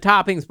 I mean, the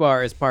toppings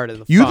bar is part of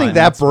the You fun. think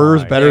that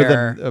burger's why.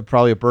 better than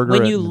probably a burger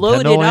when at you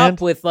load Nintendo it Land?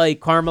 up with like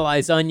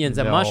caramelized onions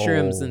and No.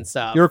 mushrooms and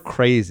stuff. You're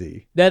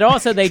crazy. That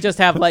also they just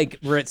have like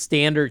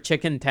standard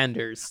chicken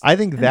tenders. I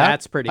think And that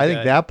that's pretty I think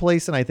good. that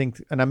place,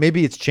 and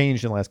maybe it's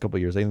changed in the last couple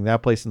of years. I think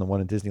that place and the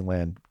one in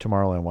Disneyland,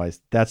 Tomorrowland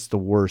wise, that's the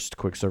worst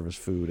quick service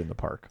food in the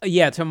park.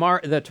 Yeah, the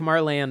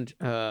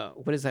Tomorrowland.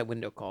 What is that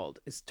window called?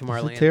 Is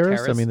Tomorrowland Is the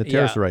terrace? I mean, the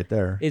terrace Yeah. is right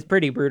there. It's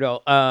pretty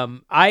brutal.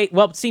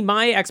 See,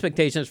 my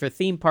expectations for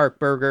theme park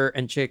burger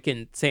and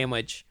chicken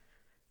sandwich,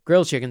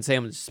 grilled chicken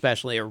sandwich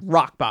especially, are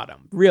rock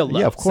bottom, real low.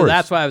 Yeah, of So course.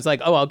 that's why I was like,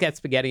 oh, I'll get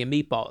spaghetti and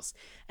meatballs,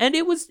 and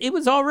it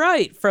was all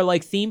right for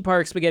like theme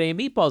park spaghetti and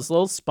meatballs. A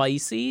little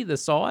spicy, the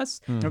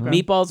sauce.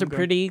 Meatballs are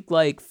pretty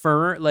like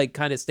firm, like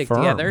kind of stick Firm.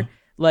 together.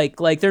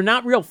 Like they're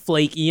not real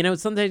flaky. You know,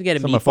 sometimes you get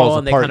a Some of it falls meatball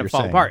and they apart, kind of you're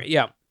fall saying. apart.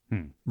 Yeah.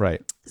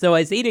 Right. So I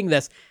was eating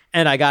this,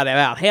 and I got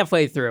about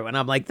halfway through, and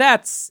I'm like,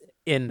 "That's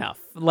enough.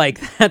 Like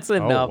that's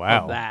enough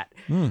wow. of that."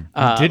 You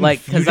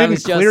Like because I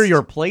was clear just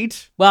your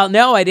plate? Well,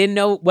 no, I didn't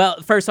know.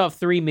 Well, first off,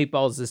 3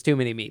 meatballs is too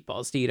many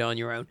meatballs to eat on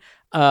your own.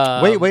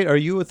 Wait, are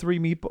you a 3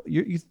 meatball?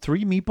 You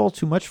 3 meatballs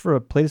too much for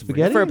a plate of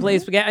spaghetti? For a plate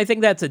of spaghetti, I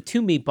think that's a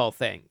 2 meatball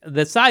thing.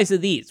 The size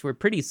of these were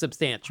pretty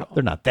substantial.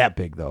 They're not that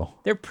big though.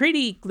 They're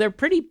pretty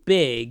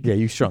big. Yeah,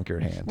 you shrunk your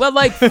hand. Well,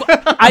 like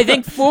I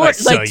think 2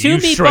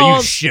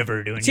 meatballs.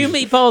 shivered when 2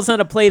 meatballs on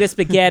a plate of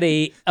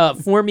spaghetti. 4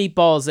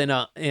 meatballs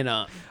in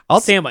a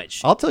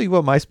sandwich. I'll tell you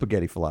what my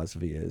spaghetti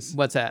philosophy is.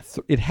 What's that?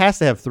 It has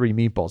to have 3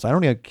 meatballs. I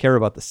don't even care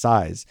about the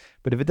size,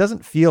 but if it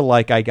doesn't feel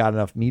like I got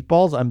enough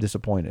meatballs, I'm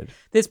disappointed.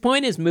 This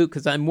point is moot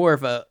because I'm more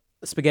of a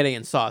spaghetti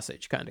and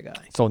sausage kind of guy.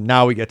 So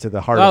now we get to the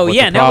heart. Oh of what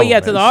yeah, the now we problem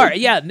get to the is. heart.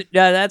 Yeah,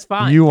 that's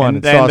fine. You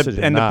wanted sausage,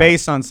 and the not.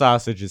 base on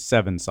sausage is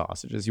 7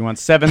 sausages. You want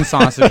 7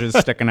 sausages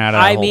sticking out of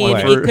the I whole mean,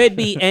 plate. it could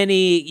be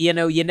any. You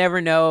know, you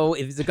never know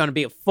if it's going to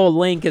be a full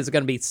link. Is it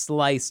going to be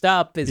sliced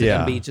up? Is it going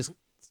Yeah. to be just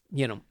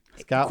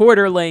Scott,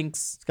 quarter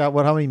links? Scott,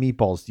 how many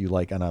meatballs do you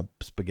like on a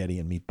spaghetti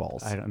and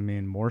meatballs? I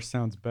mean, more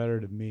sounds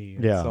better to me.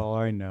 Yeah. That's all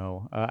I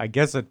know. I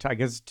guess 2,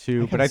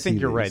 but gotta I think see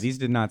you're right. these. These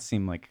did not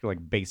seem like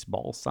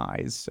baseball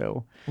size.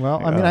 So Well,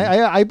 I mean,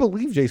 I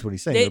believe Jace what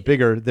he's saying.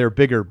 They're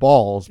bigger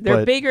balls. They're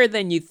but bigger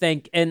than you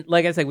think. And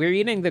like I said, we were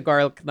eating the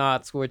garlic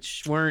knots,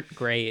 which weren't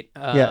great.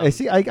 Yeah, I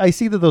see. I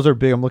see that those are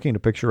big. I'm looking at a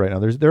picture right now.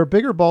 There are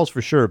bigger balls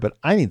for sure, but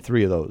I need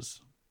 3 of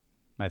those.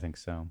 I think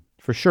so.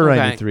 For sure, I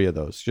Okay. need 3 of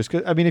those. Just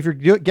 'cause, I mean, if you're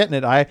getting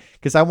it,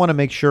 because I want to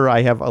make sure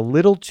I have a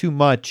little too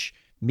much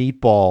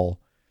meatball.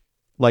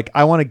 Like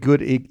I want a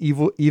good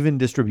even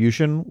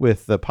distribution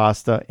with the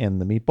pasta and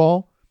the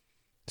meatball.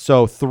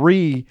 So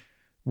 3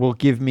 will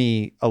give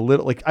me a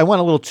little. Like I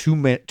want a little too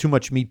much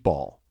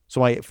meatball.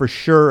 So I for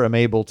sure am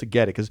able to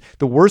get it because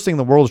the worst thing in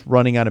the world is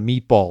running out of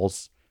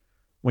meatballs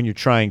when you're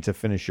trying to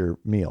finish your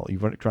meal.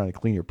 You're trying to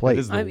clean your plate. That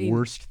is the I mean,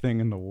 worst thing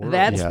in the world.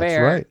 That's Yeah, fair.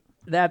 that's right.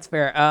 That's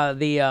fair.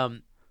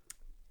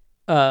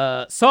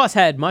 The sauce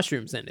had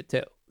mushrooms in it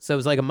too, so it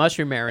was like a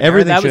mushroom marinara.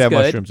 Everything that should was have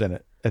good. mushrooms in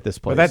it at this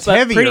place. But that's But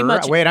heavier. pretty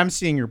much- Wait, I'm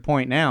seeing your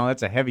point now.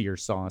 That's a heavier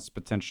sauce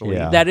potentially.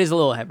 Yeah. That is a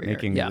little heavier.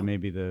 Making yeah.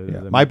 maybe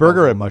the my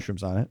burger meatballs had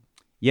mushrooms on it.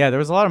 Yeah, there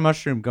was a lot of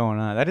mushroom going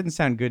on. That didn't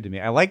sound good to me.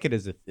 I like it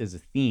as a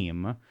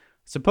theme.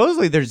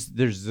 Supposedly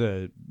there's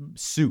a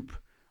soup.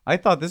 I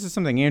thought this is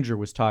something Andrew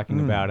was talking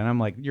about, and I'm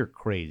like, you're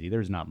crazy.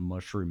 There's not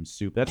mushroom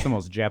soup. That's the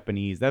most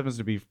Japanese. That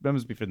must be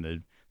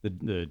from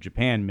the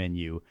Japan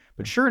menu.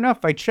 But sure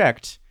enough, I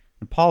checked.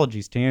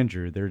 Apologies to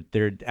Andrew.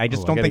 I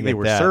just don't think they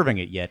were serving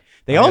it yet.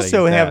 They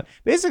also have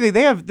basically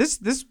they have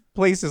this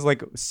place is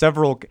like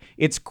several.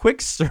 It's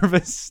quick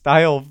service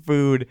style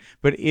food,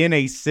 but in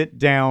a sit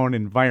down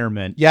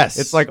environment. Yes,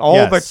 it's like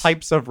all the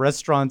types of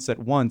restaurants at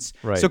once.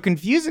 Right. So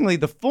confusingly,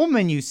 the full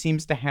menu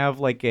seems to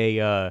have like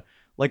a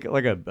like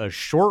a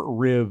short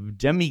rib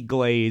demi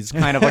glaze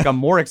kind of like a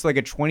more like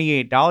a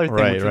 $28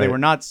 thing, which they were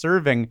not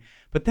serving.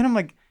 But then I'm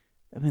like,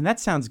 I mean, that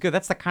sounds good.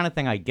 That's the kind of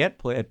thing I get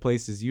at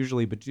places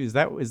usually. But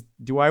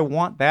do I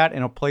want that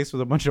in a place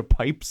with a bunch of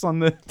pipes on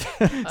the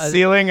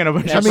ceiling and a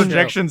bunch of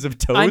projections of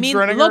toads running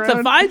around? Look, the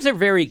vibes are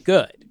very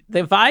good.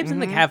 The vibes in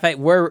the cafe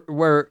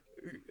were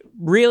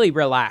really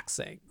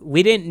relaxing.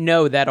 We didn't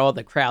know that all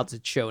the crowds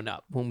had shown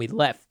up when we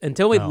left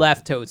until we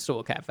left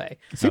Toadstool Cafe.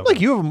 It seemed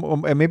like you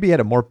maybe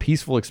had a more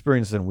peaceful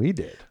experience than we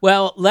did.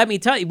 Well, let me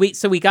tell you,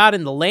 we got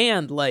in the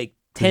land like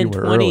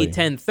 10:20,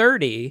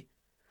 10:30.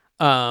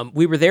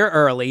 We were there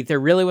early. There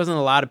really wasn't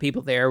a lot of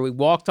people there. We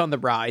walked on the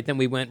ride, then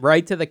we went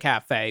right to the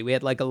cafe. We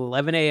had like an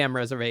 11 a.m.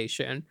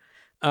 reservation.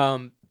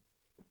 Probably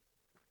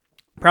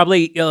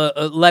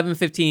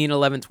 11:15,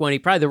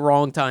 11:20, probably the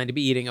wrong time to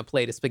be eating a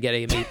plate of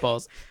spaghetti and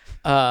meatballs.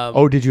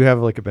 Did you have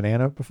like a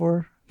banana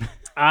before?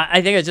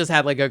 I think I just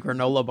had like a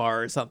granola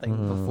bar or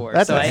something before.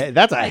 That's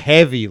a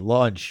heavy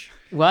lunch.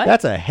 What?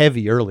 That's a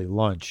heavy early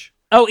lunch.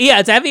 Oh, yeah,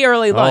 it's a heavy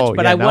early lunch,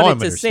 but I wanted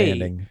to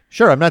see.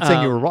 Sure, I'm not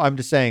saying you were wrong. I'm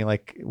just saying,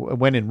 like,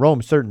 when in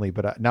Rome, certainly,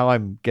 but now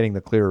I'm getting the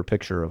clearer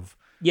picture of...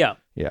 Yeah.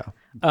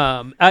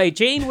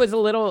 Jane was a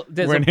little...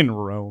 When in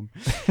Rome.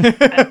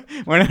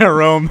 When in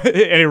Rome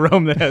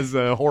that has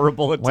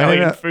horrible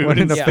Italian food.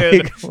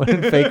 When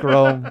in fake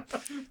Rome.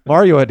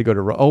 Mario had to go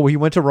to Rome. Oh, he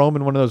went to Rome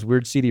in one of those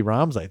weird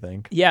CD-ROMs, I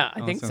think. Yeah,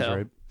 I think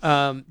so.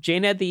 Right.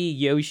 Jane had the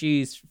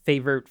Yoshi's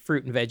favorite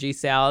fruit and veggie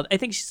salad. I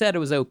think she said it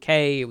was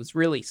okay. It was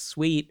really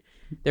sweet.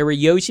 There were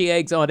Yoshi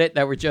eggs on it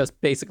that were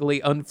just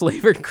basically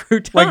unflavored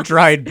croutons. Like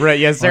dried bread.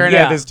 Yeah, Sarah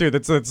had this too.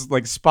 It's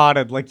like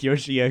spotted like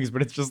Yoshi eggs,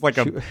 but it's just like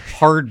a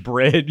hard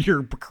bread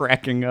you're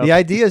cracking up. The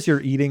idea is you're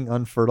eating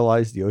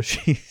unfertilized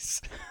Yoshis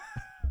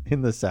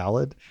in the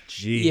salad.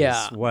 Jeez.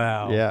 Yeah.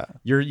 Wow. Yeah.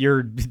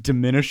 You're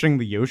diminishing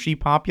the Yoshi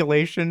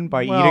population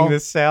by eating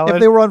this salad?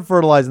 If they were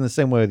unfertilized in the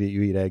same way that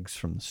you eat eggs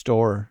from the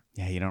store.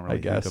 Yeah, you don't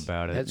really think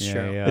about it. That's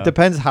true. Yeah. It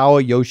depends how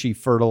a Yoshi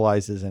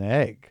fertilizes an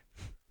egg.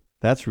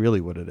 That's really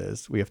what it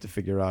is. We have to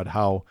figure out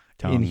how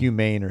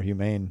inhumane or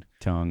humane.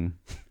 Tongue.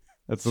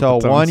 That's so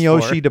what the one tongue's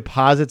Yoshi for.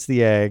 deposits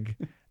the egg,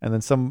 and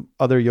then some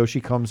other Yoshi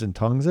comes and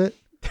tongues it.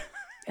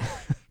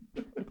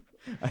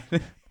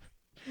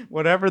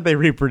 Whatever they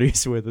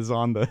reproduce with is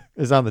on the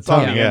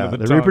tongue. Yeah.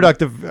 The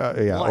reproductive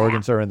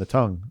organs are in the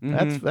tongue.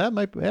 That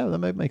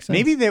might make sense.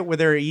 Maybe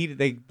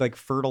they like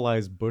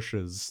fertilize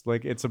bushes.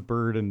 Like it's a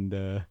bird and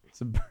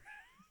it's a bird.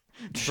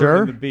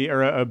 Sure.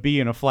 A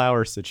bee in a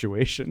flower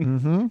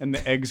situation, and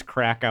the eggs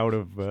crack out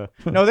of.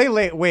 No, they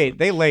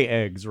lay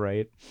eggs,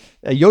 right?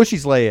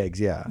 Yoshis lay eggs,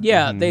 yeah.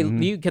 Yeah,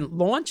 you can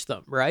launch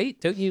them, right?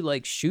 Don't you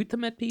like shoot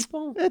them at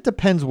people? It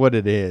depends what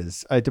it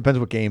is. It depends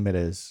what game it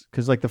is,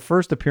 because like the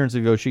first appearance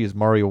of Yoshi is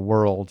Mario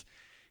World,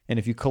 and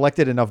if you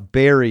collected enough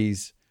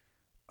berries,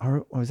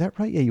 was that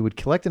right? Yeah, you would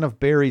collect enough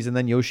berries, and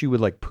then Yoshi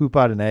would like poop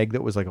out an egg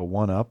that was like a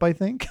 1-up, I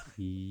think.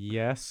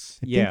 Yes.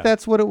 I think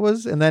that's what it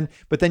was.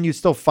 But then you'd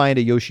still find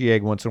a Yoshi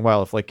egg once in a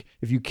while.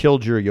 If you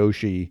killed your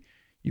Yoshi,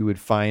 you would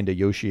find a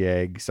Yoshi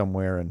egg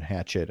somewhere and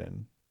hatch it.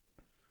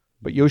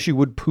 But Yoshi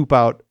would poop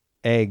out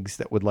eggs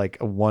that would like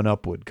a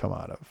 1-up would come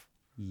out of.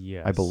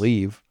 Yes. I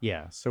believe.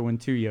 Yeah. So when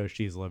two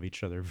Yoshis love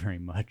each other very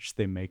much,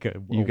 they make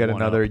you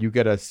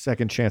get a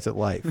second chance at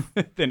life.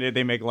 Then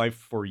they make life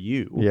for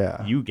you.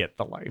 Yeah. You get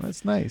the life.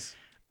 That's nice.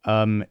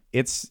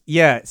 It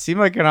seemed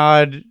like an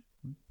odd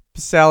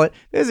salad.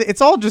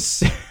 It's all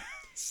just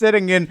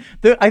sitting in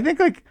I think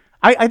like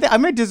I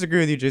might disagree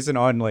with you, Jason,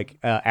 on like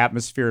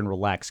atmosphere and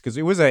relax, because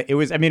it was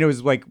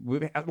like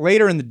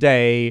later in the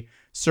day,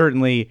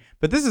 certainly,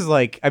 but this is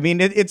like, I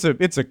mean, it's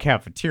a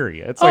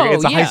cafeteria. It's like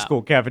it's a high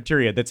school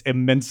cafeteria that's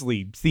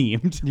immensely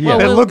themed. Yeah,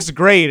 it looks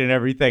great and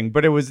everything,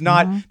 but it was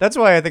not. That's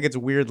why I think it's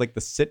weird, like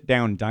the sit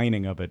down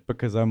dining of it,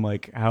 because I'm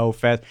like, how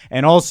fast?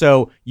 And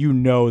also,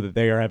 that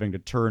they are having to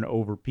turn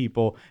over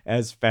people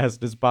as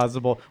fast as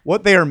possible.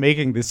 What they are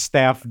making this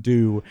staff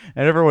do,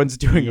 and everyone's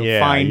doing a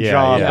fine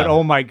job. But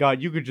oh my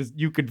god,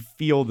 you could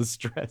feel the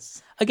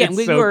stress. Again,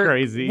 it's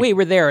crazy. We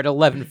were there at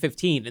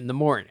 11:15 in the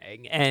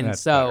morning, and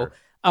that's so.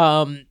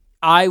 Better.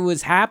 I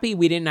was happy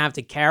we didn't have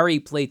to carry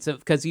plates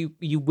because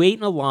you wait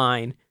in a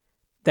line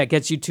that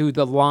gets you to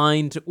the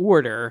lined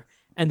order,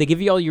 and they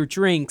give you all your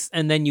drinks,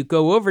 and then you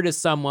go over to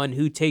someone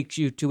who takes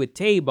you to a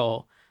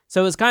table.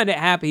 So I was kind of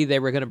happy they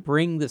were going to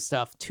bring the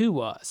stuff to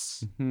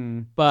us,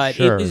 but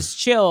it was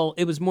chill.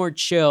 It was more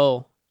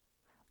chill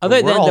Other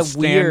We're than all the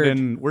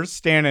weird, we're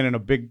standing in a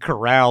big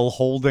corral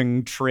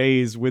holding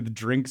trays with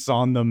drinks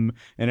on them,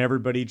 and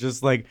everybody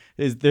just like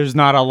there's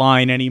not a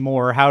line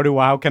anymore.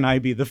 How can I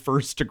be the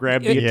first to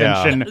grab the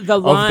Yeah. attention The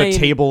of line- the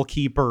table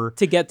keeper?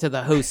 to get to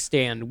the host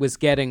stand was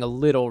getting a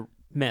little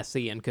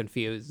messy and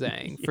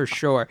confusing for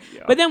sure.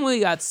 But then when we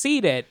got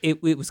seated,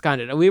 it was kind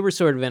of, we were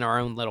sort of in our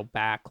own little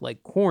back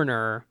like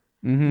corner.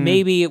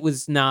 Maybe it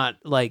was not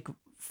like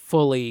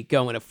fully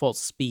going at full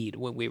speed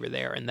when we were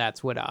there, and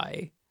that's what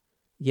I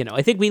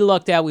think we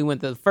lucked out. We went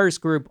to the first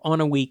group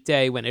on a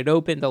weekday when it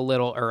opened a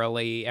little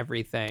early,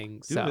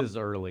 everything. Do So this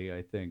early,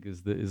 I think,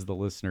 is the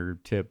listener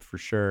tip for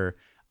sure.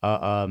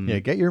 Yeah,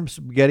 get your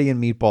spaghetti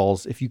and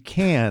meatballs if you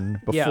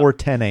can Yeah. before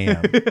 10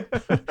 a.m.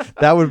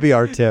 That would be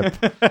our tip.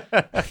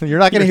 You're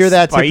not going to hear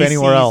that tip Spicy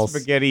anywhere else.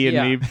 Spaghetti and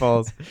Yeah.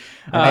 meatballs.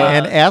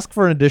 And ask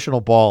for an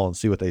additional ball and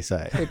see what they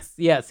say.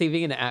 see if you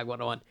can add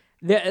one on.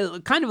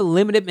 Kind of a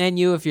limited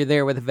menu if you're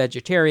there with a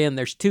vegetarian.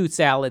 There's 2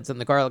 salads and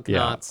the garlic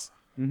knots.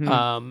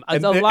 A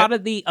lot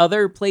of the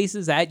other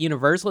places at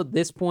Universal at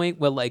this point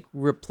will like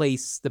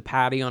replace the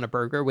patty on a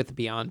burger with the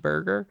Beyond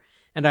Burger,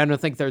 and I don't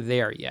think they're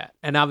there yet.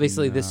 And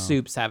obviously the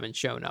soups haven't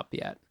shown up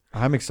yet.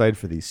 I'm excited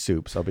for these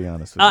soups, I'll be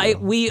honest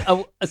with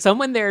you.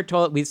 Someone there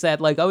we said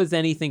like, oh, is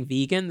anything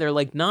vegan? They're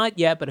like, not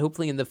yet, but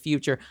hopefully in the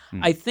future.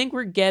 I think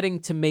we're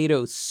getting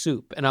tomato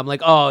soup, and I'm like,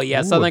 oh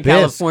yeah, Ooh, Southern a bisque.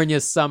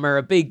 California summer,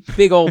 a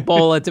big old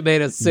bowl of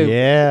tomato soup.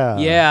 Yeah.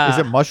 Yeah. Is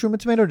it mushroom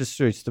and tomato or just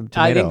straight tomato?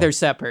 I think they're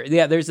separate.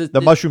 Yeah, there's The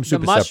mushroom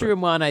soup The is separate.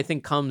 mushroom one I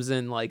think comes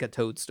in like a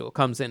toadstool.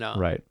 Comes in a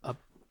Right. I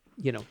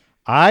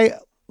I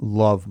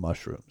love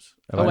mushrooms.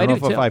 Oh, I I don't know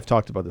do if too. I've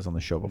talked about this on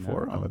the show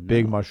before. No, I'm a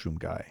big no. mushroom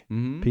guy.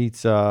 Mhm.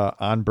 Pizza,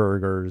 on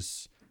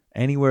burgers,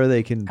 anywhere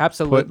they can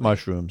Absolutely. put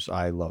mushrooms,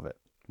 I love it.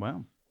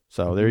 Wow.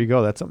 So there you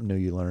go. That's something new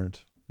you learned.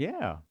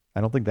 Yeah. I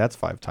don't think that's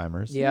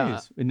 5-timers. Yeah.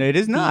 No, it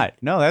is not.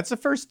 No, that's a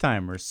first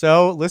timer.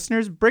 So,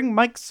 listeners, bring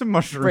Mike some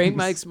mushrooms. Bring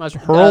Mike's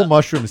mushroom. Hurl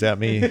mushrooms at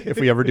me if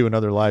we ever do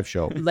another live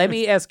show. Let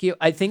me ask you.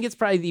 I think it's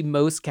probably the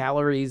most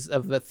calories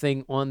of the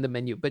thing on the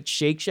menu. But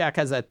Shake Shack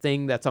has that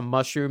thing that's a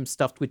mushroom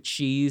stuffed with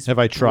cheese. Have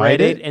I tried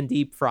breaded it? and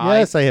deep fried?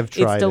 Yes, I have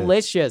tried It's it.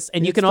 delicious,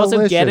 and you It's can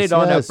also get delicious, it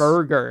on yes. a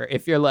burger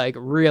if you're like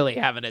really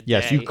having a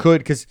Yes, day. you could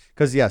because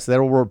yes,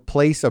 that'll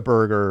replace a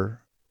burger.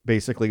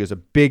 Basically, is a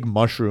big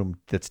mushroom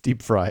that's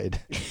deep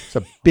fried. It's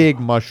a big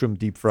mushroom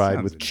deep fried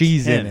Sounds with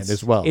cheese in intense. it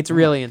as well. It's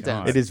really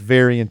intense. It is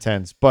very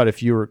intense. But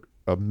if you're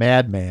a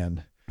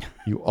madman,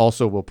 you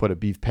also will put a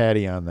beef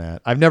patty on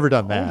that. I've never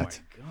done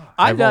that.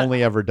 I've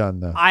only ever done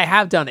the. I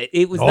have done it.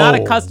 It was not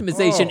a Oh.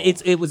 customization.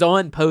 It was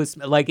on Post,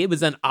 like it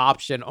was an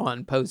option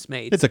on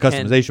Postmates. It's a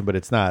And- customization, but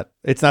it's not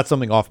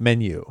something off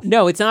menu.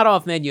 no, it's not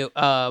off menu.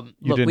 Look,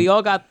 didn't- we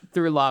all got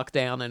through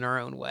lockdown in our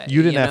own way.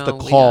 You didn't have to know?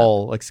 We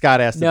call like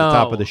Scott asked at the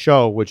top No. of the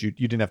show, which you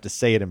didn't have to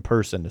say it in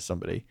person to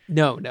somebody.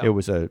 No. It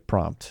was a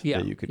prompt Yeah,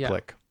 that you could yeah.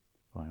 click.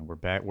 Fine, we're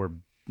back. We're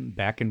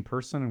back in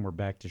person, and we're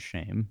back to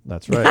shame.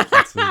 That's right.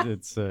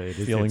 It's a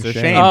Feeling a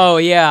shame. Oh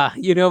yeah,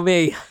 you know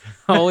me,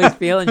 always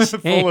feeling shame.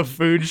 Full of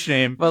food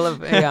shame.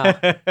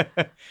 Yeah.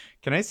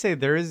 Can I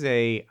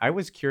say I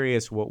was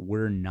curious what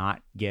we're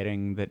not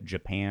getting that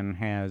Japan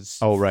has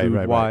Oh, right, right,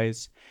 right.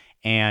 food-wise.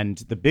 And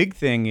the big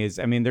thing is,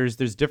 I mean, there's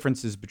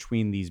differences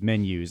between these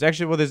menus.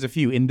 Actually, well, there's a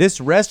few. In this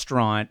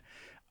restaurant,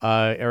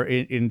 or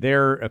in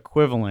their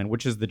equivalent,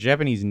 which is the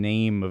Japanese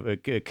name of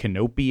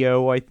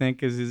Canopio, I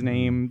think is his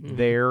name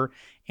there,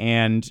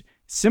 and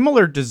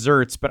similar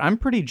desserts. But I'm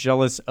pretty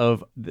jealous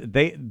of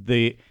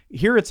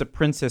here. It's a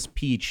Princess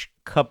Peach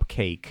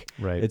cupcake.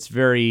 Right. It's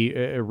very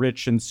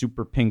rich and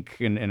super pink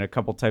and a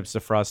couple types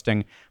of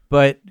frosting.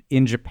 But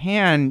in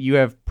Japan, you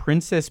have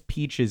Princess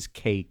Peach's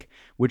cake,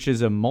 which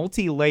is a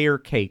multi-layer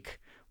cake.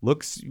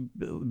 Looks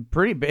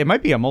pretty. It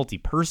might be a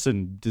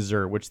multi-person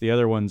dessert, which the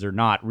other ones are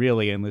not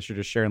really, unless you're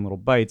just sharing little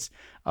bites.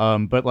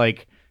 But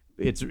like,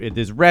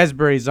 there's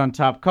raspberries on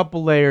top,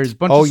 couple layers,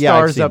 bunch Oh, of yeah, I've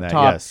stars seen up that,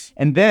 top, yes.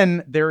 and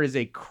then there is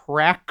a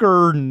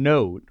cracker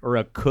note or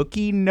a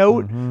cookie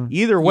note.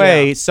 Either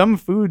way, some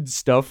food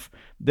stuff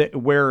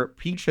where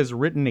Peach has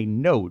written a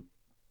note,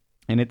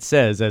 and it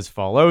says as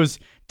follows: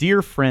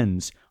 "Dear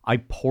friends, I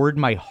poured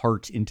my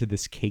heart into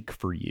this cake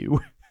for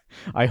you.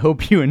 I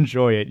hope you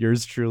enjoy it.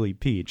 Yours truly,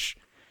 Peach."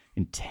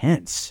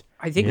 Intense.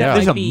 I think Yeah. that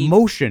There's might be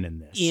emotion in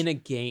this. in a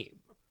game.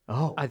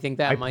 Oh, I think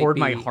that I might poured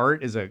be. my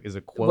heart is a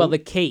quote. Well, the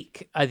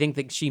cake. I think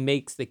that she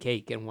makes the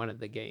cake in one of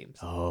the games.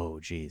 Oh,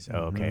 geez.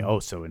 Oh, okay. Oh,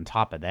 so on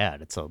top of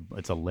that, it's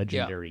a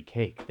legendary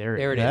cake. There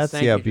There it it is. is. That's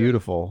Thank you, Drew.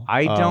 beautiful.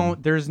 I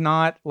don't. There's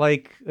not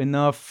like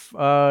enough.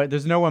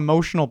 There's no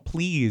emotional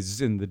pleas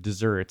in the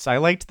desserts. I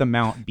liked the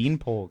Mount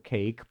Beanpole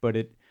cake, but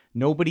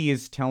nobody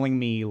is telling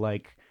me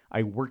like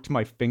I worked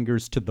my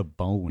fingers to the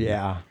bone.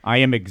 Yeah. I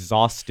am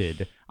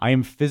exhausted. I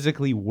am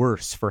physically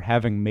worse for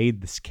having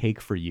made this cake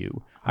for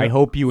you. I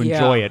hope you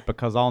enjoy Yeah. it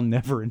because I'll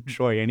never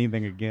enjoy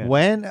anything again.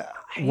 When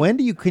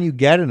can you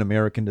get an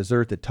American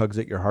dessert that tugs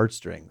at your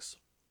heartstrings?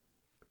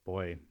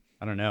 Boy,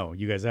 I don't know.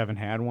 You guys haven't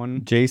had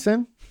one?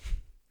 Jason?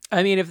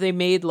 I mean, if they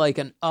made like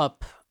an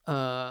up.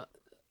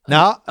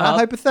 Now, a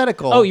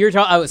hypothetical. Oh, you're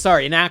talking. Oh,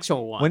 sorry, an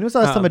actual one. When was the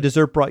last time a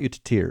dessert brought you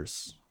to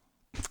tears?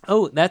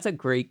 Oh, that's a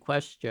great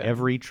question.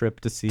 Every trip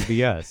to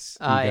CVS,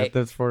 you I- get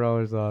those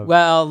 $4 off.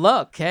 Well,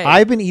 look, hey.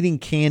 I've been eating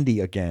candy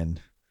again.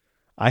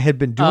 I had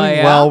been doing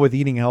yeah? well with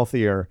eating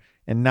healthier,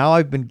 and now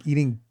I've been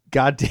eating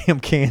goddamn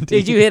candy.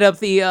 Did you hit up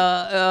the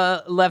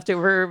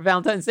leftover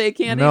Valentine's Day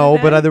candy? No,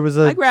 today? but there was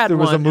I grabbed a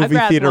one. I movie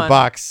grabbed theater one.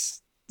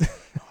 box.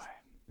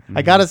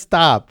 I gotta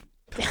stop.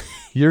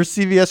 Your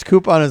CVS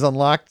coupon has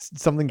unlocked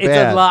something It's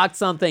bad. unlocked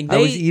something. I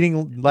was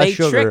eating less They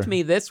sugar. tricked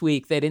me this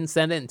week. They didn't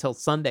send it until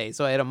Sunday,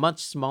 so I had a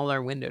much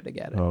smaller window to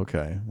get it.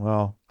 Okay,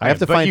 well, I have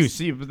to but find. you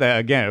see that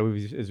again,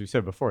 as we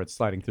said before, it's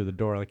sliding through the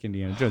door like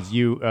Indiana Jones.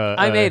 You,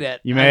 I made it.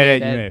 You I made it.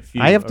 made You it. made a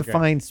few. I have to Okay.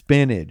 find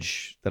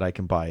spinach that I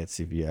can buy at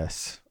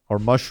CVS or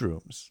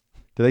mushrooms.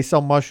 Do they sell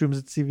mushrooms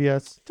at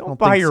CVS? I Don't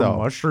buy think your so.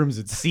 mushrooms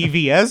at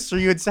CVS. Or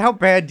you? How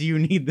bad do you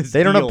need this?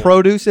 They don't deal? have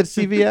produce at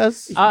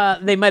CVS.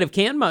 They might have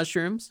canned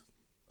mushrooms.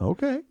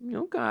 Okay,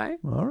 Okay.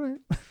 all right.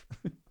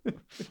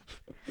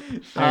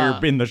 Now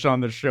you're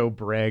on the show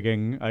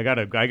bragging. I got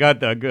a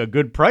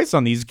good price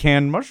on these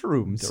canned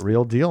mushrooms. The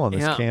real deal on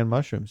this Yeah. canned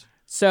mushrooms.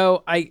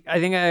 So I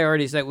think I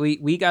already said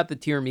we got the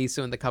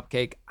tiramisu and the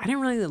cupcake. I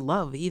didn't really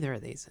love either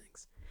of these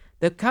things.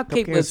 The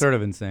cupcake Cupcake was is sort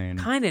of insane.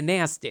 kind of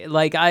nasty.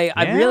 Like I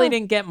Yeah? really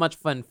didn't get much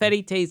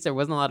funfetti taste. There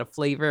wasn't a lot of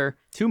flavor.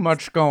 Too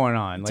much going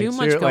on. Too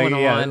much going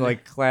yeah, on.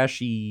 like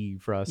clashy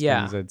frostings,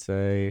 Yeah. I'd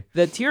say.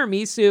 The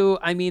tiramisu,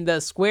 I mean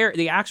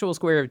the actual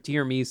square of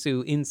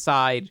tiramisu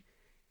inside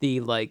the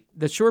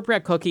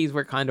shortbread cookies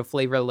were kind of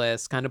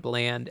flavorless, kind of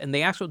bland, and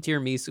the actual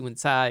tiramisu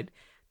inside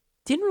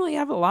didn't really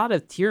have a lot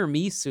of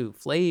tiramisu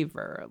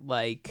flavor.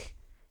 Like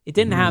it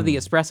didn't have the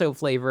espresso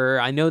flavor.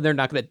 I know they're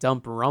not going to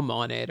dump rum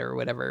on it or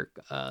whatever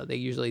they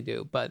usually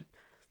do, but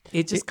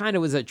it just kind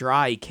of was a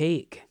dry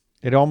cake.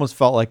 It almost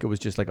felt like it was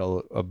just like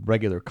a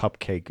regular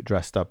cupcake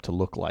dressed up to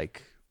look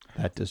like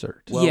that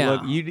dessert. Well, Yeah.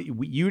 look,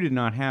 you did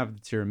not have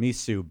the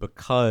tiramisu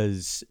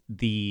because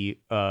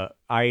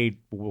I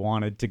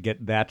wanted to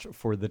get that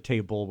for the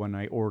table when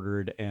I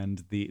ordered,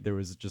 and there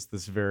was just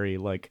this very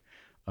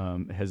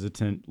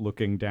hesitant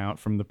looking down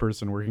from the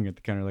person working at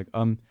the counter,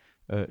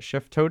 like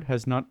Chef Toad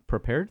has not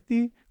prepared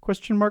the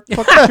question mark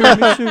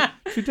tiramisu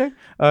today.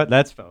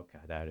 That's okay.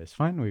 That is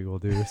fine. We will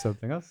do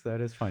something else.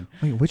 That is fine.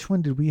 Wait, which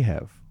one did we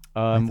have?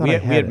 thought We I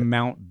had had it.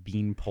 Mount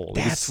Beanpole. It was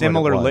That's what it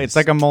similar. was. It's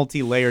like a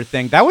multi-layer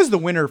thing. That was the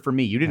winner for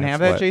me. You didn't That's have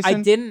that, what- Jason?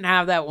 I didn't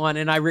have that one,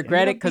 and I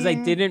regret it because I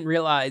being- didn't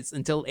realize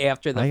until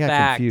after the I got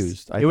fact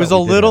confused. It was a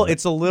little.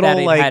 It's a that little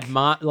it like. had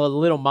a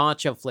little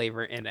matcha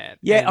flavor in it.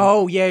 Yeah. And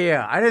Oh,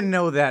 yeah. I didn't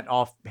know that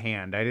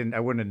offhand. I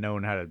wouldn't have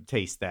known how to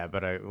taste that,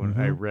 but when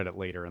I read it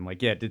later, and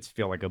it did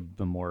feel like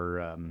a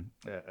more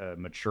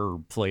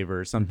mature flavor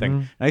or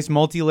something. Nice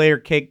multi-layer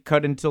cake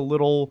cut into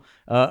little,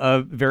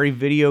 very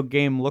video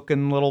game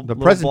looking little. The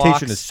little presentation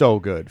blocks. is so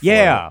good. for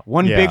Yeah, it.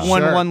 one Yeah. big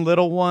one, Sure. one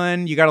little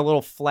one. You got a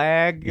little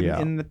flag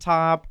in the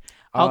top.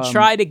 I'll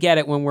try to get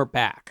it when we're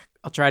back.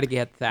 I'll try to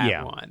get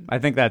that one. I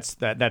think that's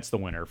the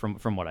winner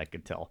from what I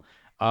could tell.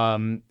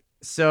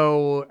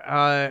 So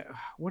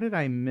what did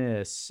I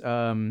miss?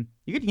 You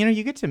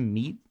get to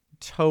meet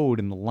Toad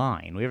in the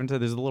line. We haven't.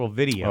 There's a little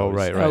video. Oh,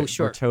 right. Oh,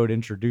 sure. Where Toad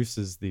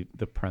introduces the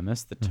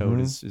premise that Toad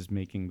is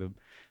making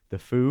the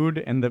food,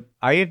 and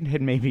I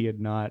had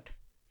not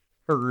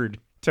heard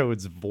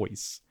Toad's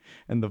voice,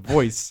 and the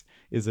voice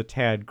is a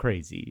tad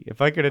crazy.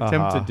 If I could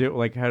attempt to do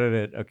how did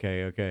it?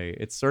 Okay.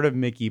 It's sort of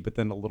Mickey, but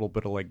then a little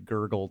bit of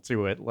gurgle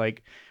to it,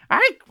 like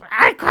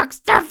I cook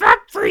stuff up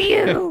for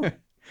you.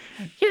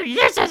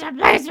 This is a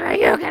place where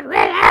you can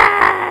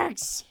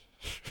relax.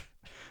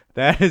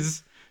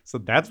 That's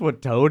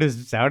what Toad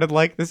has sounded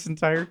like this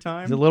entire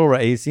time. He's a little.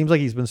 He seems like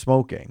he's been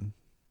smoking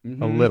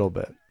a little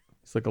bit.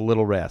 It's like a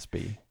little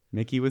raspy.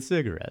 Mickey with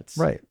cigarettes.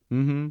 Right.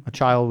 Mm-hmm. A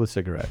child with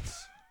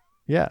cigarettes.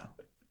 Yeah.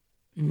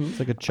 It's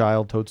like a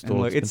child toadstool. And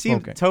look, that's it been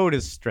seems smoking. Toad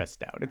is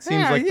stressed out. It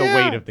seems like the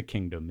weight of the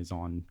kingdom is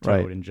on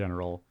Toad Right. in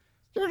general.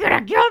 You're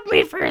gonna guilt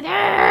me for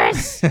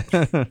this.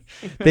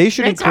 They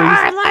should It's a increase.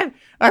 hard life.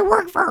 I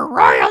work for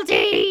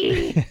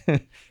royalty.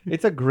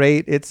 It's a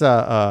great. It's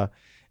a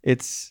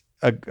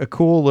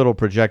cool little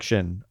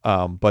projection.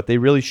 But they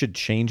really should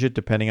change it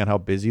depending on how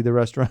busy the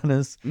restaurant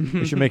is.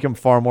 They should make him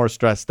far more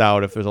stressed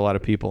out if there's a lot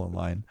of people in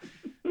line,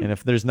 and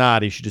if there's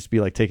not, he should just be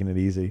taking it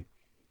easy.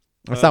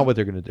 That's not what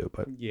they're gonna do,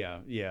 but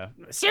Yeah.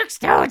 6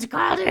 Toads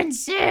called in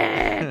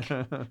sick.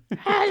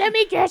 Let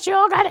me guess, you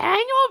all got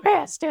annual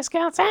pass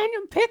discounts.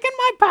 Annual pick in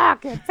my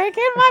pocket.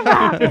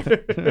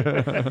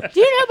 Do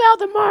you know about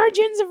the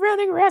margins of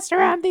running a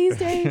restaurant these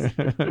days?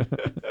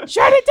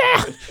 Shut it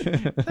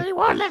down. They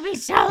won't let me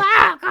sell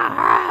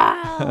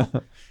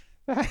alcohol.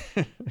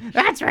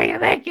 That's where you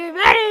make your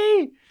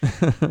money.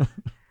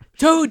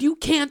 Toad, you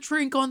can't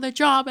drink on the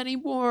job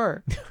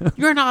anymore.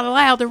 You're not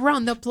allowed to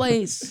run the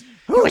place.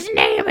 Whose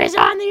name is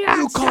on the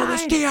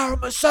outside?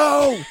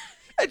 tiramisu?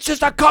 It's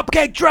just a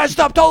cupcake dressed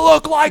up to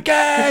look like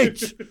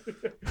it.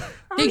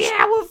 Oh,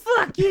 yeah, well,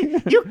 fuck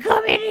you. You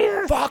come in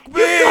here. Fuck You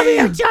come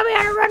here and tell me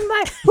how to run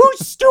my...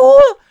 Whose stool?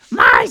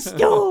 My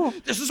stool.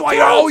 This is why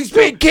you're always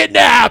being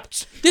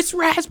kidnapped. This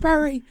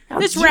raspberry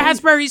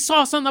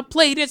sauce on the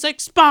plate is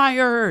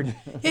expired.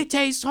 It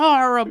tastes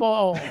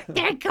horrible.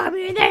 They come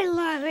here, they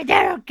love it, they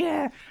don't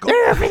care.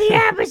 They're here for the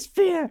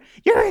atmosphere.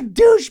 You're a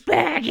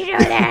douchebag, you know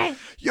that?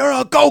 You're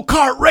a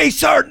go-kart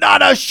racer,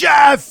 not a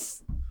chef.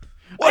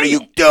 What are you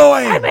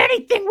doing? I'm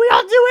anything. We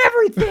all do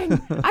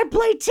everything. I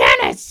play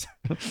tennis.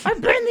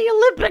 I've been in the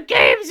Olympic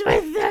Games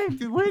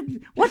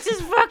with what's his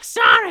fuck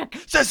Sonic.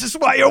 This is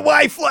why your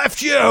wife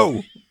left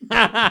you.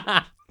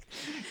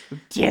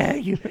 Dare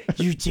you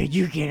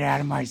get out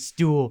of my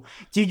stool.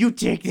 Do you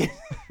take this?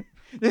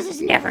 This is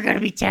never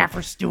gonna be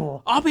Taffer's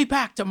stool. I'll be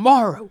back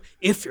tomorrow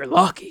if you're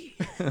lucky.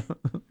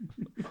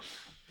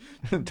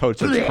 Toad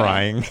starts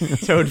crying.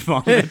 Toad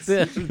vomits.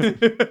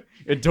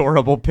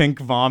 Adorable pink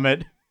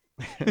vomit.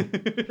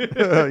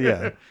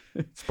 Yeah.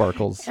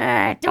 Sparkles.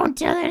 Don't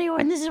tell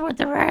anyone this is what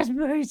the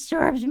raspberry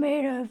syrup's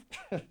made of.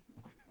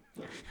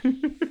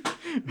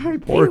 My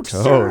Poor puke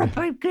Toad. syrup,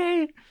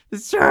 okay? The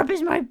syrup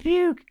is my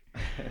puke.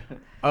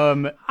 I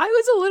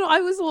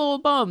was a little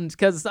bummed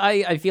because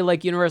I feel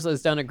like Universal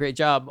has done a great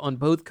job on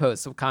both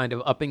coasts of kind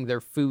of upping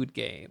their food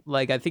game.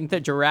 Like I think the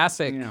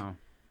Jurassic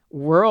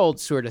World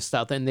sort of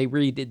stuff, and they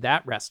redid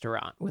that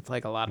restaurant with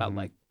like a lot of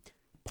like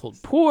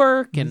pulled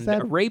pork and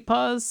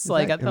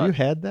arepas. Have you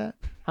had that?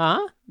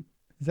 Huh?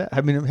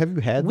 Have you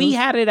had We those?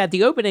 had it at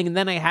the opening, and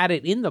then I had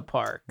it in the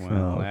park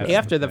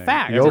after the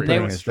fact. The And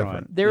opening they, is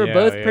different. they were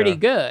both pretty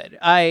good.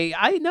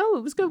 I know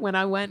it was good when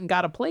I went and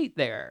got a plate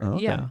there. Oh,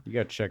 okay. Yeah. You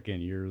got to check in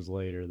years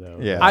later, though.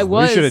 Yeah,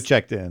 we should have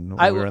checked in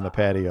when we were in the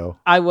patio.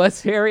 I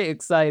was very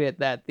excited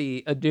that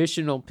the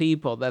additional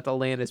people that the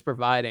land is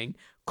providing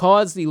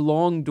caused the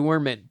long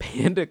dormant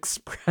Panda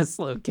Express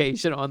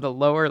location on the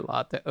lower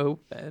lot to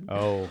open.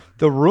 Oh,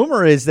 The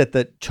rumor is that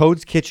the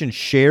Toad's Kitchen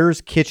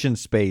shares kitchen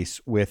space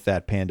with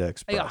that Panda I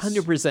Express.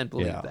 100%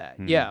 believe Yeah. that.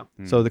 Yeah.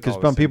 So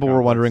because some people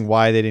were wondering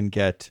why they didn't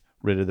get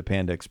rid of the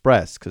Panda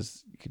Express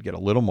because you could get a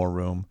little more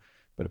room,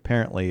 but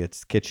apparently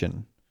it's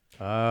kitchen.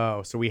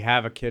 Oh, so we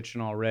have a kitchen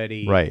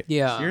already. Right.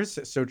 Yeah.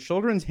 So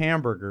children's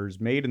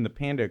hamburgers made in the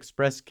Panda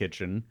Express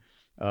kitchen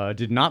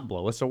did not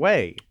blow us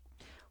away.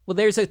 Well,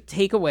 there's a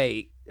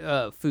takeaway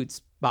food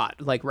spot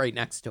like right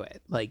next to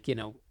it, like, you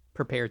know,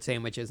 prepared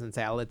sandwiches and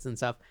salads and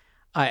stuff.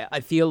 I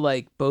feel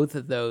like both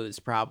of those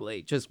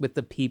probably just with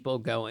the people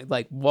going,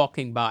 like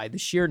walking by, the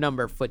sheer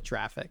number of foot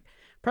traffic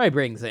probably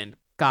brings in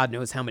God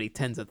knows how many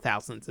tens of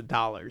thousands of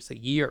dollars a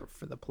year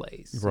for the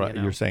place. Right. You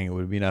know? You're saying it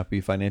would not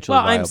be financially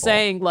Well, viable. I'm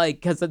saying like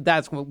because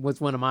that's what was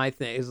one of my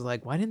things.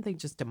 Like, why didn't they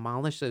just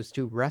demolish those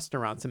two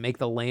restaurants and make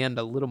the land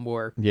a little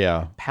more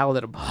Yeah,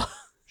 palatable?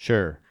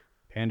 sure.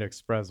 Panda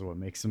Express is what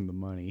makes them the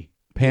money.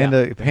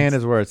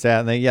 Panda's where it's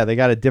at, and they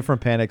got a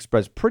different Panda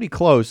Express pretty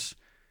close,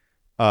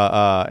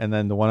 and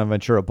then the one on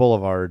Ventura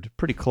Boulevard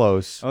pretty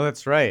close. Oh,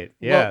 that's right.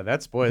 Yeah, Well,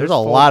 that's boy. There's there's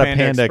a full lot of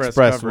Panda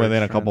Express coverage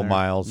within a on couple there.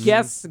 miles.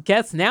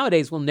 Guests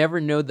nowadays will never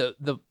know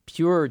the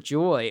pure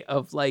joy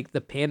of like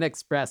the Panda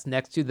Express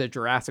next to the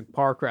Jurassic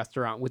Park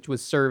restaurant, which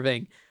was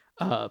serving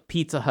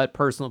Pizza Hut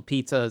personal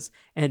pizzas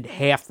and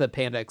half the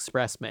Panda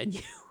Express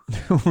menu.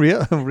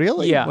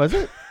 Really? Yeah. Was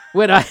it?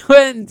 When I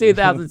went in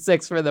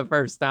 2006 for the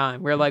first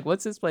time, we're like,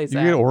 "What's this place?" You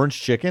at? get orange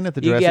chicken at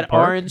the You Jurassic get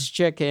Park? orange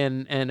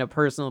chicken and a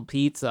personal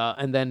pizza,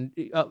 and then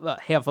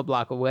half a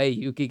block away,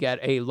 you could get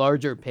a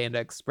larger Panda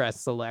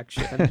Express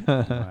selection.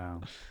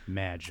 Wow,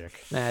 magic.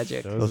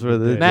 Magic. Those were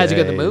the Magic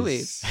of the days.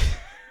 movies.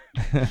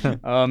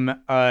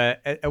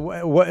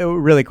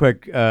 Really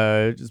quick,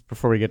 just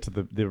before we get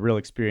to the real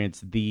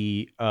experience,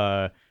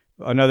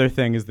 another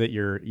thing is that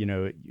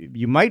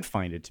you might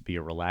find it to be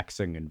a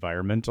relaxing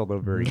environment, although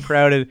very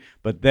crowded,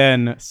 but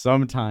then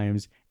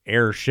sometimes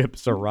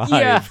airships arrive.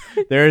 Yeah.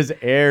 There's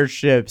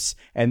airships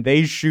and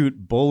they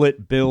shoot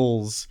bullet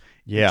bills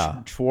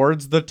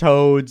towards the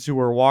toads who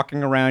are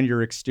walking around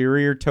your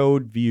exterior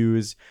toad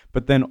views,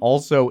 but then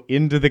also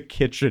into the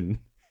kitchen.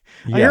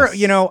 Yes.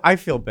 I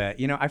feel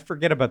bad. I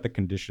forget about the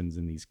conditions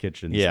in these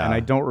kitchens. Yeah. And I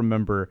don't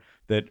remember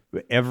that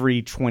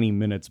every 20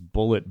 minutes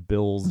bullet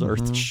bills are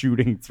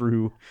shooting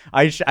through.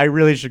 I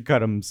really should cut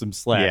them some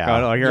slack.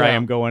 Yeah. I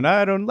am going,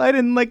 I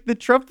didn't like the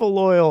truffle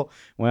oil.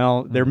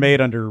 Well, they're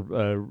made under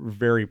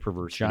very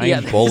perverse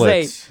Giant there's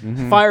bullets. a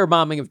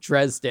firebombing of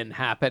Dresden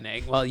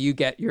happening while you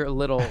get your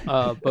little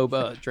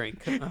boba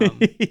drink.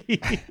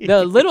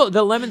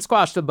 The lemon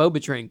squash, the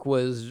boba drink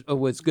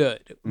was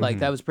good. Like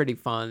that was pretty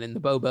fun, and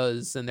the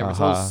bobas, and there was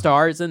little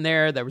stars in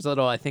there. There was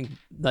little, I think,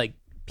 like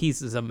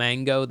pieces of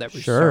mango that were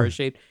star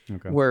shaped.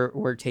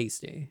 Were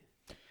tasty.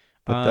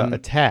 But the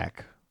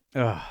attack.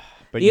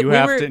 But We you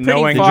have were to pretty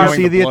knowing. far- Did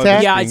you see the plug attack?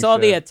 is Yeah, I being saw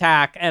the shed.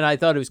 attack, and I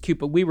thought it was cute,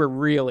 but we were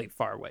really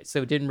far away,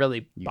 so it didn't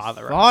really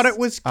bother Thought us. it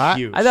was I-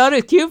 cute. I thought it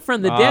was cute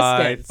from the distance.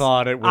 I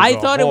thought it was. I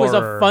a thought it was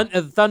horror.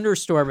 a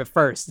thunderstorm at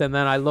first, and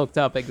then I looked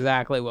up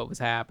exactly what was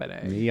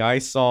happening. Me, I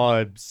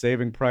saw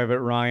Saving Private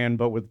Ryan,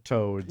 but with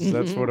toads.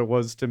 That's what it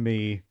was to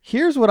me.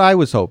 Here's what I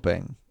was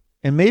hoping,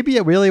 and maybe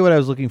really what I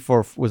was looking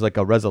for was like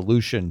a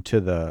resolution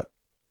to the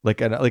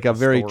like a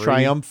very story.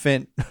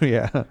 triumphant,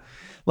 yeah.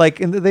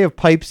 Like, and they have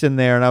pipes in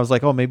there, and I was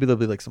like, oh, maybe there'll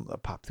be like something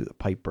that pop through the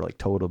pipe, or like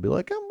Toad will be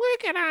like, I'm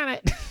working on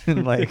it,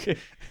 and like,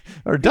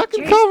 or duck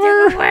and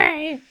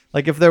cover.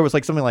 Like if there was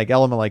like something like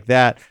element like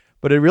that,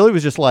 but it really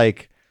was just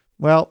like,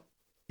 well,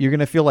 you're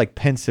gonna feel like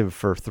pensive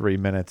for 3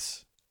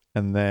 minutes,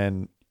 and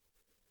then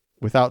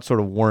without sort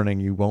of warning,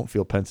 you won't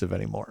feel pensive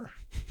anymore.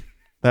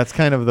 That's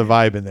kind of the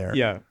vibe in there.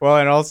 Yeah. Well,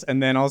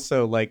 and then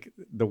also like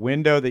the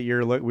window that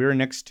we were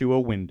next to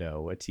a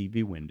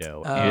TV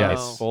window, and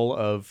it's full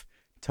of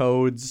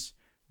toads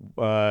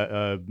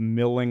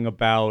milling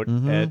about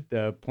at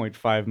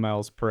 0.5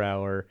 miles per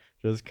hour,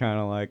 just kind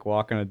of like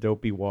walking a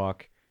dopey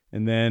walk.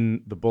 And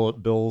then the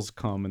bullet bills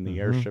come and the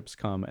airships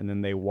come, and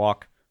then they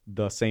walk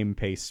the same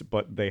pace,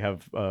 but they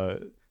have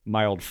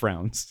mild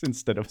frowns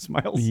instead of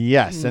smiles.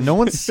 Yes, and no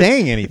one's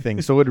saying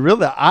anything, so it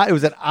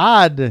was an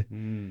odd.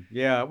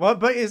 Yeah, well,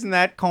 but isn't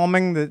that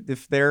calming? That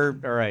if they're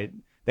all right,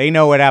 they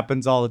know what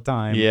happens all the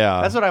time.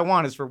 Yeah, that's what I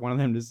want, is for one of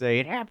them to say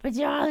it happens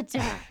all the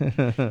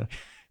time.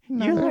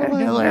 You learn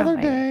another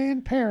day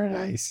in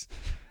paradise.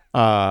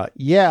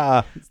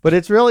 Yeah, but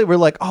it's really, we're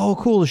like, oh,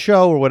 cool,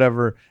 show or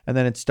whatever, and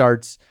then it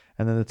starts,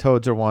 and then the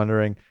toads are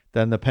wandering.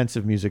 Then the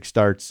pensive music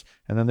starts,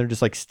 and then they're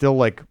just like still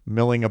like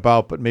milling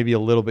about, but maybe a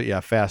little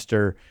bit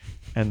faster.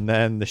 And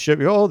then the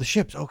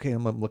ships. Okay,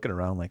 I'm looking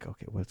around like,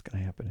 okay, what's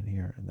gonna happen in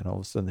here? And then all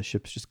of a sudden the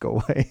ships just go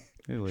away.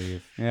 They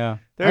leave. Yeah,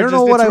 I don't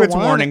know what I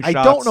wanted. I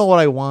don't know what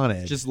I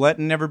wanted. Just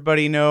letting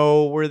everybody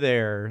know we're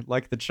there,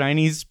 like the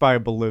Chinese spy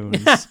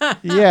balloons.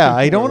 Yeah,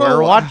 I don't know.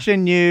 We're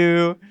watching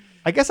you.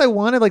 I guess I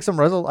wanted like some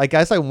I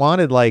guess I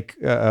wanted like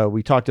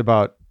we talked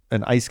about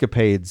an Ice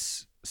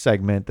Capades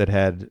segment that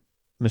had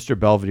Mr.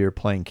 Belvedere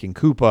playing King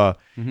Koopa,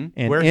 and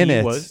where in he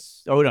it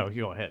was. Oh no,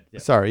 you go ahead.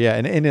 Yeah. Sorry, yeah,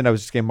 and in it I was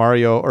just saying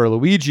Mario or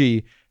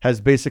Luigi has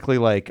basically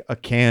like a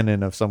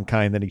cannon of some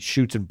kind that he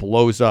shoots and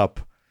blows up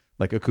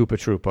like a Koopa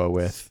Troopa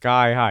with.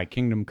 Sky high,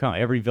 kingdom come.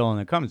 Every villain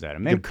that comes at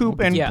him, and King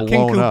blown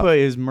Koopa up.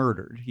 is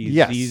murdered.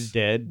 He's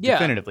dead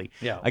definitively.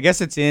 Yeah. I guess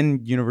it's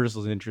in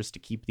Universal's interest to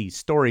keep these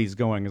stories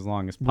going as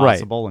long as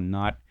possible, and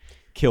not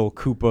kill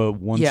Koopa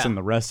once in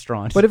the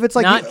restaurant. But if it's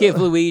like not give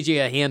Luigi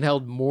a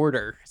handheld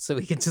mortar so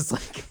he can just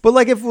like. But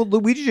like if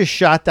Luigi just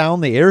shot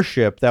down the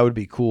airship, that would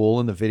be cool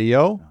in the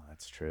video. Oh,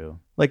 that's true.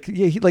 Like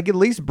like at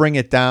least bring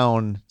it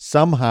down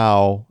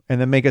somehow,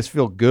 and then make us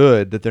feel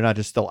good that they're not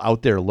just still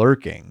out there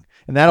lurking,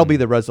 and that'll be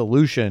the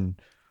resolution.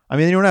 I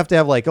mean, you don't have to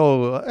have like,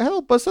 oh,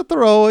 help us to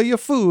throw your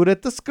food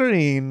at the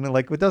screen.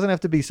 Like, it doesn't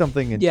have to be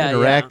something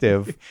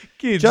interactive.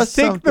 Kids, just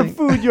take something. the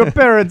food your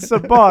parents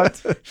have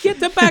bought. Get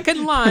them back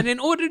in line and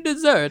order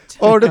dessert.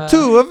 Order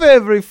 2 of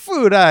every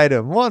food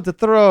item. Want to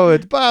throw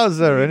at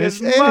Bowser and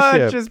his as much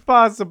airship. as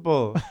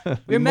possible. The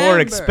Remember, more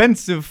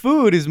expensive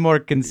food is more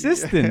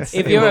consistent.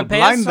 if They you're will a pass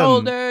blind them.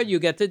 holder, you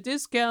get the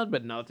discount,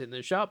 but not in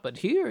the shop. But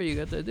here, you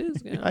get the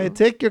discount. I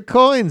take your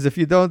coins if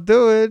you don't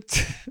do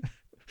it.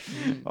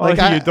 Like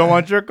you don't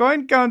want your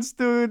coin counts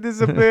to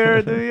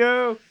disappear, do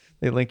you?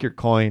 They link your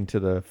coin to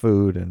the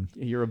food and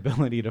Your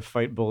ability to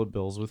fight bullet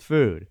bills with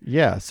food.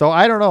 yeah. So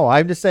I don't know.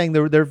 I'm just saying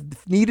there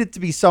needed to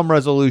be some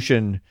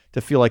resolution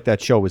to feel like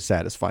that show was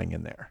satisfying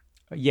in there.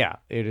 Yeah,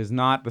 it is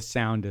not the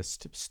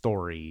soundest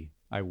story,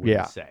 I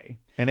would say.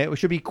 And it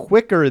should be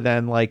quicker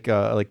than like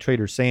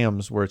Trader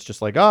Sam's, where it's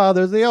just like,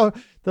 there's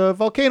the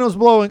volcano's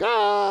blowing.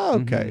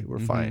 Okay, we're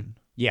fine.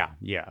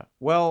 Yeah.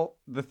 Well,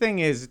 the thing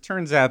is, it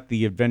turns out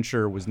the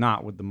adventure was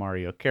not with the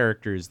Mario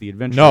characters. The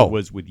adventure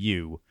was with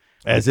you.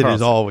 As it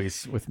is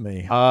always with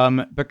me.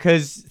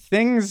 Because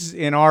things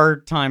in our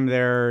time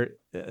there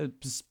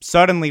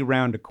suddenly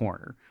round a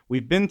corner.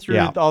 We've been through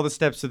all the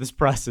steps of this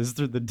process,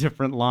 through the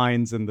different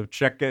lines and the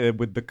check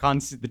with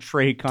the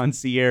tray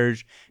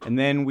concierge, and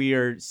then we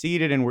are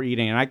seated and we're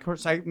eating. And of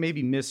course, I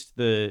maybe missed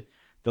the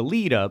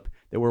lead up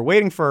that we're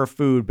waiting for our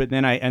food, but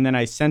then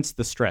I sensed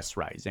the stress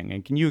rising.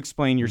 And can you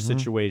explain your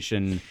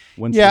situation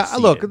once? Yeah,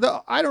 we're seated?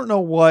 look, I don't know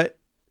what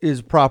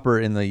is proper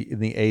in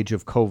the age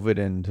of COVID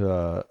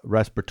and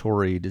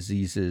respiratory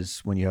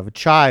diseases when you have a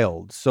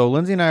child. So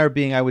Lindsay and I are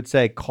being, I would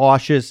say,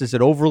 cautious. Is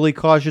it overly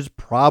cautious?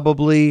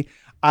 Probably.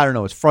 I don't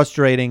know. It's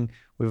frustrating.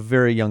 We have a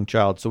very young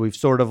child. So we've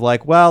sort of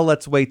like, well,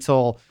 let's wait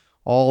till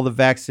all the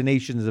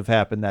vaccinations have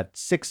happened, that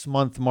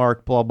 6-month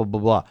mark, blah, blah,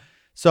 blah, blah.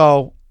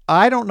 So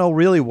I don't know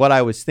really what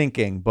I was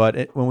thinking,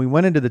 but when we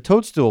went into the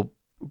Toadstool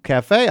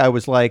Cafe, I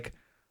was like,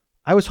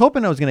 I was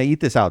hoping I was going to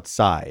eat this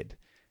outside.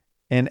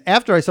 And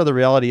after I saw the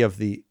reality of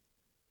the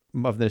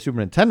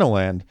Super Nintendo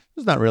Land,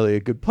 it's not really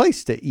a good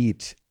place to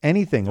eat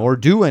anything or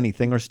do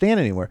anything or stand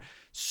anywhere.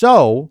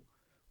 So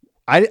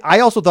I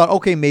also thought,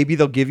 okay, maybe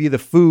they'll give you the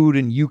food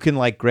and you can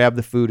like grab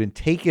the food and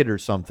take it or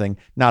something.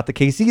 Not the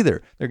case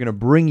either. They're going to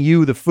bring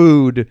you the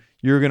food.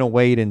 You're going to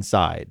wait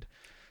inside.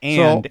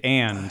 And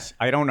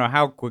I don't know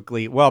how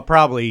quickly. Well,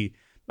 probably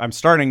I'm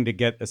starting to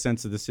get a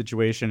sense of the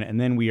situation, and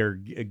then we are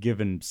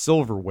given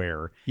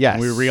silverware. Yes.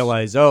 And we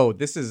realize, oh,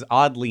 this is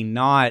oddly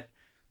not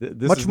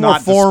This Much is more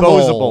not formal.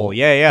 disposable.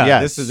 Yeah.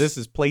 Yes. This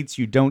is plates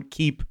you don't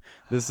keep.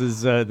 This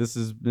is a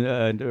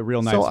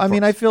real nice. So I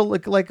mean, I feel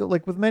like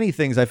with many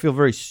things, I feel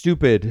very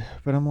stupid.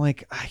 But I'm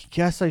like, I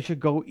guess I should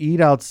go eat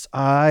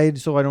outside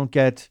so I don't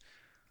get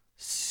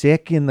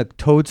sick in the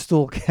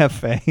Toadstool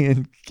Cafe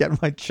and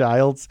get my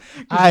child's.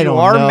 I don't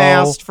know. You are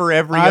masked for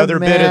every other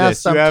bit of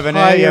this. You have an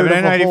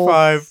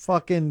N95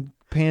 fucking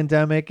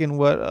pandemic and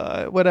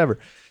whatever.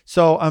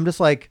 So I'm just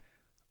like,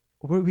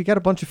 we got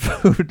a bunch of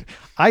food.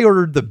 I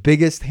ordered the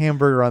biggest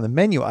hamburger on the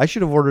menu. I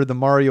should have ordered the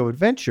Mario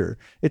Adventure.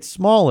 It's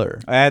smaller.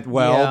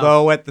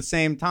 Though at the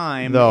same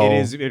time, Though-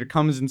 it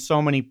comes in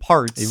so many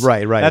parts.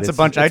 Right. That's a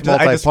bunch. I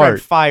multi-part.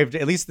 described 5.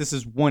 At least this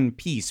is one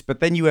piece. But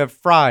then you have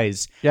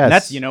fries. Yes. And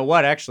that's, you know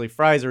what? Actually,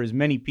 fries are as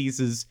many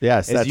pieces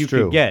Yes, as that's you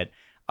true. could get.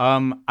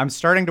 I'm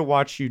starting to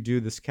watch you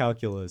do this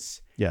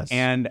calculus. Yes.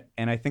 And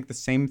I think the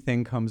same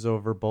thing comes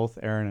over both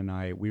Aaron and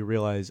I. We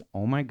realize,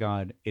 oh my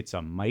God, it's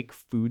a Mike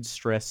food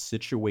stress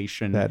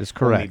situation. That is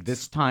Only correct.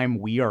 this time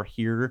we are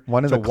here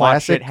One of to the watch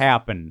classic it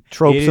happen.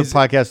 Tropes It of is-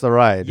 Podcast The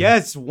Ride.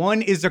 Yes,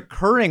 one is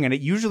occurring, and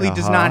it usually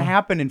does not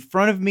happen in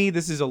front of me.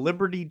 This is a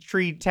Liberty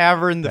Tree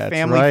Tavern, the That's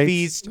family right.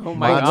 feast. Oh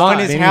my One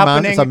God. is Mini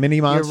happening. It's a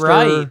mini monster.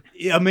 right.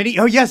 A mini.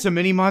 Oh yes, a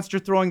mini monster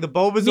throwing the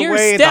bobas Mere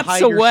away. steps to hide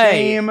your away.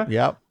 shame.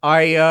 Yep.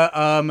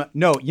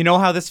 No. You know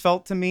how this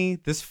felt to me?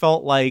 This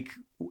felt like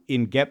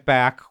in Get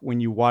Back when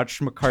you watch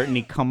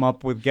McCartney come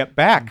up with Get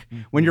Back.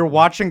 When you're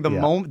watching the Yeah.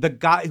 moment, the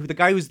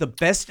guy who's the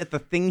best at the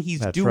thing he's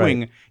That's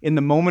doing right. in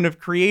the moment of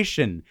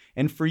creation.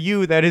 And for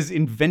you, that is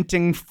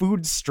inventing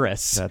food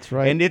stress. That's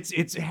right. And it's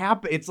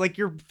like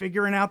you're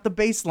figuring out the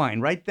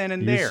baseline right then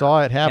and You there.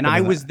 saw it happen, and I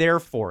and was there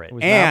for it.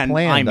 was not And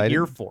planned. I'm I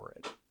here didn't- for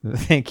it.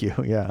 Thank you.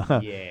 Yeah.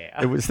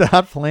 Yeah. It was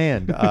not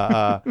planned,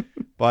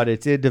 but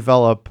it did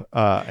develop.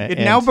 It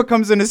now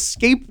becomes an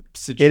escape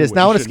situation. It is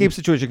now an escape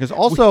situation because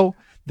also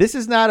this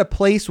is not a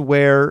place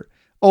where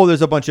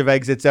there's a bunch of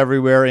exits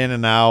everywhere, in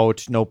and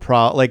out, no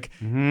problem. Like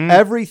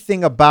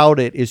everything about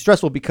it is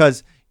stressful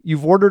because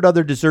you've ordered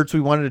other desserts.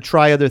 We wanted to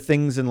try other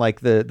things and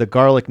like the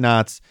garlic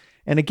knots.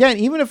 And again,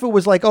 even if it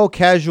was like,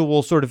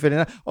 casual sort of fitting,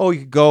 you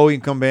can go, you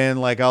can come in,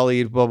 like I'll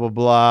eat, blah, blah,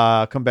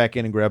 blah, come back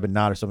in and grab a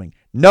knot or something.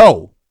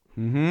 No,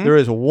 there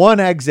is one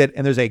exit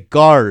and there's a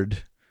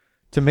guard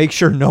to make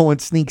sure no one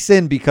sneaks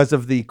in because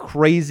of the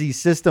crazy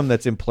system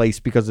that's in place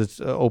because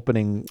it's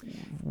opening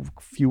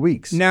a few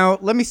weeks. Now,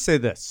 let me say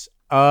this.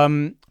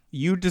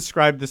 You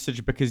described this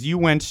situation because you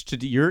went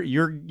to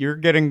you're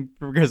getting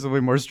progressively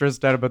more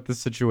stressed out about this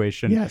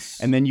situation. Yes.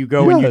 And then you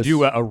go and you Yes.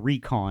 do a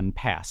recon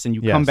pass and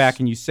you Yes. come back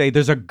and you say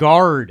there's a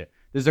guard.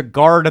 There's a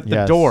guard at the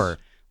Yes. door.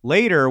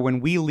 Later,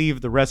 when we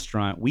leave the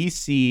restaurant, we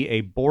see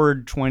a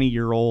bored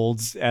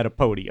 20-year-olds at a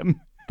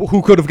podium.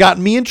 Who could have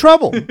gotten me in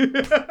trouble?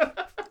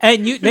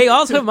 And they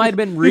also might have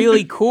been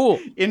really cool.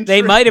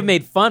 They might have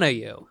made fun of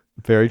you.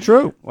 Very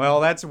true. Well,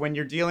 that's when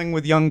you're dealing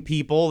with young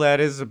people. That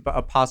is a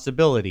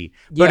possibility.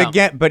 But Yeah.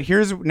 again,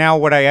 here's now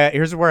what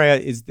here's where I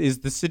is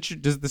the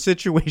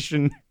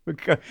situation.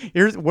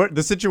 Here's what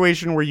the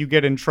situation where you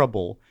get in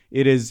trouble.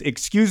 It is,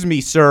 excuse me,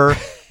 sir.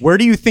 Where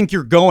do you think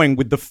you're going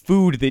with the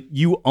food that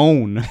you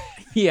own?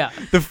 Yeah.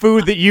 The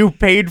food that you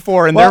paid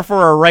for and Well, therefore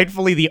are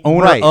rightfully the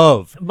owner right.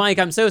 of. Mike,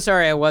 I'm so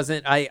sorry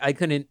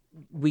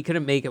we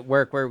couldn't make it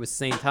work where it was the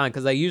same time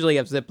because I usually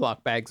have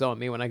Ziploc bags on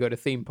me when I go to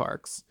theme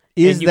parks.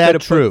 Is And you that could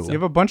have put true? You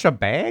have a bunch of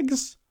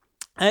bags?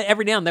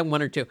 every now and then,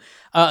 one or two.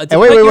 Wait,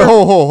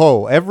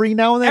 ho. Every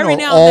now and then Every or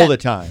now and all then. the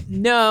time?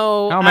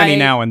 No. How many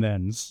now and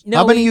thens? No,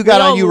 How many you got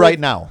on you right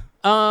now?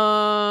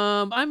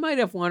 I might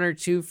have one or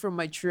two from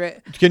my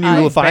trip. Can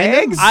you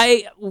find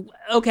them?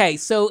 Okay,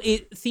 so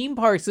theme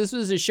parks. This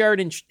was a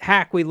Sheridan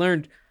hack we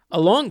learned a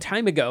long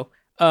time ago.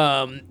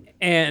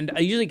 And I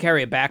usually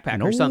carry a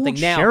backpack or something.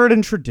 Now,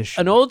 Sheridan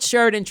tradition. an old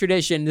Sheridan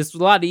tradition. This was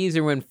a lot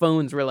easier when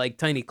phones were like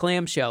tiny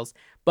clamshells.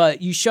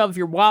 But you shove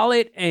your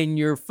wallet and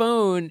your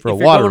phone For a if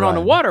you're water going on a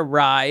ride. water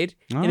ride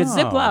in a Oh.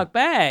 Ziploc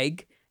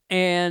bag,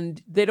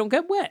 and they don't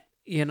get wet.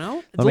 You know,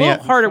 it's Let a me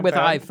little a- harder not with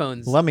bad.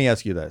 iPhones. Let me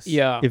ask you this.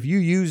 Yeah. If you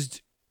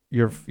used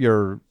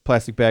your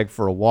plastic bag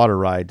for a water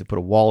ride to put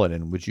a wallet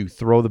in, would you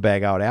throw the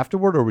bag out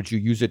afterward, or would you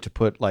use it to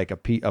put like a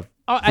piece of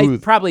I'd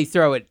food? probably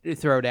throw it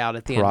out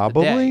at the end of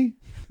the day. Probably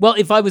Well,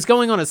 if I was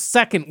going on a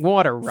second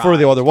water ride. for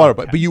the other water,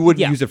 but you wouldn't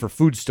Yeah. use it for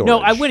food storage. No,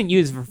 I wouldn't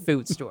use it for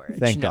food storage.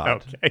 Thank no.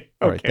 God. Okay.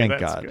 All right, thank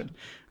that's God. Good.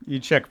 You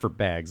check for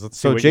bags. Let's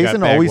see So what you got Jason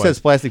bag-wise. always has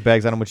plastic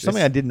bags on him, which is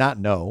something I did not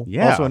know.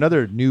 Yeah. Also,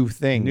 another new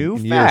thing. New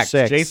in year fact.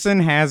 6.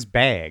 Jason has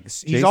bags.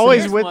 He's Jason-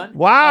 always Here's with. one.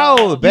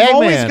 Wow, the bag You've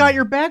always man. got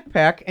your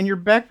backpack, and your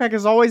backpack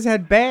has always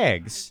had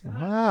bags.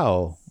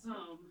 Wow.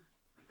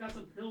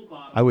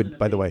 I would,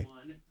 by the way,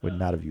 would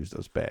not have used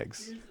those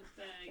bags.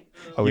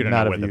 I would You don't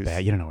not know have where the used.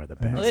 bag. You don't know where the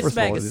bag. Well, is. this First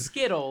of all, bag it is is-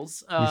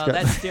 Skittles. got-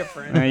 That's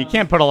different. You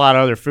can't put a lot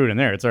of other food in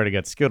there. It's already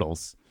got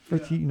Skittles.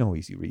 But you know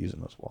he's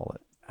reusing this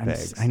wallet.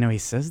 bags. I know he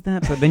says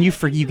that, but then you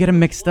get them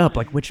mixed up.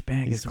 Like which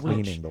bag He's is cleaning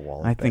which? the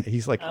wall. I think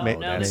he's like, Oh, ma- no,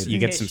 maybe- this you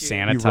get some tissue.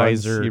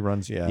 sanitizer. He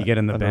runs. Yeah. You get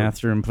in the under-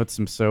 bathroom, put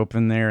some soap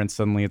in there, and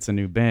suddenly it's a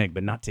new bag,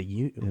 but not to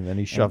you. and then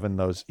he's shoving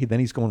those. Then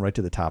he's going right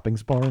to the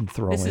toppings bar and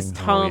throwing. This is Oh,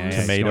 Tom's.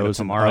 yeah, Tomatoes and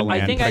tomorrow.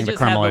 I think I just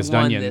had the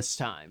one this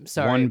time.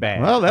 Sorry. One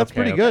bag. Well, that's Okay,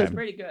 pretty okay. good. It's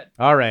pretty good.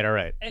 All right.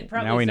 And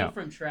probably now we some know.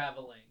 from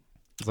traveling.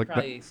 It's like,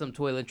 Probably some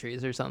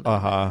toiletries or something.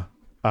 Well,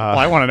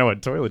 I want to know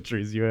what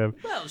toiletries you have.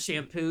 Well,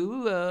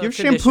 shampoo. You have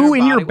conditioner, shampoo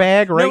in your body wash.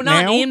 bag right No,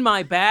 not now? in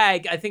my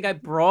bag. I think I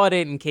brought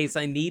it in case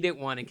I needed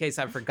one, in case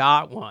I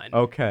forgot one,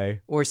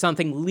 Okay. or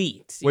something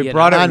leaked. We you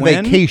brought know? it on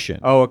when? vacation.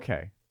 Oh,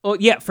 okay. Oh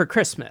yeah, for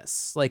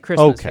Christmas, like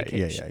Christmas. Okay.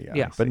 vacation.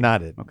 Yeah. But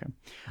not at Okay.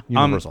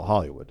 Universal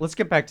Hollywood. Let's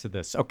get back to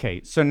this.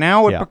 Okay, so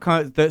now it Yeah.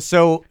 becomes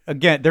so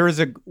again there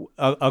is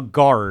a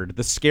guard,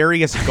 the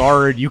scariest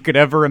guard you could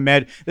ever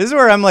imagine. This is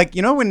where I'm like,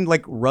 when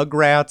like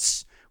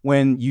Rugrats,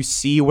 when you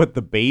see what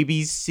the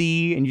babies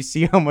see and you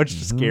see how much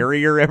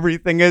scarier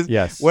everything is.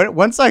 Yes.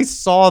 Once I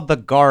saw the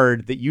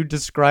guard that you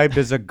described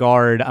as a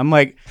guard, I'm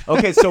like,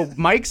 okay, so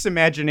Mike's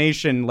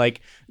imagination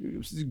like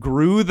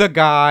grew the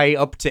guy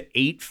up to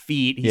 8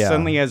 feet. He Yeah.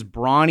 suddenly has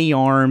brawny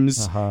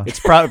arms. Uh-huh.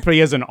 It's probably he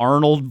has an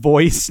Arnold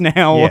voice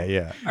now.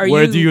 Yeah. Are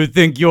Where you do you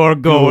think you're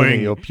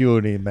going? You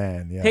puny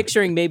man. Yeah.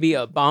 picturing maybe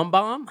a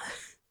bomb?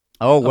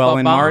 Oh, well,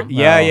 in bomb? art.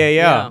 Yeah.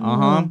 Yeah.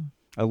 Uh-huh.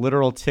 A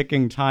literal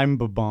ticking time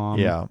bomb.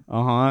 Yeah.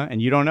 Uh-huh.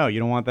 And you don't know. You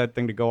don't want that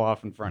thing to go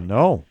off in front of you.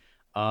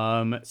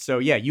 No. So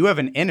yeah, you have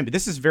an enemy.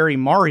 This is very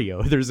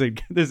Mario. There's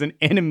an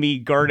enemy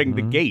guarding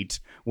the gate.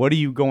 What are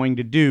you going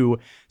to do?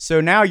 So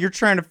now you're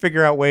trying to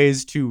figure out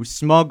ways to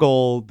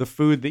smuggle the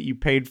food that you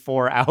paid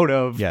for out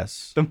of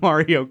Yes. the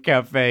Mario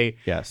Cafe.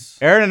 Yes.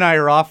 Erin and I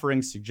are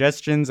offering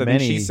suggestions, and then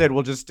she Many. said,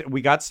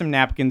 we got some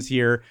napkins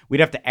here. We'd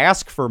have to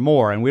ask for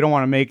more, and we don't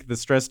want to make the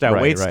stressed out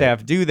Right, wait right.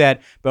 staff do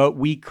that, but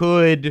we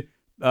could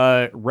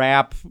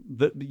wrap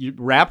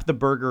the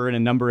burger in a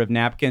number of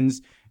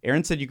napkins.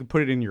 Erin said you could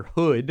put it in your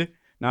hood.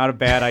 Not a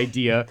bad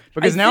idea,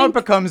 because now it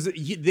becomes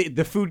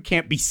the food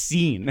can't be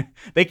seen.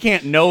 They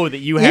can't know that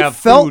you have It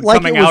felt food like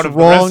coming it was out of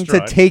wrong the to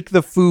restaurant. take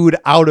the food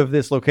out of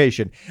this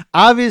location.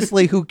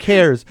 Obviously, who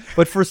cares?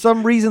 But for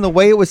some reason, the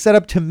way it was set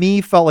up to me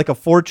felt like a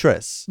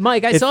fortress.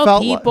 Mike, I It saw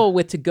felt people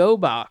with to-go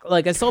box.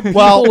 Like I saw people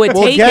Well, with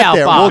we'll takeout get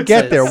there. boxes. We'll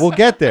get there. We'll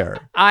get there.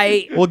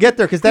 We'll get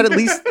there because that at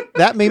least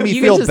that made me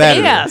You feel can just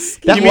better.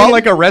 ask. That You well, mean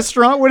like a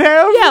restaurant would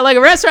have? Yeah, like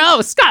a restaurant.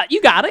 Oh, Scott,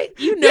 you got it.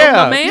 You know Yeah,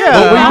 my man.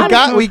 yeah.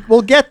 well,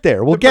 we'll get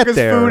there. We'll get Because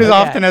there. food is Yeah.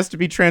 often has to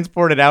be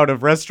transported out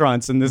of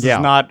restaurants, and this Yeah.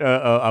 is not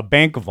a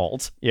bank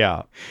vault.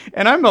 Yeah.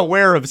 And I'm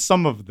aware of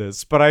some of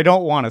this, but I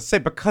don't want to say,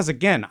 because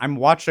again, I'm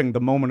watching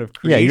the moment of Yeah,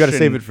 creation. you gotta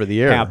save it for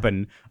the air.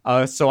 Happen.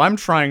 So I'm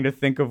trying to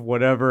think of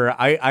whatever.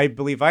 I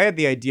believe I had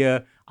the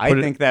idea. I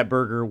think that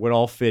burger would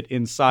all fit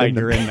inside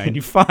your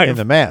N95 In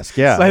the mask.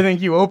 Yeah. So I think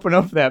you open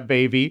up that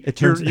baby. It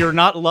turns- you're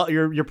not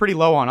you're pretty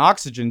low on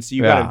oxygen, so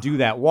you Yeah. got to do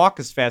that walk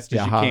as fast as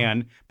Yeah, you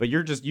can. But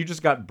you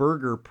just got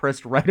burger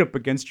pressed right up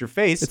against your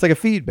face. It's like a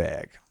feed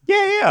bag.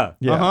 Yeah.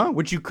 Yeah. Uh-huh.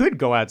 Which you could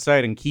go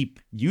outside and keep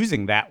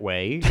using that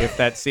way if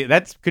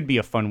that could be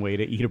a fun way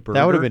to eat a burger.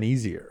 That would have been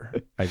easier,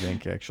 I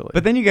think, actually.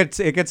 But then it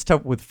gets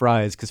tough with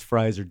fries because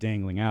fries are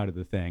dangling out of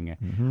the thing.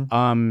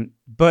 Mm-hmm.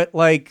 But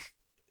like,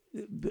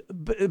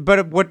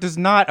 but what does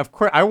not? Of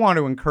course, I want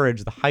to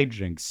encourage the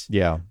hijinks.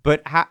 yeah.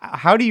 But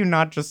how do you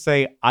not just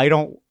say I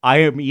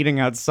am eating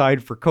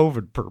outside for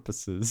COVID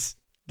purposes?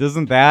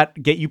 Doesn't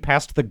that get you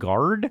past the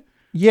guard?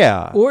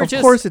 Yeah, Or of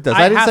just, course it does.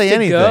 I I didn't have say to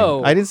anything.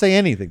 go. I didn't say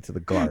anything to the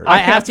guard. I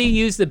have to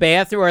use the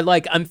bathroom, or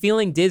like I'm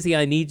feeling dizzy.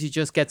 I need to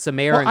just get some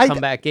air Well, and I-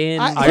 come back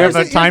in. I- I Here's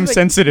have a the- time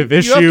sensitive you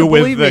have to issue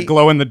with believe the me.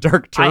 glow in the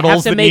dark I have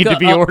turtles to that make need to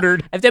be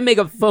ordered. I have to make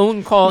a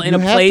phone call in You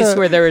a have place to-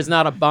 where there is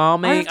not a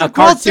bombing, have a to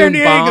call San cartoon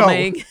Diego.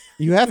 bombing.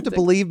 You have to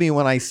believe me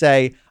when I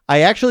say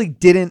I actually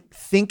didn't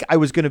think I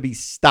was going to be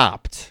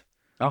stopped,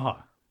 Uh-huh.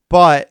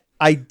 but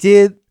I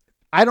did.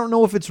 I don't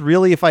know if it's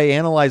really, if I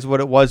analyze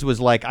what it was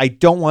like, I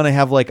don't want to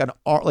have like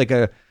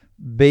a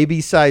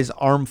baby size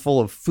armful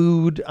of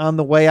food on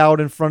the way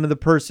out in front of the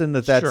person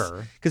that's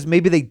Sure. because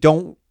maybe they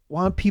don't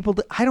want people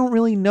to. I don't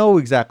really know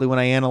exactly when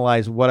I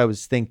analyze what I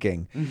was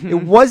thinking. It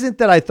wasn't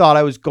that I thought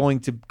I was going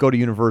to go to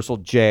Universal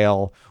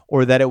jail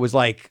or that it was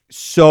like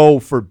so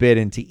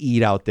forbidden to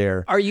eat out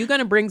there. Are you going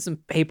to bring some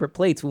paper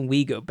plates when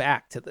we go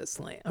back to this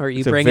land? Or are you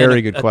It's a bringing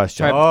very good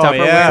question. Oh,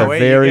 yeah. It's a wait,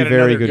 very, you get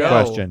very another good go.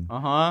 question.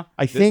 Uh-huh.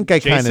 I think I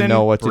kinda Jason,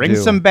 know what to bring do.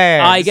 some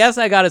bags. I guess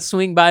I got to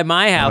swing by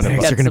my house. and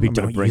Bags get are going to be some-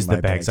 gonna don't bring use the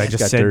my bags. bags. I He's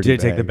just got said dirty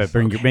take the bags.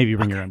 bag. Maybe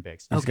bring your own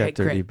bags. He's got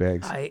dirty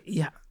great. bags.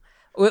 Yeah.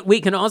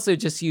 We can also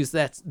just use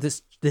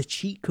the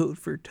cheat code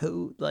for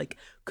Toad. Like,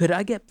 could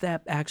I get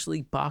that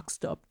actually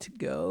boxed up to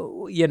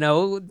go? You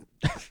know,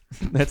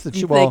 That's the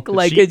you well. think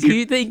like cheat do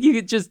you think you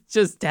could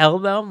just tell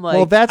them like?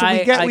 Well, that's I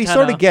we kinda-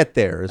 sort of get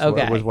there. Is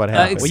Okay. what, was what Uh,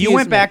 happened. Well, Excuse you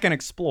went me. back and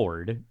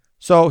explored.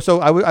 So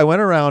I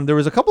went around. There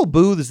was a couple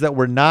booths that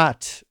were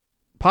not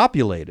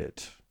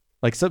populated.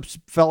 Like some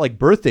felt like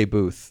birthday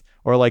booth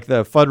Or like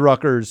the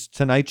Fuddruckers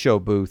Tonight Show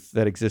booth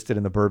that existed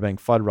in the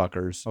Burbank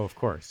Fuddruckers. Oh, of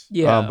course.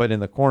 Yeah. But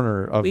in the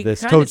corner of We this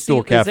kinda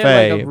Toadstool see- Cafe. Is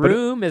there like a But it-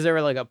 room? Is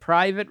there like a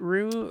private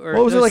room? Or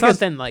Well, it was there's like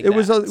something like it that.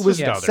 was it was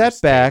Yeah.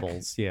 set back.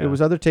 tables, yeah. It was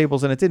other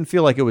tables, and it didn't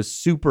feel like it was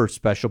super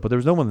special. But there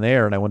was no one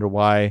there, and I wonder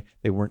why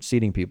they weren't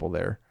seating people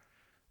there.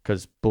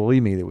 Because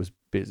believe me, it was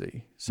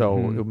busy. So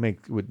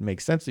it would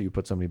make sense that you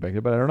put somebody back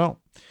there, but I don't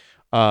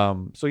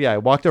know. So yeah, I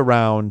walked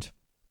around.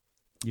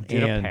 You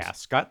did And- a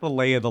pass. Got the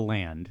lay of the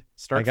land.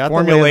 Start I got the lay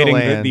of the formulating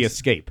land. the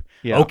escape.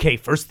 Yeah. Okay,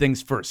 first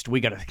things first. We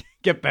got to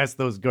get past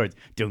those guards.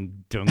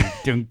 Dung, dung,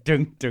 dung,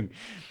 dung, dung.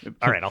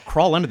 All right, I'll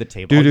crawl under the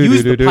table. I'll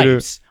use the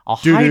pipes. I'll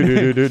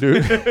hide. As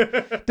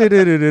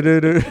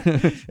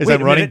Wait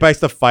I'm a running minute.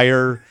 past the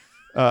fire,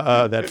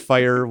 that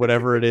fire,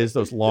 whatever it is,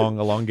 those long,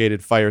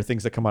 elongated fire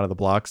things that come out of the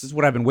blocks. This is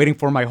what I've been waiting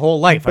for my whole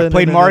life. I've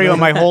played Mario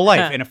my whole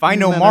life. And if I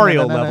know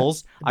Mario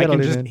levels, I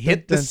can just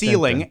hit the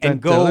ceiling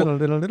and go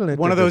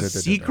one of those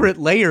secret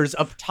layers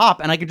up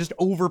top, and I can just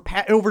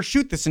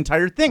overshoot this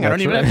entire thing. I don't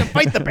That's even right. have to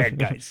fight the bad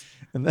guys.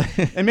 And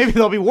then- And maybe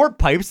there'll be warp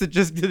pipes that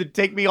just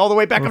take me all the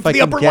way back Or up to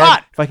the upper get,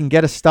 lot. if I can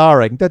get a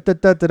star, I can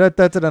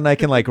and I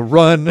can like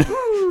run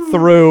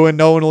through, and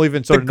no one will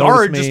even The sort of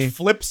guard notice me. just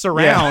flips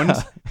around.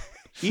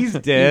 He's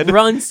dead. You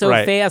run so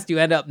Right. fast, you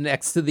end up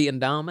next to the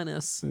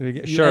Indominus.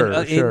 You Sure,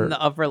 end sure. in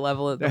the upper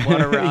level of the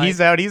water ride.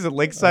 He's out. He's at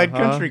Lakeside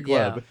Country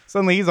Club. Yeah.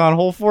 Suddenly he's on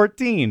hole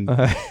 14.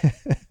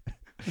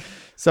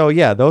 So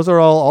yeah, those are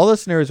all the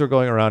scenarios were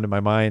going around in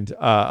my mind.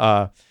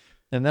 And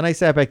then I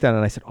sat back down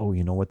and I said, "Oh,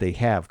 you know what they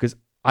have?" Because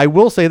I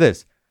will say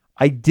this: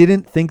 I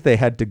didn't think they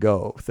had to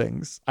go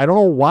things. I don't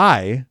know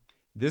why.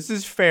 This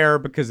is fair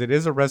because it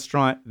is a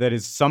restaurant that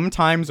is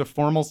sometimes a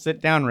formal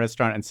sit-down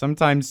restaurant and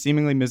sometimes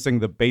seemingly missing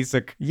the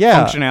basic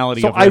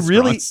functionality So of I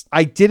restaurants.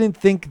 didn't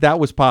think that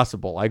was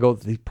possible. I go,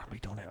 they probably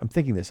don't have. I'm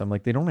thinking this. I'm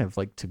like, they don't have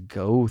like to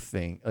go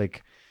thing.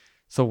 Like,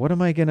 so what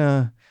am I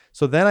gonna?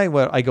 So then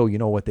I go, you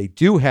know what they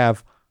do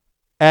have?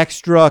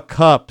 Extra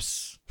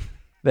cups.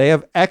 They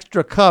have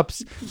extra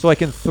cups, so I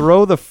can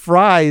throw the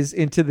fries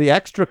into the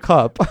extra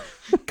cup.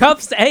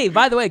 Cups. Hey,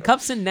 by the way,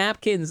 cups and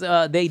napkins.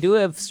 They do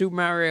have Super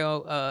Mario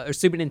or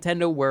Super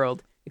Nintendo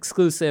World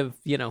exclusive.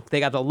 You know, they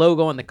got the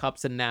logo on the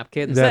cups and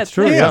napkins. That's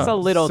true, That's yeah. a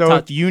little So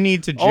touch. if you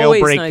need to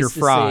Always jailbreak nice your to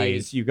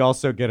fries, see. you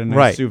also get a nice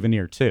Right.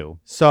 souvenir too.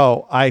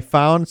 So I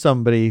found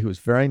somebody who's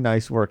very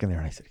nice working there,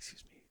 and I said,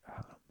 "Excuse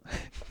me,"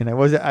 and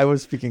I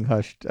was speaking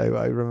hushed. I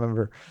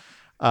remember.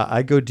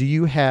 I go, "Do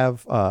you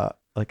have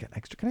like an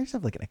extra? Can I just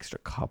have like an extra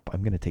cup?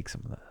 I'm gonna take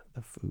some of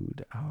the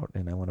food out,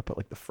 and I want to put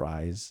like the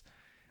fries,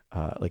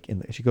 like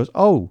in." She goes,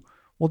 "Oh,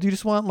 well, do you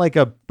just want like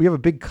we have a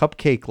big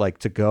cupcake like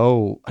to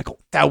go?" I go,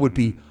 "That would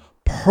be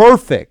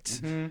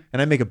perfect." And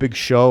I make a big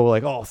show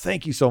like, "Oh,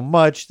 thank you so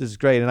much. This is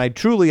great." And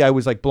I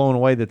was like blown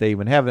away that they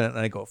even have it. And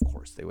I go, "Of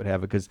course they would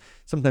have it, because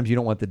sometimes you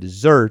don't want the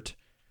dessert."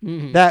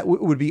 That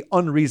would be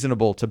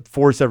unreasonable to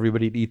force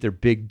everybody to eat their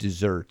big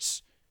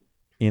desserts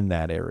in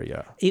that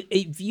area.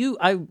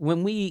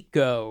 When we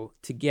go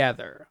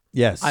together,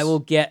 Yes. I will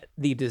get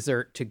the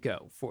dessert to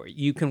go for you.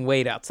 You can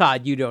wait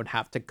outside. You don't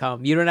have to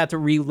come. You don't have to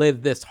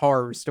relive this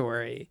horror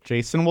story.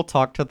 Jason will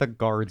talk to the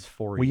guards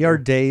for you. We are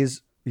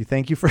days.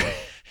 Thank you for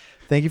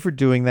thank you for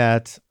doing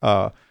that.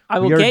 I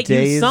will we are get you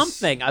days-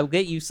 something. I will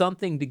get you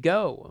something to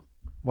go.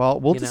 Well,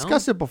 we'll you know?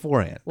 discuss it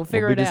beforehand. We'll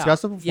figure it out.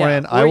 discuss it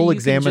beforehand. Yeah, I or will you can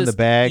examine the just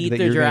bag eat that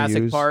the you're going to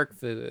Jurassic use. Park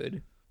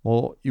food.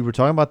 Well, you were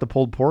talking about the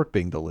pulled pork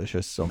being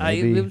delicious, so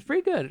maybe It was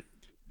pretty good.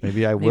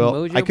 maybe I will.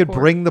 Mojo I could pork.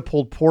 bring the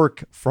pulled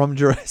pork from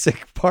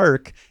Jurassic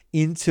Park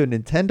into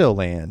Nintendo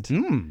Land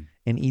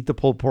and eat the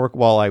pulled pork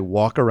while I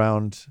walk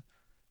around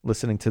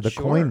listening to the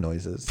coin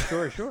noises.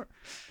 Sure.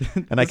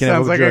 And I can have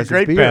sounds a like a Jurassic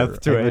great beer. path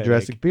to I have a a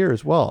Jurassic beer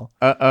as well.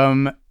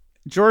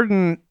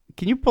 Jordan,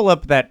 can you pull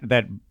up that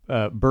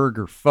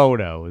burger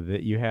photo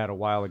that you had a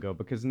while ago?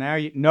 Because now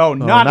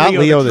not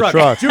Leo the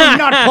truck. Do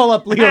not pull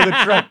up Leo the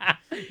truck.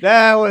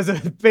 That was a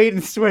bait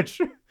and switch.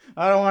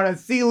 I don't want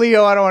to see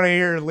Leo. I don't want to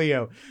hear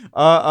Leo.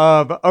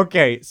 But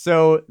okay,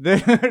 so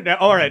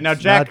all right. Now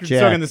Jack not Jack.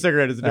 smoking the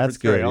cigarette is a different That's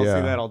story. good, I'll yeah.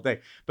 see that all day.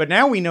 But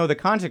now we know the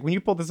context. When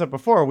you pulled this up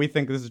before, we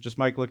think this is just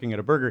Mike looking at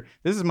a burger.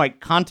 This is Mike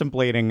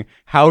contemplating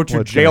how to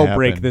What's gonna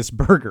jailbreak happen. this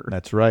burger.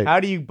 That's right. How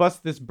do you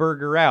bust this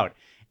burger out?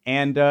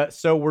 And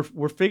so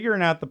we're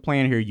figuring out the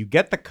plan here. You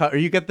get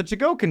you get the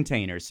to-go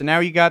container. So now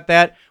you got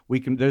that.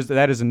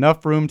 That is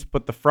enough room to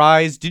put the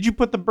fries. Did you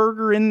put the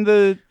burger in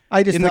the?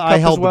 I just in the cup I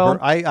held as well?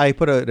 the I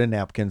put it in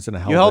napkins and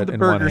I held You held it the in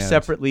one burger hand.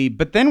 separately,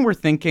 but then we're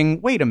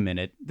thinking, wait a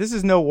minute, this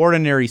is no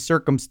ordinary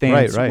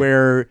circumstance Right.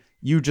 where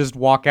you just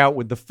walk out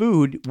with the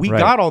food. We Right.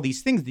 got all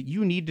these things that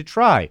you need to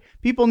try.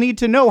 People need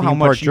to know how Theme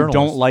park much you don't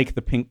journalist. like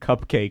the pink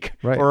cupcake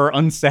Right. or are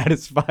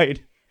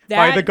unsatisfied by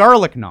That- the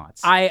garlic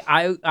knots.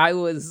 I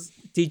was.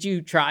 Did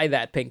you try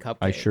that pink cupcake?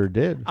 I sure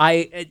did.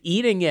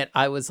 Eating it,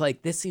 I was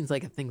like, this seems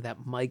like a thing that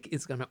Mike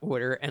is gonna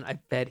order, and I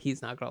bet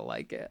he's not gonna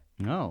like it.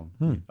 No.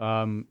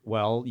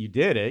 Well, you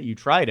did it. You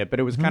tried it, but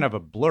it was kind of a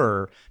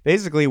blur.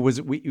 Basically,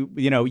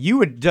 you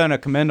had done a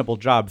commendable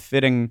job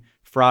fitting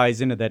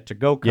fries into that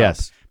to-go cup.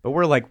 Yes. But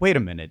we're like, wait a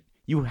minute.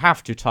 You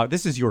have to talk.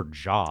 This is your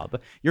job.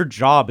 Your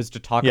job is to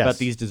talk Yes. about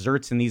these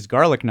desserts and these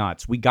garlic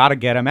knots. We got to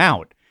get them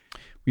out.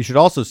 We should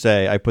also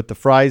say I put the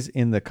fries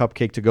in the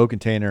cupcake to go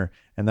container,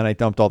 and then I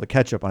dumped all the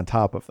ketchup on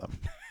top of them.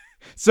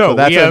 So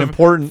that's we an have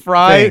important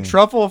thing.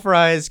 truffle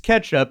fries,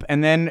 ketchup,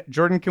 and then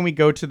Jordan, can we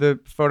go to the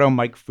photo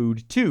Mike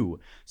food too?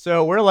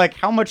 So we're like,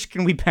 how much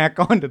can we pack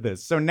onto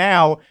this? So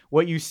now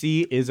what you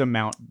see is a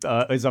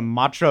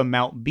matcha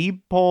Mount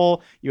B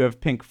pole. You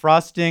have pink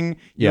frosting.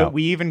 Yeah.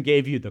 We even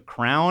gave you the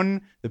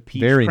crown, the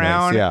peach Very nice,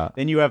 crown. yeah.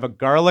 Then you have a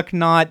garlic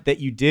knot that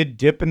you did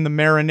dip in the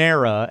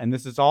marinara, and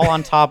this is all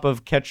on top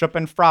of ketchup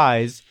and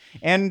fries.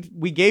 And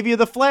we gave you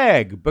the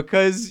flag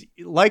because,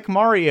 like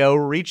Mario,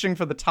 reaching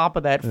for the top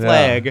of that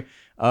flag,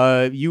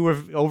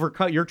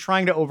 you're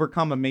trying to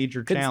overcome a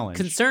major challenge.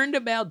 Concerned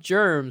about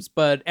germs,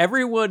 but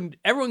everyone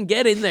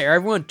get in there.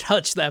 Everyone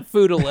touch that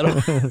food a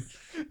little.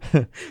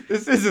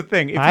 This is the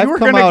thing. I've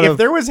If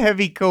there was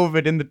heavy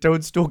COVID in the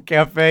Toadstool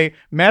Cafe,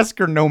 mask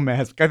or no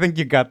mask, I think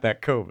you got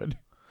that COVID.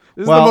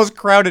 This is the most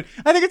crowded.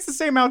 I think it's the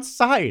same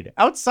outside.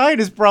 Outside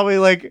is probably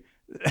like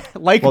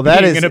Well,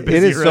 being in a busy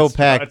it is so restaurant.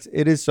 packed.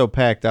 It is so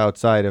packed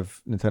outside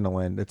of Nintendo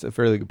Land. It's a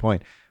fairly good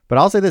point. But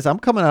I'll say this: I'm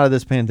coming out of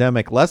this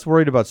pandemic less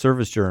worried about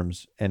surface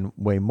germs and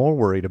way more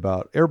worried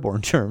about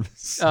airborne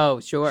germs. Oh,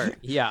 sure.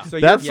 Yeah. So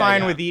That's- you're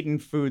fine yeah. with eating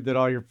food that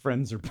all your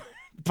friends are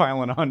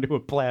piling onto a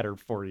platter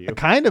for you.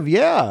 Kind of,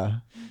 yeah.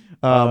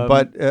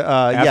 But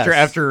yes.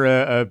 After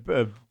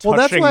Well,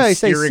 that's touching why I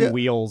say steering si-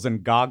 wheels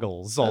and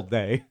goggles all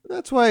day.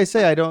 That's why I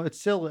say I don't. It's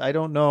silly. I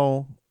don't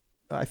know.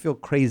 I feel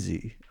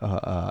crazy.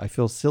 I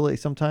feel silly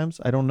sometimes.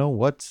 I don't know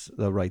what's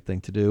the right thing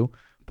to do,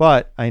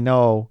 but I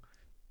know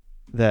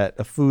that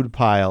a food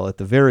pile, at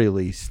the very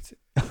least,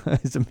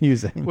 is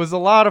amusing. It was a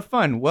lot of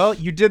fun. Well,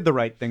 you did the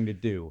right thing to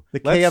do.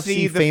 The Let's KFC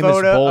see the famous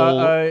photo. bowl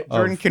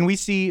Jordan, of- can we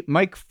see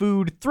Mike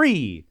Food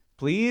 3,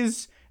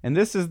 please? And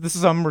this is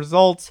some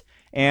result.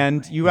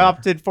 And you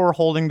opted for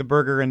holding the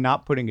burger and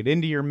not putting it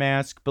into your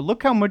mask. But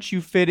look how much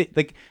you fit it.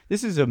 Like,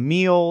 this is a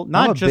meal,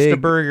 not a just a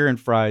big- burger and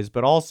fries,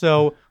 but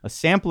also a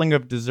sampling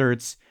of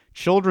desserts,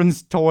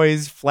 children's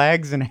toys,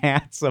 flags, and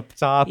hats up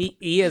top.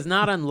 He has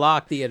not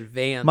unlocked the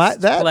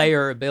advanced that-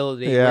 player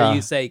ability Yeah. where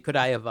you say, "Could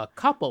I have a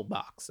couple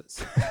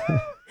boxes?"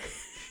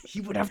 He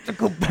would have to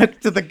go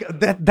back to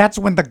that's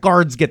when the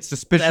guards get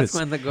suspicious. That's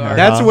when the guards.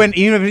 That's when,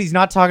 even if he's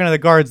not talking to the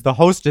guards, the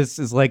hostess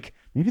is like,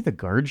 maybe the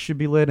guards should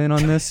be let in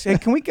on this. Hey,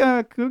 can we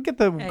get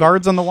the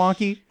guards on the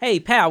walkie? Hey,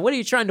 pal, what are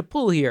you trying to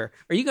pull here?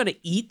 Are you going to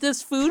eat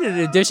this food in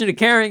addition to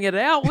carrying it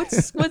out?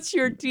 What's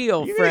your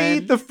deal, You gonna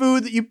friend? eat the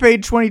food that you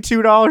paid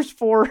 $22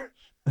 for?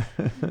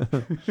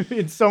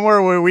 In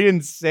somewhere where we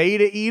didn't say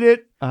to eat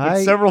it,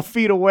 but several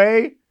feet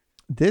away.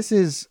 This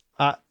is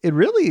it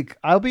really.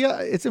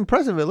 It's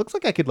impressive. It looks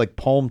like I could like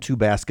palm 2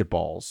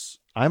 basketballs.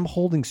 I'm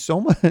holding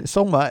so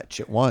much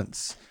at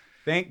once.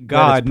 Thank That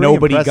God is pretty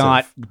nobody impressive.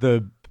 got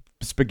the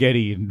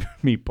spaghetti and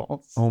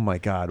meatballs. Oh my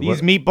God!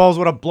 These meatballs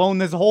would have blown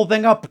this whole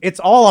thing up. It's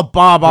all a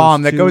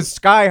bomb that two- goes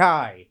sky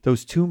high.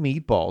 Those 2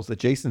 meatballs that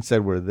Jason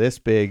said were this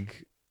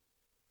big,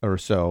 or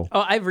so.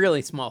 Oh, I have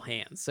really small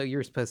hands, so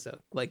you're supposed to,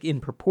 like,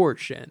 in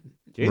proportion.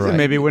 Jason Right.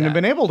 maybe wouldn't have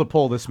been able to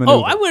pull this maneuver.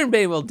 Oh, I wouldn't be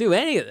able to do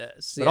any of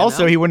this. But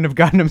also, he wouldn't have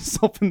gotten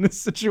himself in this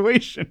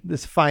situation.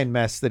 This fine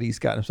mess that he's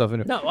gotten himself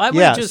into. No, I would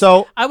Yeah, have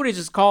so-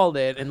 just called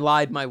it and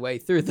lied my way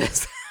through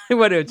this. I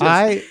would have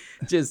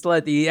just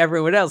let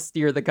everyone else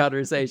steer the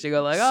conversation.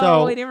 Go like,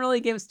 So- we didn't really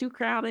give us too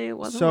crowded. It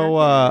wasn't So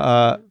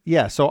working."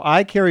 yeah, so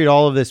I carried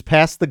all of this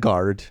past the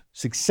guard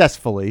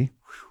successfully,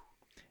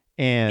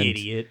 and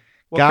Idiot.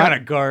 What Got-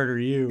 kind of guard are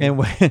you? and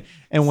went went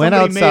Somebody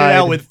outside. made it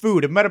out with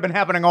food. It might have been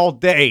happening all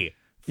day.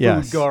 Food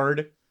Yes.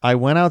 guard. I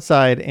went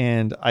outside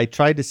and I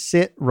tried to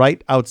sit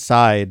right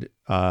outside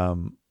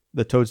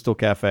the Toadstool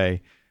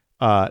Cafe.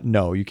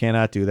 No, you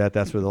cannot do that.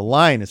 That's where the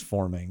line is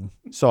forming.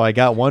 So I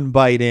got one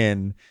bite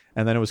in,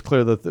 and then it was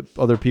clear that the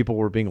other people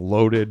were being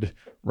loaded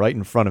right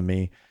in front of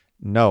me.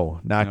 No,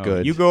 not No,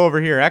 good. You go over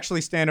here.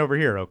 Actually, stand over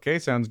here. Okay,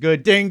 sounds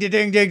good. Ding, ding,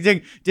 ding, ding,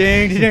 ding,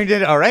 ding, ding,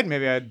 ding. All right,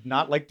 maybe I'd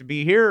not like to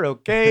be here.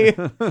 Okay.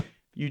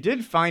 You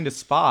did find a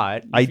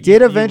spot. I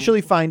did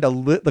eventually find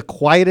the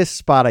quietest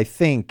spot, I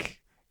think,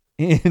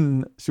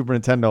 in Super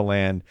Nintendo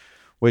Land,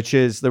 which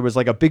is there was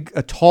like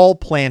a tall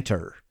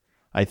planter,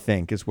 I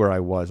think, is where I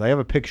was. I have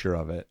a picture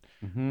of it.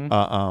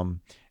 And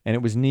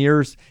it was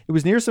near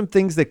some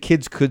things that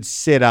kids could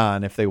sit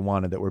on if they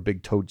wanted that were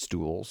big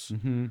toadstools.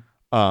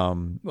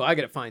 well, I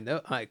gotta find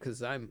out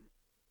because I'm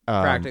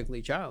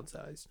practically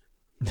child-sized.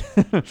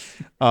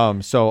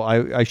 So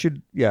I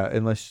should, yeah,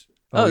 unless.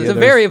 Oh, it's yeah, a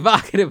very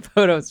evocative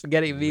photo of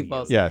spaghetti and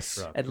meatballs.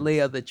 Yes. And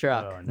Leo the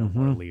truck. Oh, no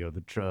more Leo the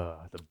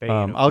truck. The bane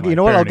of I'll my you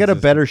know what? I'll parent get a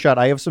existence. better shot.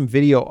 I have some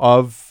video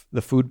of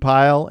the food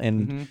pile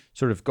and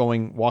sort of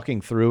walking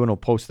through, and I'll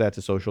post that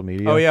to social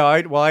media. Oh yeah,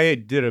 I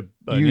did an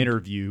You-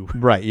 interview.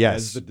 Right. As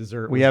Yes. the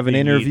dessert We was have an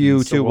being interview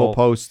eaten, so too. We'll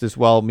post as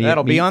well.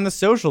 That'll be on the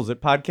socials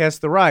at Podcast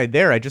The Ride.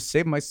 There, I just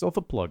saved myself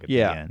a plug at the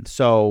Yeah. end.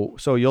 So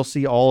you'll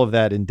see all of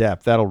that in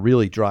depth. That'll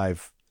really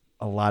drive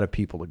a lot of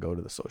people to go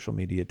to the social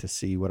media to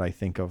see what I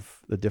think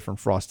of the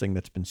different frosting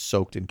that's been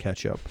soaked in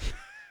ketchup.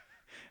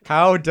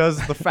 How did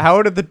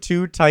the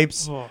two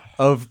types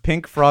of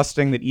pink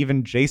frosting that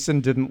even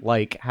Jason didn't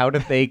like, how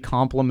did they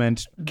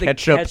complement The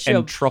ketchup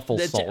and truffle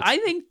the- salt? I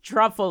think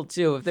truffle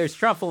too. If there's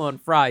truffle on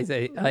fries,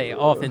 I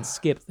often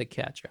skip the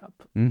ketchup.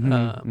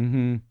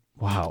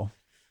 Wow.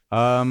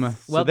 So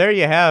well, there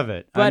you have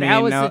it. But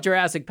how was now, the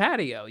Jurassic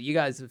patio? You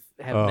guys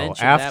have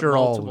mentioned after that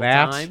all multiple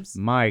that, times.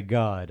 my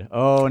God.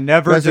 Oh,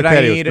 never Jurassic did I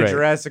patio's need a great.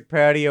 Jurassic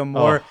patio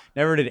more. Oh.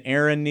 Never did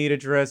Erin need a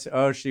Jurassic.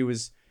 Oh, she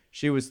was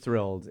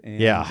thrilled.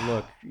 And Yeah.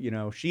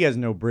 look, she has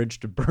no bridge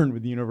to burn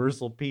with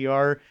Universal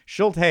PR.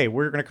 Hey,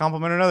 we're going to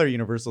compliment another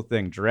Universal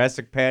thing.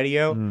 Jurassic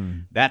patio.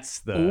 That's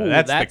the Ooh,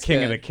 that's the that's king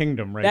good. of the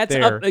kingdom right That's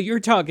there. up. You're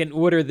talking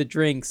order the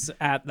drinks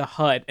at the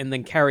hut and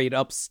then carry it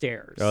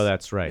upstairs. Oh,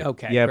 that's right.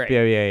 Okay, Yep, great.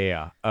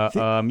 yeah.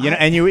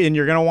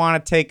 You're gonna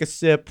want to take a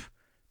sip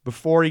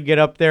before you get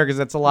up there because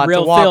that's a lot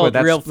Real to walk filled, with.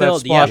 That's, real that's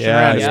filled, splashing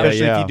yeah. around, Yeah,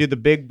 especially yeah. if you do the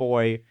big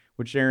boy,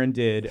 which Erin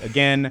did.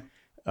 Again,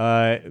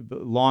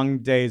 long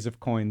days of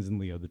coins in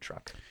Leo the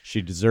truck.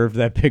 She deserved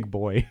that big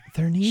boy.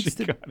 There needs She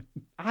to. got it.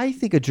 I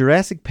think a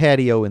Jurassic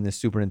patio in this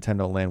Super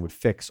Nintendo land would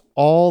fix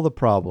all the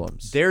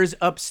problems. There's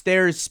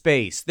upstairs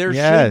space. There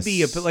Yes. should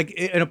be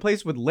in a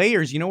place with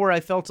layers. You know where I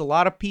felt a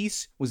lot of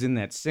peace was in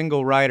that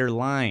single rider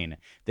line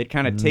that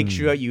kind of takes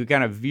you out. You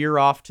kind of veer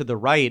off to the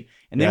right,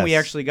 and then we Yes.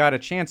 actually got a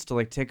chance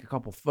to take a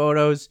couple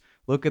photos,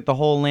 look at the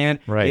whole land.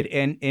 Right.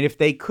 And if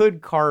they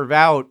could carve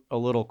out a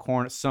little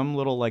corner, some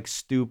little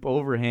stoop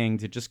overhang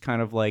to just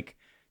kind of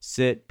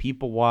sit,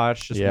 people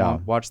watch, just Yeah.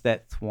 watch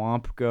that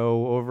thwomp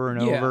go over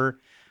and Yeah. over.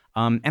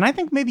 And I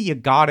think maybe you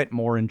got it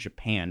more in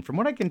Japan. From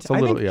what I can tell,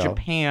 I think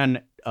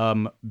Japan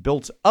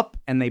built up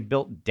and they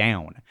built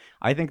down.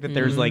 I think that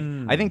there's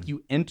I think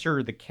you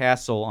enter the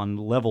castle on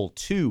level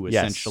 2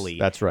 Yes, essentially.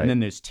 that's right. And then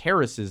there's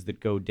terraces that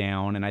go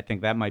down, and I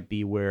think that might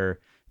be where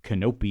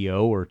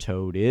Canopio or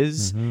Toad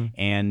is.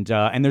 And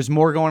there's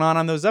more going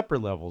on those upper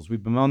levels. We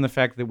bemoan the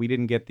fact that we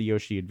didn't get the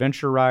Yoshi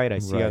Adventure Ride. I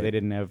see how Right. they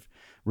didn't have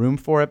room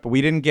for it, but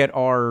we didn't get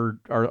our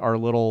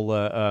little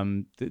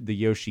the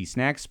Yoshi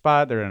snack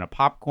spot. They're in a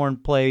popcorn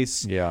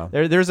place. Yeah.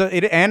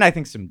 And I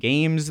think some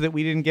games that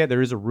we didn't get.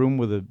 There is a room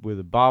with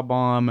a bob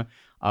bomb.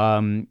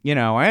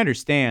 I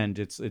understand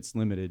it's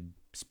limited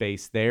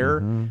space there.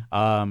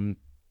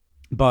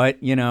 But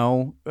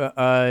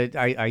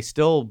I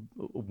still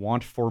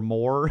want for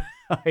more.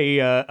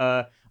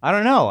 I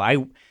don't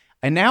know.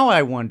 And now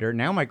I wonder.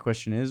 Now my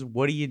question is,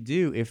 what do you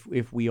do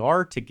if we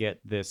are to get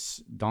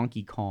this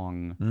Donkey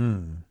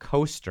Kong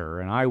coaster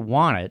and I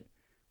want it?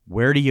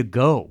 Where do you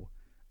go?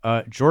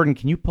 Jordan,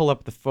 can you pull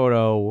up the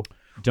photo?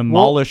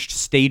 Demolished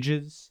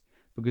stages,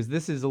 because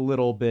this is a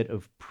little bit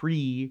of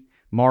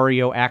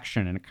pre-Mario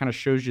action, and it kind of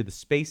shows you the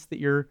space that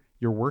you're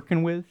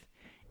working with.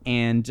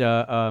 And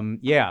so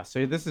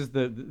this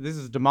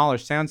is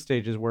demolished sound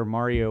stages where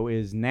Mario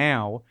is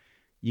now.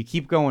 You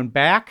keep going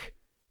back.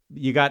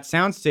 You got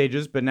sound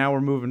stages, but now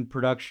we're moving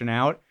production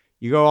out.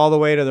 You go all the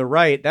way to the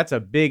right. That's a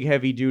big,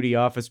 heavy-duty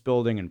office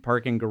building and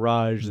parking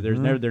garage. They're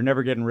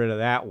never getting rid of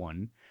that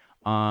one.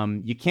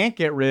 You can't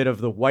get rid of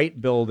the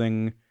white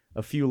building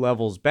a few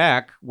levels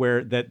back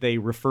where that they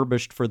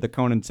refurbished for the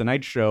Conan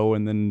Tonight Show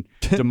and then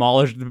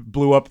demolished,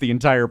 blew up the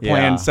entire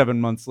plan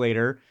 7 months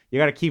later. You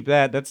got to keep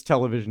that. That's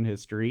television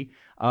history.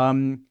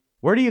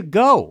 Where do you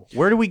go?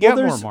 Where do we get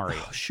more Mario?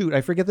 Shoot, I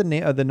forget the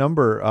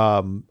number.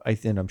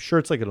 I'm sure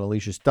it's like an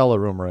Alicia Stella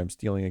rumor I'm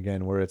stealing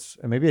again, where it's,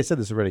 and maybe I said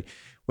this already.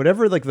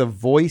 Whatever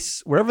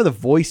wherever the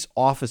voice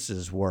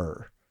offices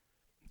were,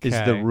 is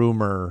the Okay.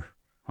 rumor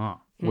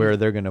where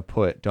they're gonna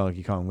put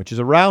Donkey Kong, which is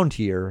around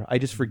here. I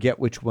just forget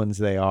which ones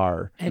they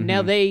are. And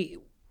now they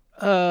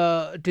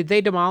did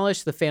they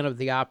demolish the Phantom of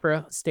the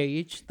Opera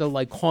stage, the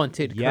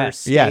haunted curse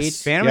stage?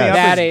 Yes. Phantom Yes. of the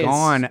That Opera's is-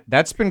 gone.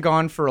 That's been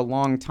gone for a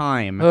long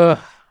time. Ugh,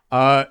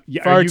 Are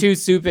far you too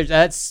super.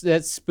 That's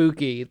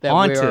spooky. That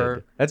haunted.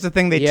 we're That's the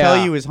thing they Yeah.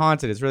 tell you is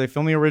haunted. It's where they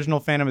filmed the original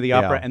Phantom of the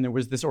Opera, Yeah. and there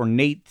was this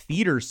ornate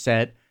theater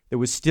set that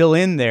was still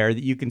in there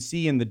that you can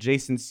see in the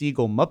Jason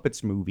Segel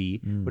Muppets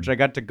movie, which I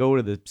got to go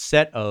to the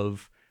set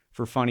of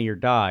for Funny or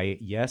Die.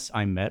 Yes,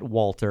 I met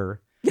Walter.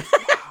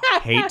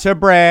 Hate to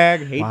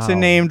brag, hate to Wow.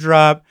 name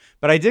drop,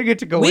 but I did get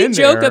to go we in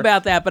joke there.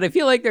 about that, but I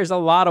feel like there's a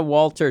lot of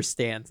Walter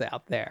stands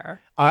out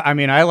there. I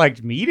mean, I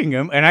liked meeting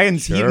him, and I hadn't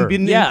Sure.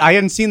 I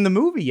hadn't seen the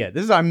movie yet.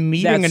 I'm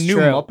meeting That's a new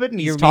true. Muppet, and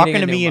he's You're talking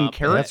meeting to a me new in Muppet.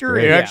 character.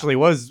 great. It Yeah. actually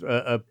was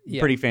Yeah.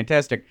 pretty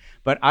fantastic.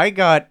 But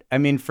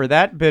for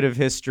that bit of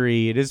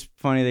history, it is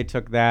funny they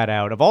took that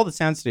out. Of all the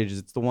sound stages,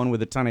 it's the one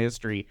with a ton of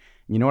history.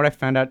 You know what I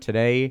found out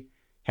today?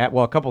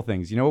 Well, a couple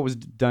things. You know what was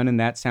done in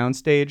that sound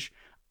stage?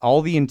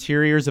 All the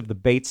interiors of the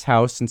Bates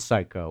house and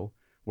Psycho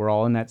were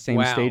all in that same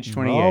Wow. stage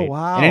 28. Oh,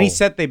 wow. And any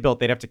set they built,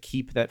 they'd have to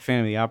keep that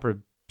Phantom of the Opera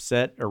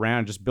set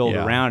around, just build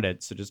Yeah. around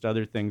it, so just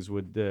other things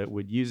would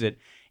use it.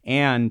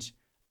 And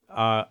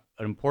an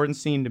important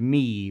scene to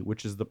me,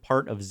 which is the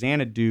part of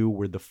Xanadu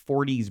where the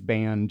 40s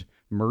band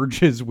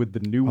merges with the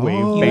new wave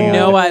You band.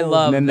 know I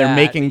love And then they're that.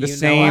 making the You know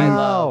same. I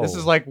love- This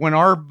is like when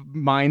our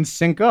minds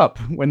sync up,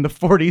 when the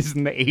 40s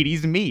and the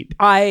 80s meet.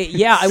 I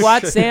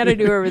watched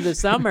Xanadu over the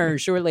summer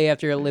shortly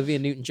after Olivia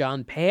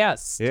Newton-John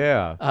passed.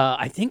 Yeah.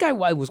 I think I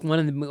was one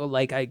of the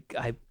like I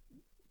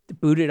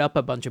booted up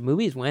a bunch of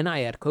movies when I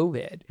had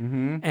COVID,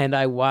 and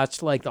I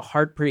watched like The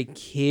Heartbreak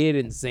Kid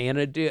and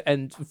Xanadu,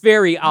 and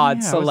very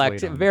odd Yeah, I was late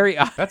select, on very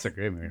odd That's a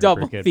great movie.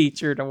 double Heartbreak Kid.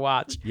 feature to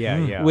watch.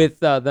 Yeah.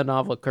 With the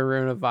novel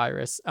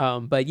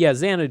Coronavirus. But yeah,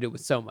 Xanadu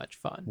was so much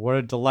fun. What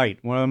a delight!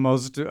 One of the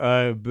most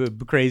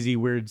crazy,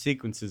 weird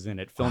sequences in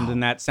it, filmed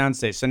in that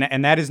soundstage. So,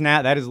 and that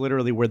is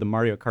literally where the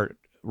Mario Kart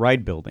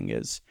ride building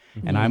is.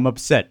 And I'm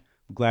upset.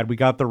 I'm glad we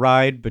got the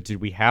ride, but did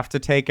we have to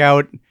take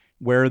out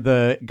where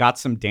the "Got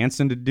Some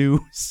Dancing to Do"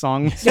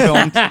 song was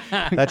filmed?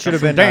 That should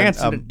have been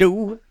Dancing to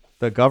do.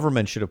 the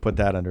government should have put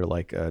that under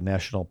like a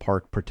national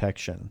park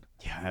protection.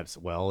 Yeah, it's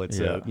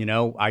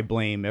Yeah. I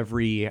blame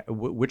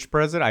which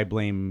president? I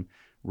blame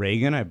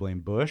Reagan. I blame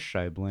Bush.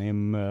 I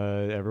blame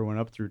everyone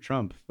up through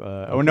Trump.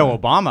 Oh no,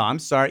 Obama. I'm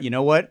sorry. You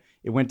know what?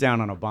 It went down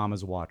on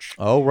Obama's watch.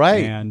 Oh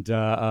right. And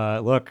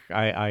look,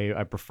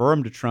 I prefer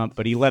him to Trump,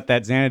 but he let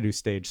that Xanadu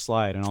stage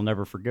slide, and I'll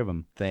never forgive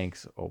him.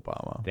 Thanks,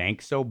 Obama.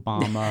 Thanks,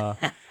 Obama.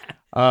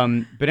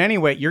 But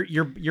anyway,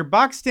 you're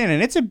boxed in,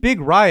 and it's a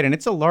big ride, and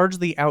it's a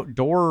largely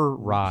outdoor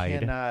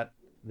ride.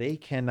 They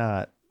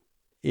cannot.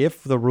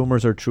 If the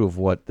rumors are true of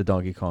what the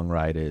Donkey Kong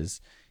ride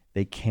is,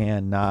 they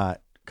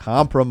cannot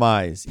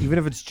compromise. Even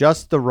if it's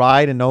just the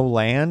ride and no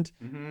land,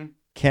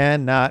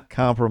 cannot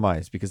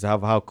compromise because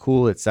of how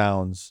cool it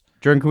sounds.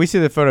 Jordan, can we see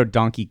the photo of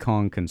Donkey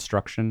Kong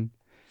construction?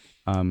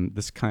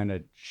 This kind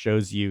of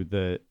shows you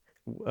the.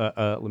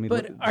 Let me.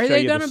 But show are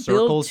they you going the to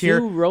build circles two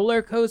here?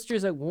 roller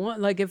coasters at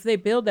one? Like if they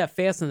build that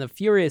Fast and the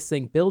Furious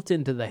thing built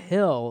into the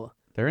hill,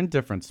 They're in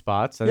different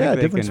spots. I Yeah, think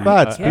they different can,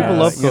 spots. People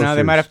love You know,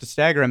 they might coasters. have to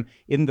stagger them.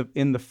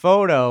 In the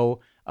photo,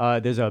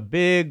 there's a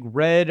big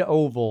red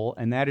oval,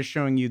 and that is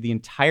showing you the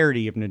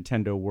entirety of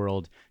Nintendo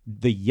World.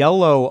 The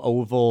yellow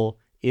oval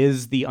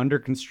is the under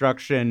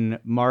construction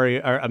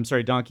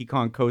Donkey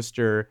Kong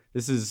coaster.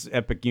 This is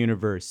Epic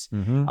Universe.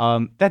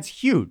 That's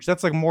huge.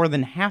 That's like more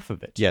than half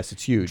of it. Yes,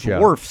 it's huge. Yeah.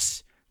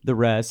 Dwarfs the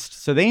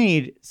rest. So they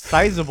need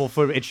sizable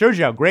foot. It shows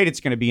you how great it's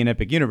going to be in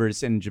Epic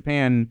Universe in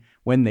Japan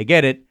when they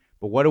get it.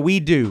 But what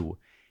do?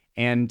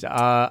 And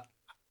let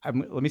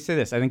me say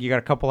this. I think you got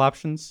a couple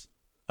options.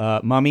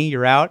 Mummy,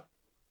 you're out.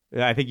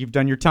 I think you've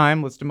done your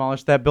time. Let's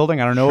demolish that building.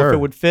 I don't know if Sure. it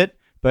would fit,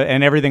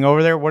 and everything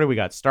over there. What do we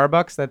got?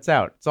 Starbucks? That's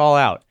out. It's all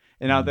out.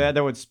 And now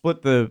that would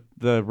split the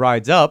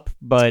rides up,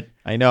 but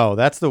I know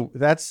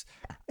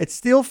it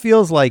still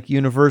feels like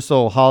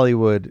Universal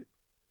Hollywood.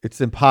 It's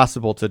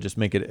impossible to just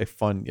make it a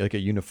fun, like a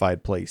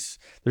unified place.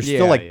 There's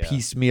still like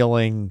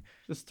piecemealing.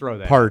 just throw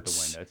that Parts.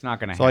 out the window. It's not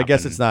going to So happen. I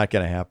guess it's not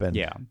going to happen.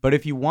 Yeah, but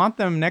if you want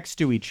them next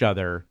to each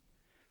other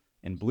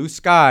in blue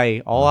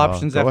sky, all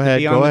options have to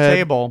be on the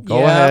table. Go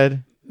Yeah.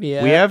 ahead.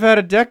 yeah, We have had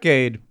a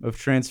decade of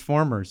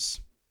Transformers.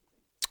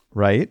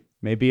 Right.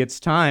 Maybe it's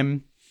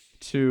time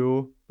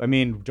to. I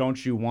mean,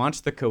 don't you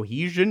want the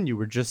cohesion? You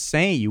were just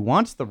saying you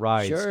want the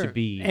rides Sure. to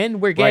be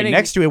And we're right getting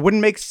next to it. It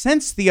wouldn't make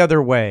sense the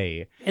other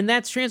way. and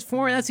that's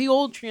Transformer. That's the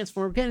old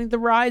Transformer. We're getting the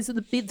rise of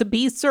the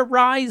beasts are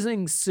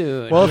rising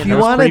soon. Well, if you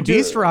Those want to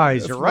pre-Beast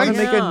Rise, you're right.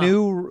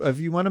 If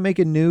you want to make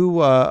a new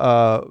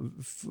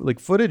like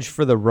footage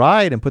for the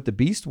ride and put the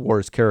Beast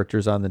Wars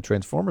characters on the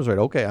Transformers ride,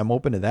 okay, I'm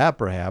open to that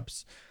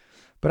perhaps.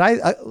 But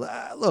I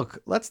look,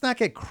 let's not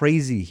get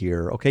crazy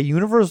here. Okay,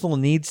 Universal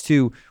needs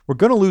to. We're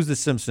going to lose the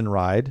Simpson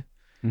ride.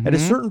 At a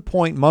certain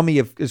point, Mummy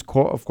of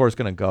course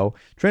going to go.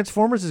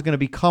 Transformers is going to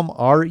become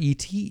our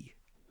ET.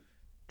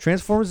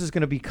 Transformers is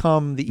going to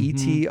become the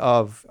ET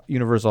of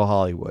Universal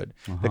Hollywood.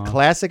 The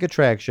classic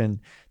attraction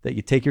that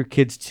you take your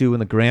kids to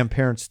and the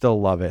grandparents still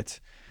love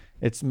it.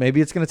 Maybe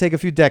it's going to take a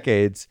few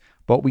decades,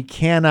 but we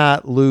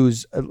cannot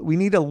lose. We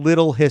need a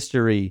little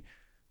history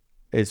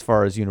as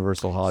far as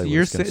Universal Hollywood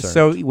is concerned.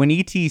 So when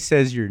ET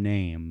says your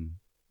name,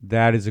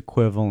 that is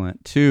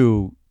equivalent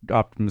to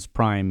Optimus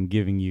Prime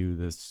giving you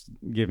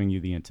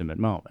the intimate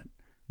moment.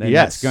 Then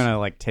Yes. it's gonna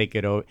like take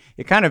it over.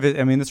 It kind of is.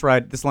 I mean,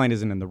 this line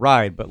isn't in the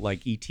ride, but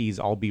like ET's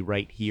 "I'll be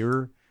right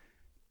here."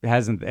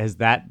 Has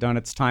that done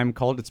its time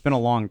called? It's been a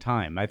long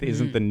time.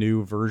 Isn't the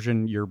new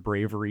version "Your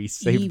bravery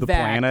saved the EVAC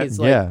planet"? is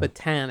like Yeah.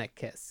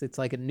 Botanicus. It's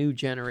like a new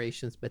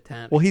generation's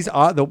Botanicus. Well, he's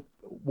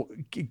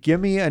give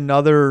me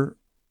another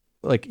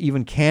like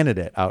even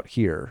candidate out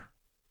here.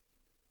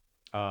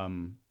 I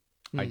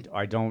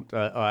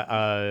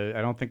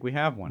don't think we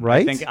have one.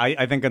 Right?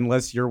 I think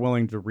unless you're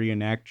willing to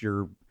reenact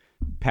your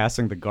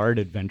passing the guard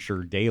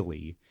adventure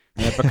daily,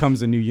 and it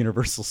becomes a new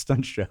Universal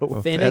stunt show.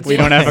 Finnegan's. we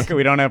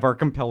don't have our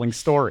compelling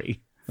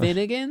story.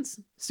 Finnegan's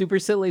Super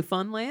Silly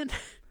Funland.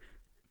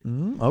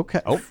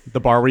 Okay. Oh, the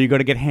bar where you go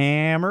to get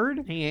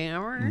hammered.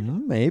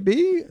 Hammered.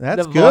 Maybe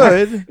that's The bar.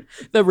 good.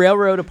 The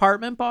Railroad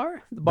Apartment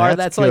Bar. The bar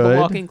That's that's like good. a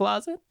walk-in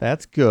closet.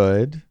 That's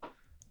good.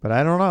 But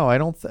I don't know.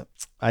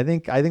 I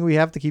think we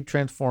have to keep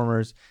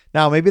Transformers.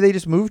 Now, maybe they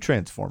just move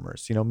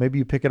Transformers. Maybe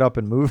you pick it up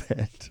and move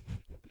it.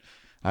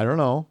 I don't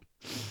know.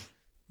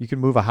 You can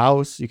move a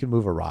house. You can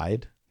move a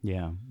ride.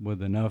 Yeah,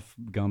 with enough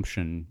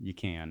gumption, you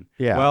can.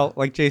 Yeah. Well,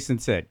 like Jason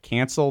said,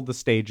 cancel the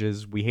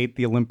stages. We hate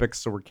the Olympics,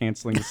 so we're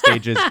canceling the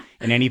stages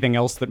and anything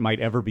else that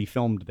might ever be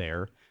filmed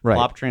there. Right.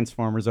 Plop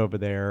Transformers over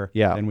there.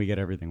 Yeah. Then we get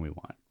everything we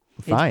want.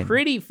 Fine. It's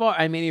pretty far.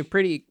 I mean, you're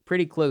pretty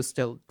close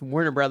to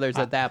Warner Brothers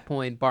at that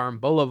point. Barn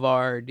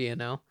Boulevard,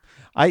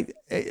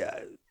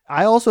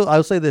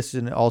 I'll say this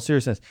in all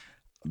seriousness.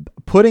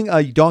 Putting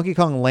a Donkey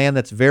Kong Land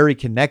that's very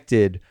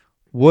connected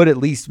would at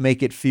least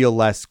make it feel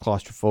less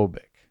claustrophobic.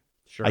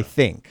 Sure. I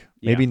think.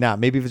 Maybe not.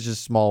 Maybe if it's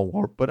just small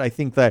warp, but I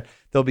think that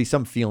there'll be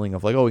some feeling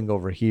of like, oh, we can go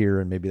over here,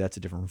 and maybe that's a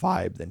different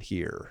vibe than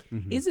here.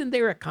 Mm-hmm. Isn't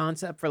there a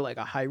concept for like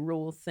a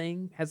Hyrule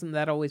thing? Hasn't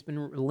that always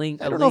been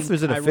linked? I don't know if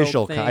there's an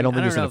official. I don't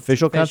think there's an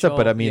official concept,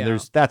 but I mean,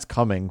 that's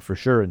coming for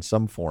sure in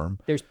some form.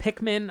 There's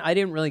Pikmin. I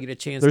didn't really get a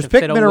chance. There's to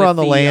fiddle Pikmin around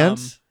with the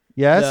lands.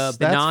 Yes,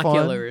 the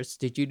binoculars.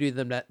 Did you do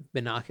them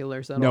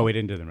binoculars at all? No, we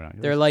didn't do them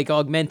binoculars. They're like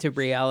augmented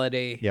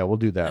reality. Yeah, we'll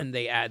do that. And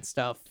they add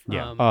stuff.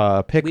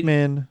 Yeah.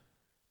 Pikmin.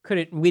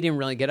 We didn't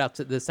really get up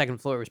to the second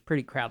floor. It was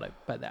pretty crowded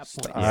by that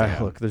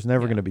point. Look, there's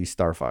never going to be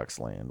Star Fox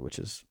Land, which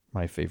is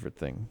my favorite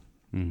thing.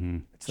 Mm-hmm.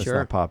 It's just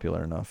not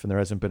popular enough, and there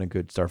hasn't been a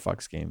good Star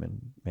Fox game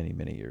in many,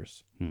 many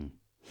years.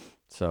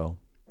 So,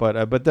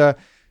 but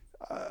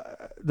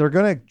they're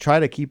going to try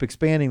to keep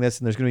expanding this,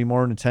 and there's going to be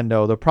more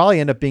Nintendo. They'll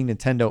probably end up being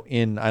Nintendo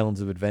in Islands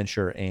of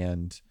Adventure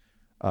and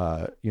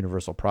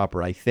Universal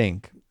proper, I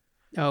think.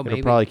 It'll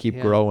probably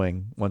keep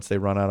growing once they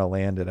run out of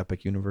land at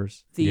Epic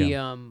Universe.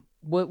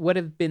 What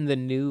have been the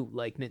new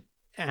like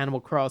Animal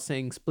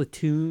Crossing,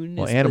 Splatoon?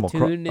 Well,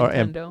 Nintendo,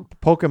 and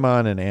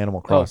Pokemon and Animal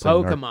Crossing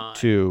Pokemon. are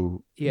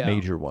two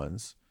major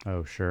ones.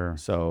 Oh, sure.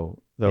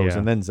 So those,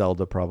 and then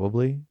Zelda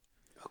probably.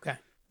 Okay.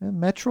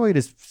 And Metroid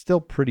is still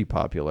pretty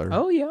popular.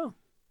 Oh yeah,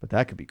 but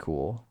that could be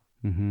cool.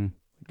 Mm-hmm.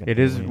 It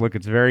is. Look,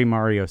 it's very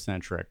Mario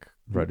centric.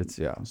 Right. It's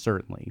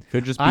certainly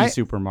could just be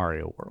Super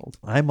Mario World.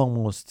 I'm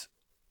almost.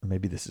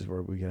 Maybe this is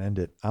where we can end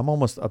it. I'm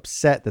almost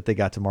upset that they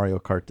got to Mario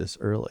Kart this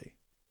early.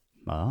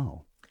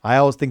 Oh. I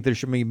always think there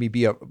should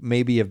maybe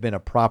have been a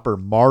proper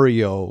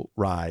Mario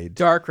ride.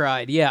 Dark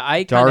Ride. Yeah,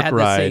 I kind of had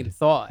the same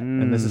thought.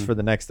 And this is for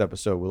the next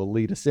episode. Will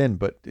lead us in.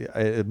 But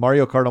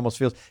Mario Kart almost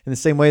feels in the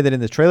same way that in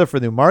the trailer for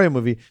the new Mario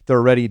movie, they're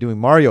already doing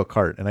Mario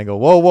Kart. And I go,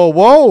 whoa, whoa,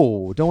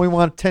 whoa. Don't we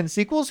want 10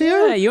 sequels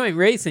here? Yeah, you ain't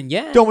racing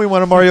yet. Don't we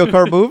want a Mario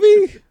Kart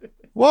movie?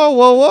 Whoa,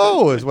 whoa,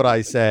 whoa is what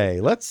I say.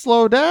 Let's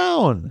slow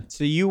down.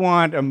 So you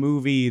want a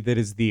movie that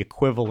is the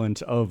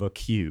equivalent of a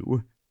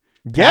queue.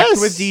 Yes.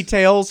 Packed with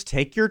details.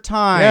 Take your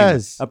time.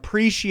 Yes.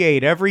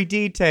 Appreciate every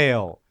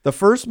detail. The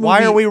first movie.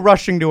 Why are we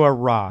rushing to a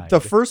ride? The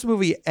first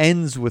movie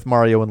ends with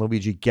Mario and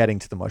Luigi getting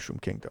to the Mushroom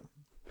Kingdom.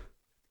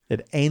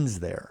 It ends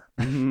there.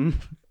 Mm-hmm.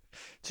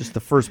 It's just the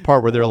first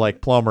part where they're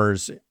like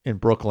plumbers in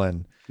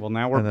Brooklyn. Well,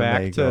 now we're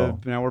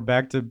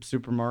back to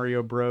Super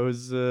Mario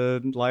Bros.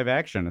 Live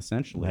action,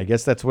 essentially. I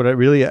guess that's what I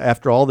really.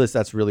 After all this,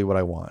 that's really what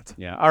I want.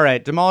 Yeah. All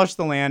right. Demolish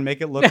the land.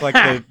 Make it look like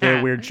the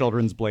weird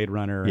children's Blade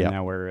Runner. Yeah. And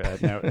now we're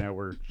now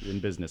we're in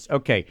business.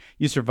 Okay.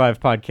 You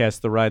Survived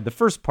Podcast The Ride. The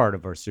first part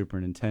of our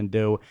Super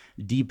Nintendo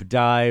deep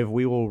dive.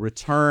 We will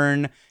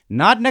return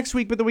not next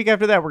week, but the week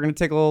after that. We're going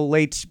to take a little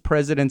late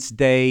President's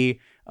Day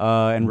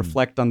and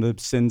reflect on the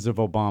sins of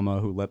Obama,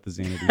 who let the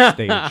Xanadu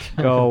stage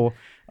go.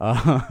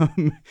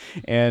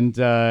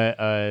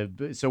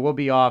 So we'll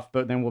be off,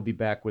 but then we'll be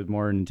back with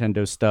more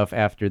Nintendo stuff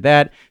after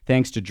that.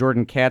 Thanks to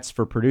Jordan Katz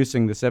for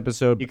producing this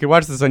episode. You can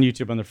watch this on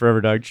YouTube on the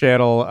Forever Dog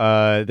channel.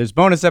 There's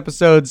bonus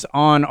episodes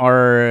on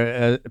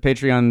our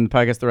Patreon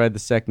podcast, The Ride, The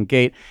Second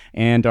Gate,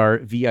 and our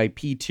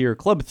VIP tier,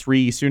 Club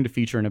 3, soon to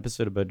feature an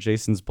episode about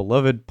Jason's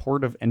beloved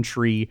port of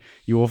entry.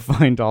 You will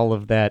find all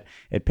of that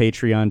at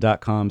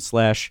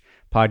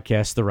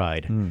patreon.com/podcast The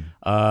Ride.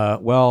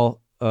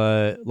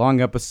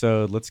 Long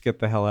episode. Let's get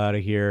the hell out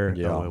of here.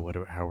 Yeah. How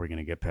are we going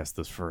to get past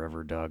those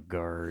Forever Dog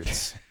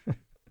guards?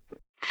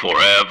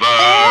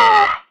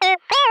 Forever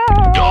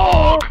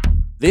Dog.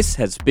 This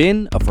has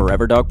been a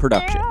Forever Dog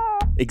production.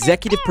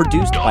 Executive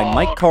produced by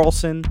Mike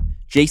Carlson,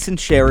 Jason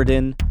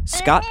Sheridan,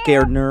 Scott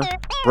Gardner,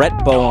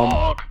 Brett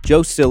Boehm,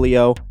 Joe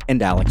Cilio,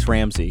 and Alex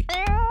Ramsey.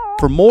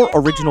 For more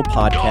original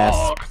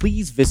podcasts,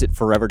 please visit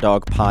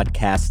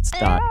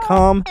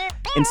foreverdogpodcasts.com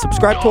and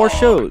subscribe to our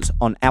shows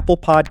on Apple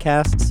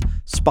Podcasts,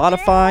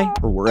 Spotify,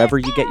 or wherever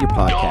you get your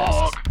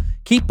podcasts.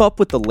 Keep up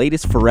with the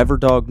latest Forever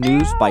Dog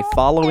news by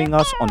following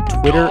us on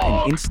Twitter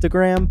and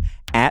Instagram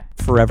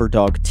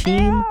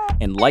 @ForeverDogTeam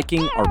and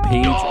liking our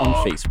page on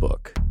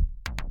Facebook.